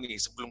itu dulu nih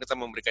sebelum kita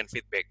memberikan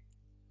feedback.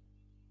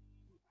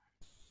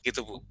 Gitu,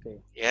 Bu.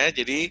 Ya,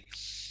 jadi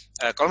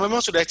kalau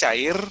memang sudah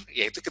cair,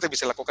 ya itu kita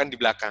bisa lakukan di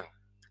belakang.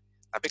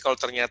 Tapi kalau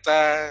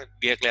ternyata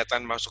dia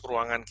kelihatan masuk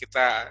ruangan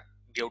kita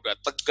dia udah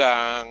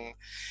tegang,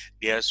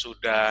 dia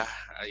sudah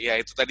ya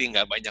itu tadi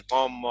nggak banyak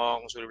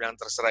ngomong, sudah bilang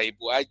terserah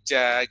ibu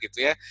aja gitu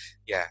ya,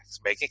 ya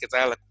sebaiknya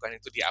kita lakukan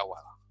itu di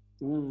awal.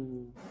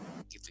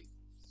 Gitu.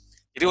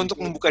 Jadi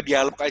untuk membuka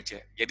dialog aja,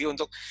 jadi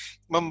untuk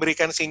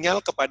memberikan sinyal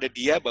kepada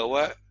dia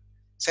bahwa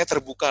saya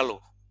terbuka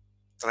loh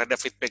terhadap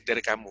feedback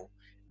dari kamu,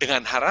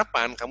 dengan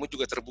harapan kamu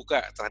juga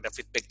terbuka terhadap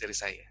feedback dari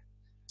saya.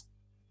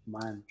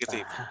 Mantap. Gitu.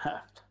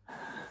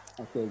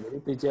 Oke, jadi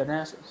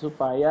tujuannya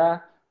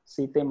supaya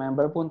si tim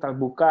member pun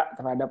terbuka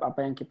terhadap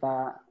apa yang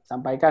kita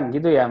sampaikan,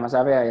 gitu ya, Mas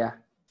Arya ya.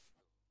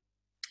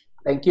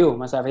 Thank you,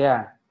 Mas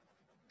Arya.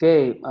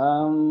 Oke,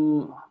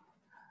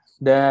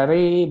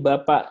 dari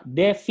Bapak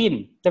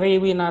Devin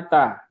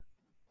Triwinata,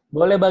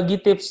 boleh bagi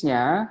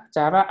tipsnya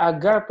cara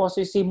agar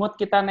posisi mood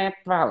kita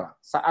netral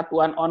saat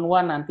one on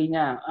one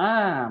nantinya.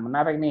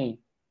 Menarik nih.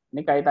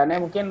 Ini kaitannya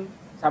mungkin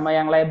sama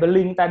yang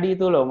labeling tadi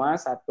itu loh,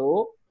 Mas.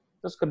 Satu.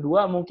 Terus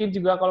kedua, mungkin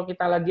juga kalau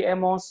kita lagi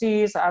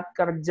emosi saat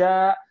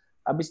kerja,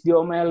 habis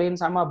diomelin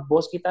sama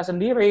bos kita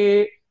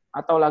sendiri,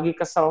 atau lagi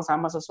kesel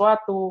sama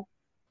sesuatu.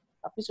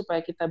 Tapi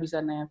supaya kita bisa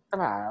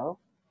netral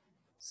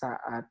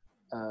saat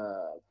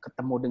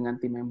ketemu dengan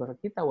tim member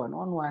kita one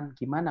on one,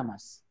 gimana,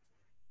 Mas?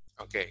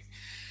 Oke.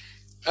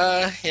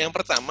 Yang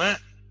pertama,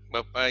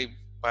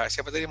 Pak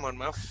siapa tadi?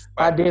 Mohon maaf.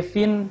 Pak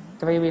Devin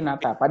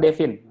Triwinata. Pak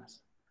Devin,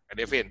 Mas. Pak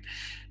Devin.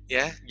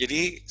 Ya,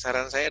 jadi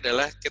saran saya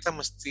adalah kita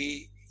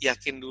mesti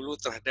yakin dulu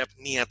terhadap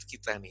niat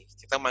kita nih.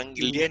 Kita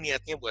manggil dia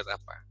niatnya buat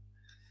apa?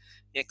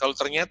 Ya, kalau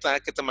ternyata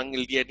kita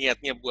manggil dia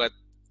niatnya buat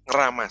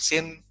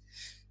ngeramasin,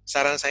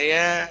 saran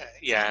saya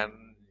ya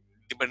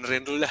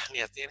dibenerin dulu lah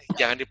niatnya nih.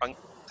 Jangan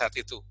dipanggil saat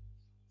itu.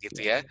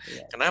 Gitu ya.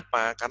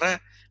 Kenapa? Karena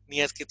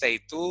niat kita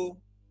itu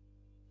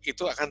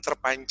akan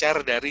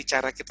terpancar dari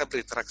cara kita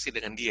berinteraksi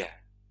dengan dia.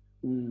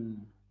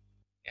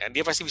 Ya,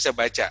 dia pasti bisa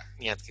baca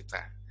niat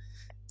kita.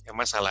 Ya,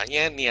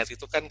 masalahnya niat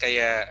itu kan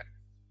kayak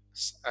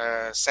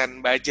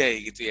sen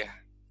bajai gitu ya,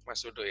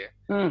 Mas Udo ya.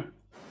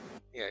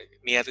 Ya,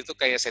 niat itu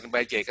kayak sen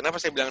bajai. Kenapa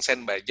saya bilang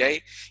sen bajai?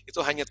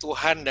 Itu hanya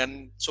Tuhan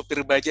dan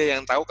supir bajai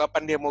yang tahu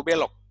kapan dia mau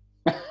belok.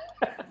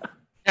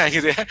 Nah,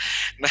 gitu ya.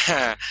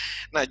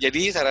 Nah,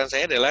 jadi saran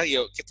saya adalah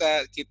yuk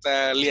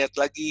kita lihat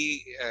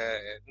lagi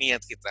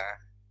niat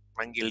kita.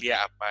 Manggil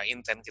dia apa,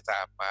 intent kita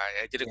apa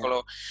ya. Jadi kalau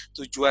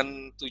tujuan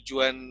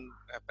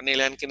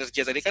penilaian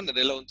kinerja tadi kan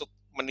adalah untuk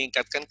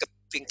meningkatkan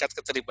tingkat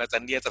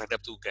keterlibatan dia terhadap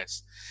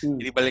tugas.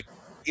 Jadi balik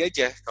lagi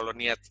aja, kalau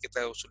niat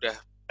kita sudah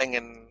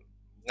pengen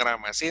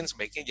ngeramasin,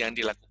 sebaiknya jangan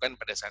dilakukan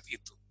pada saat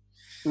itu.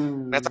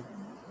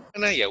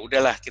 Nah, ya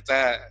udahlah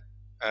kita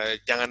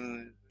jangan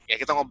ya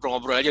kita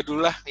ngobrol-ngobrol aja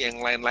dulu lah yang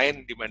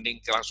lain-lain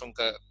dibanding langsung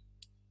ke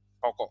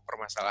pokok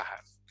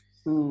permasalahan.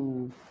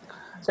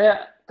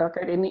 Saya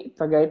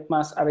terkait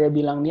Mas Arya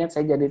bilang niat,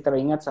 saya jadi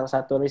teringat salah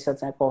satu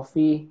risetnya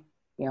Coffee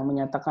yang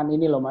menyatakan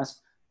ini loh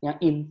Mas, yang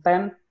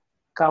intent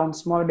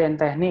counts more than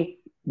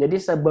teknik. Jadi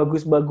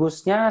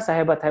sebagus-bagusnya,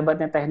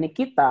 sehebat-hebatnya teknik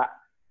kita,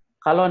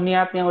 kalau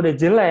niatnya udah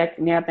jelek,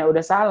 niatnya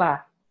udah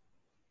salah,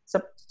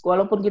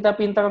 walaupun kita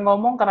pintar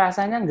ngomong,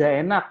 kerasanya nggak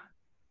enak.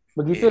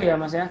 Begitu ya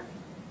Mas ya?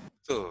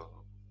 Betul.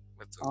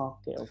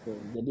 Oke.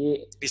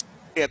 Jadi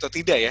disadari atau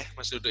tidak ya,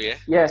 Mas Dudo ya?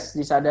 Yes,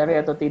 disadari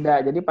atau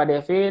tidak. Jadi Pak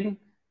Devin,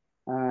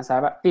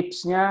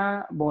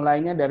 tipsnya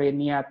mulainya dari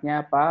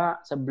niatnya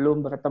Pak,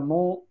 sebelum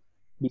bertemu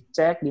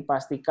dicek,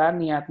 dipastikan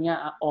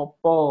niatnya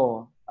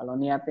opo. Kalau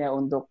niatnya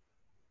untuk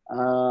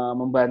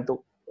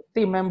membantu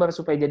tim member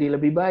supaya jadi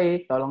lebih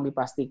baik, tolong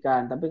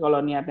dipastikan. Tapi kalau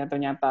niatnya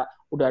ternyata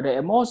udah ada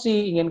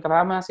emosi, ingin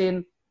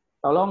keramasin,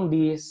 tolong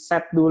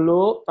di-set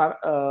dulu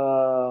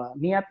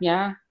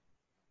niatnya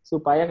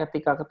supaya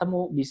ketika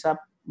ketemu bisa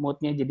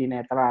mood-nya jadi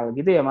netral.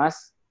 Gitu ya,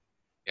 Mas?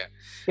 Ya.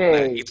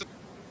 Nah, itu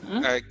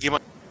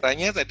gimana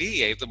caranya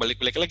tadi, ya itu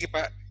balik-balik lagi,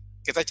 Pak.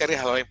 Kita cari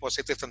hal yang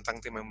positif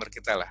tentang tim member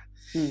kita lah.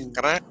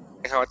 Karena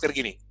saya khawatir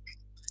gini,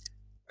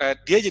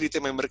 dia jadi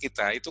tim member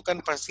kita, itu kan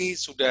pasti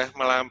sudah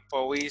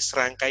melampaui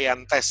serangkaian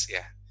tes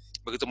ya.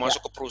 Begitu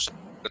masuk ke perusahaan,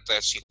 ada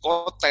tes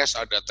psikotes,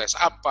 ada tes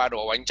apa, ada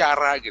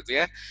wawancara gitu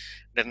ya.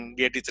 Dan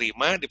dia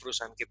diterima di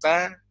perusahaan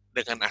kita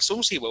dengan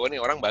asumsi bahwa ini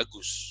orang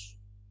bagus.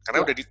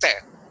 Karena udah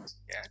dites.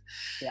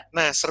 Ya.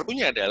 Nah,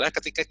 serunya adalah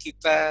ketika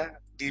kita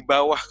di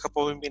bawah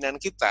kepemimpinan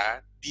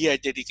kita, dia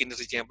jadi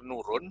kinerjanya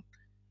menurun,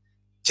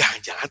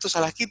 jangan-jangan itu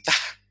salah kita.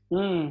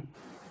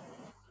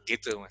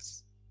 Gitu,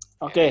 Mas.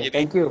 Oke,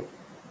 thank you,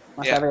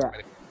 Mas Arya.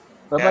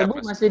 Bapak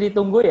Ibu masih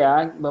ditunggu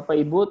ya, Bapak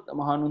Ibu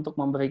mohon untuk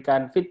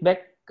memberikan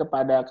feedback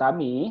kepada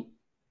kami.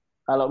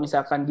 Kalau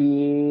misalkan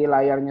di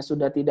layarnya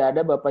sudah tidak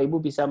ada, Bapak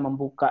Ibu bisa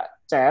membuka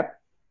chat,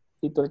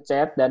 fitur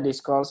chat, dan di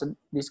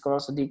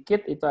scroll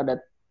sedikit, itu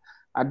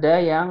ada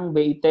yang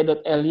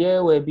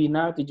bit.ly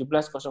webinar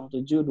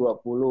 170720.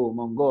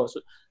 Monggo.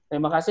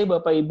 Terima kasih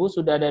Bapak Ibu,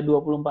 sudah ada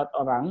 24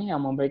 orang yang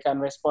memberikan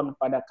respon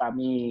kepada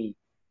kami.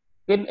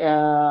 Mungkin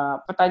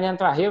pertanyaan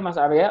terakhir Mas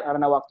Arya,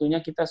 karena waktunya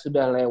kita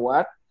sudah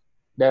lewat,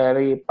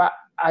 dari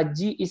Pak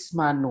Aji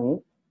Ismanu.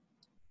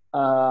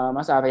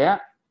 Mas Arya,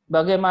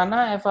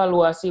 bagaimana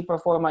evaluasi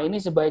performa ini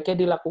sebaiknya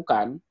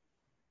dilakukan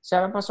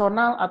secara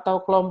personal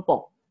atau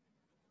kelompok?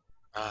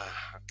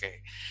 Oke.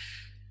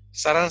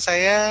 Saran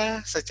saya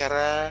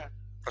secara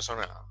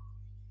personal.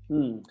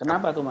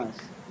 Kenapa tuh Mas?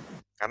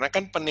 Karena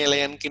kan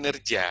penilaian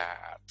kinerja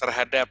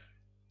terhadap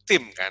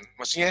tim kan,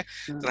 maksudnya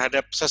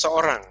terhadap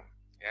seseorang,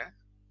 ya,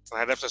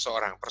 terhadap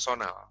seseorang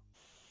personal.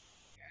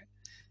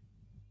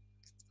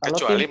 Kalau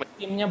Kecuali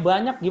timnya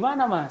banyak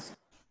gimana Mas?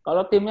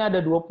 Kalau timnya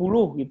ada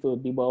 20 gitu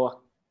di bawah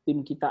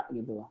tim kita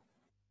gitu.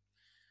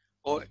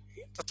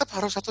 tetap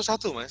harus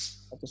satu-satu,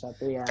 Mas.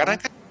 Satu-satu ya. Karena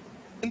kan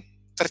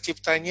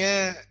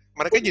terciptanya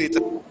mereka jadi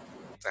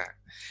tercipta.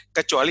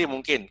 Kecuali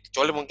mungkin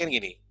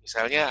gini,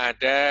 misalnya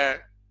ada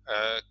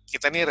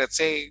kita nih let's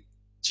say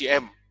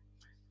GM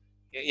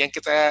yang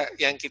kita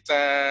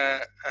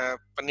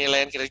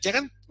penilaian kinerja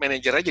kan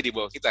manajer aja di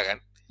bawah kita kan,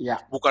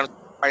 bukan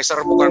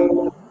supervisor, bukan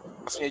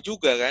staffnya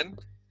juga kan.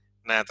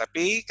 Nah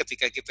tapi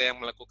ketika kita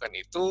yang melakukan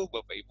itu,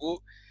 Bapak Ibu,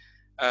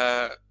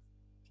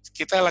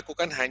 kita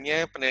lakukan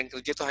hanya penilaian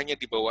kerja itu hanya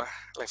di bawah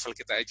level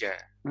kita aja,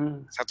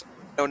 satu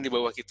tahun di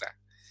bawah kita.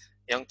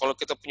 Yang kalau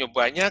kita punya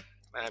banyak,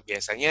 nah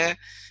biasanya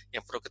yang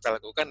perlu kita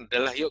lakukan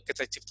adalah yuk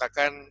kita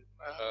ciptakan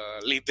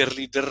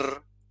leader-leader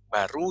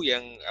baru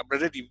yang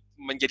berada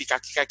menjadi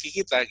kaki-kaki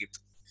kita gitu.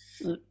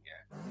 Ya.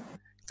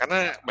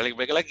 Karena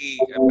balik-balik lagi,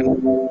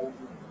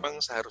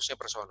 memang seharusnya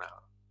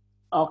personal.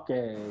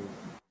 Oke.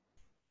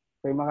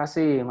 Terima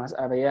kasih Mas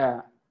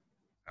Arya.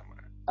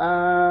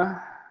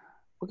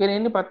 Mungkin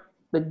ini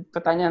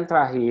pertanyaan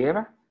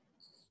terakhir.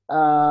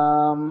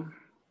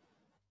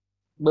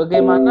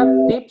 Bagaimana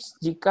tips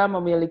jika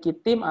memiliki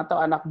tim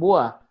atau anak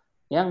buah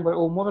yang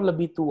berumur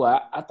lebih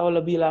tua atau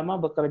lebih lama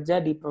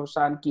bekerja di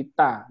perusahaan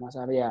kita, Mas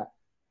Arya?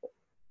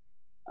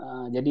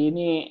 Jadi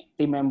ini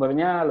tim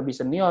membernya lebih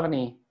senior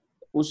nih,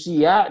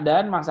 usia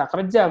dan masa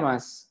kerja,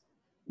 Mas.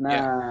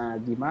 Nah,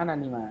 gimana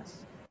nih, Mas?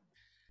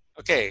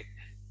 Oke,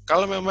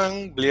 kalau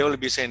memang beliau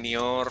lebih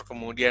senior,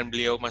 kemudian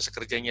beliau masa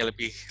kerjanya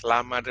lebih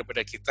lama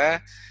daripada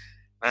kita,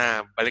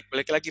 nah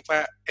balik-balik lagi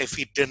Pak,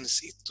 evidence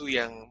itu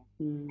yang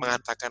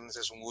mengatakan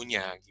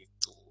sesungguhnya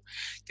gitu.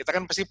 Kita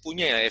kan pasti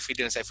punya ya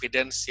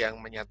evidence yang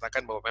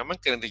menyatakan bahwa memang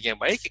kinerjanya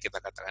baik, ya kita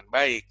katakan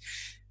baik.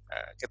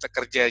 Kita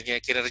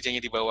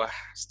kinerjanya di bawah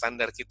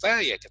standar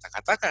kita, ya kita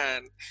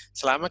katakan.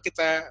 Selama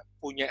kita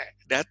punya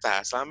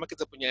data, selama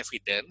kita punya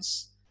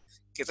evidence,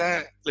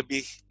 kita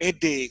lebih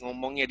pede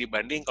ngomongnya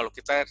dibanding kalau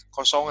kita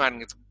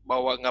kosongan gitu,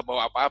 nggak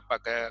bawa apa-apa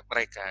ke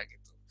mereka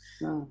gitu.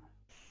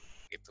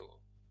 Gitu.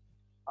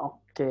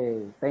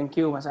 Oke, thank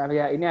you Mas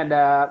Arya. Ini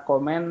ada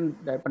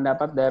komen dari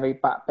pendapat dari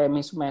Pak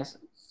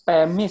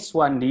Pemis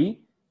Wandi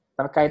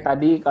terkait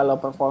tadi kalau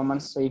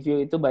performance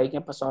review itu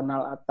baiknya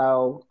personal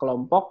atau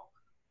kelompok.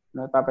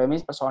 Menurut Pak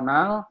Pemis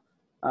personal.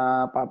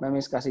 Pak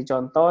Pemis kasih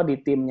contoh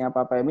di timnya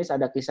Pak Pemis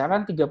ada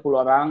kisaran 30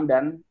 orang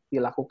dan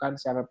dilakukan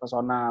secara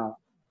personal.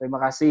 Terima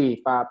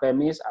kasih Pak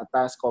Pemis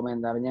atas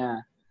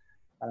komentarnya.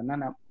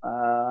 Karena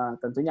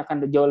tentunya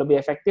akan jauh lebih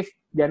efektif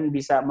dan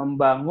bisa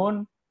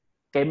membangun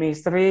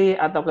chemistry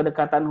atau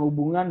kedekatan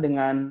hubungan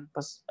dengan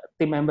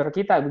tim member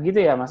kita,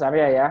 begitu ya Mas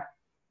Arya ya?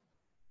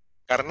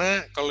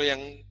 Karena kalau yang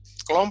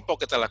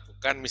kelompok kita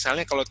lakukan,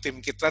 misalnya kalau tim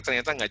kita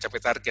ternyata nggak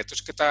capai target,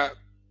 terus kita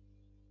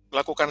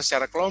lakukan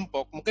secara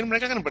kelompok, mungkin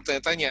mereka kan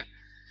bertanya-tanya,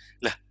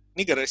 lah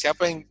ini gara-gara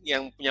siapa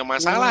yang punya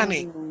masalah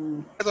nih?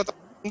 Atau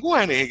temen gue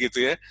nih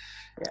gitu ya.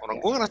 Orang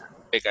gue ngerasa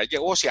baik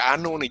aja, si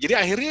Anu nih. Jadi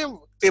akhirnya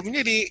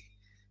timnya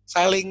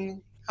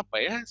saling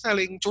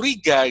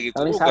curiga gitu.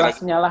 Saling salah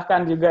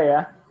menyalahkan juga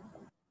ya.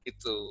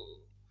 Itu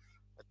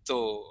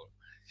betul.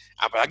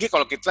 Apalagi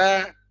kalau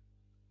kita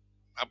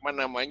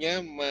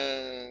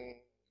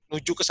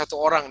menuju ke satu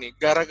orang nih,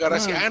 gara-gara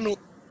si Anu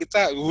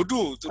kita,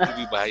 itu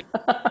lebih baik.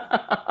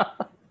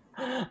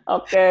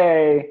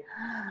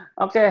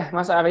 Oke,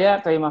 Mas Arya,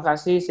 terima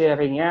kasih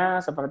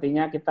sharingnya.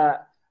 Sepertinya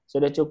kita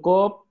sudah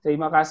cukup.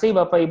 Terima kasih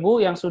Bapak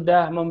Ibu yang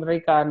sudah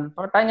memberikan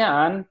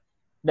pertanyaan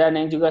dan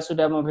yang juga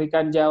sudah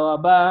memberikan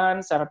jawaban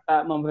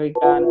serta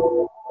memberikan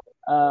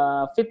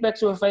feedback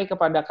survei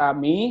kepada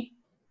kami.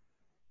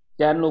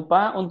 Jangan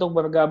lupa untuk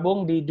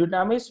bergabung di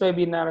Dunamis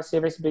webinar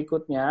series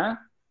berikutnya.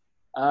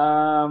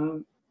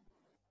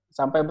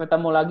 Sampai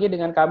bertemu lagi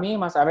dengan kami,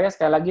 Mas Arya.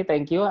 Sekali lagi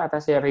thank you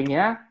atas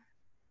sharingnya.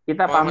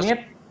 Kita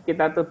pamit,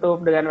 kita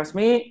tutup dengan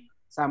resmi.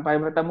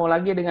 Sampai bertemu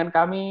lagi dengan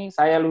kami.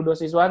 Saya Ludo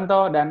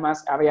Siswanto dan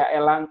Mas Arya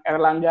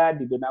Erlangga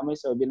di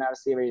Dunamis webinar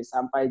series.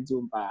 Sampai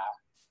jumpa.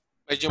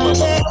 Sampai jumpa,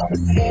 Bapak.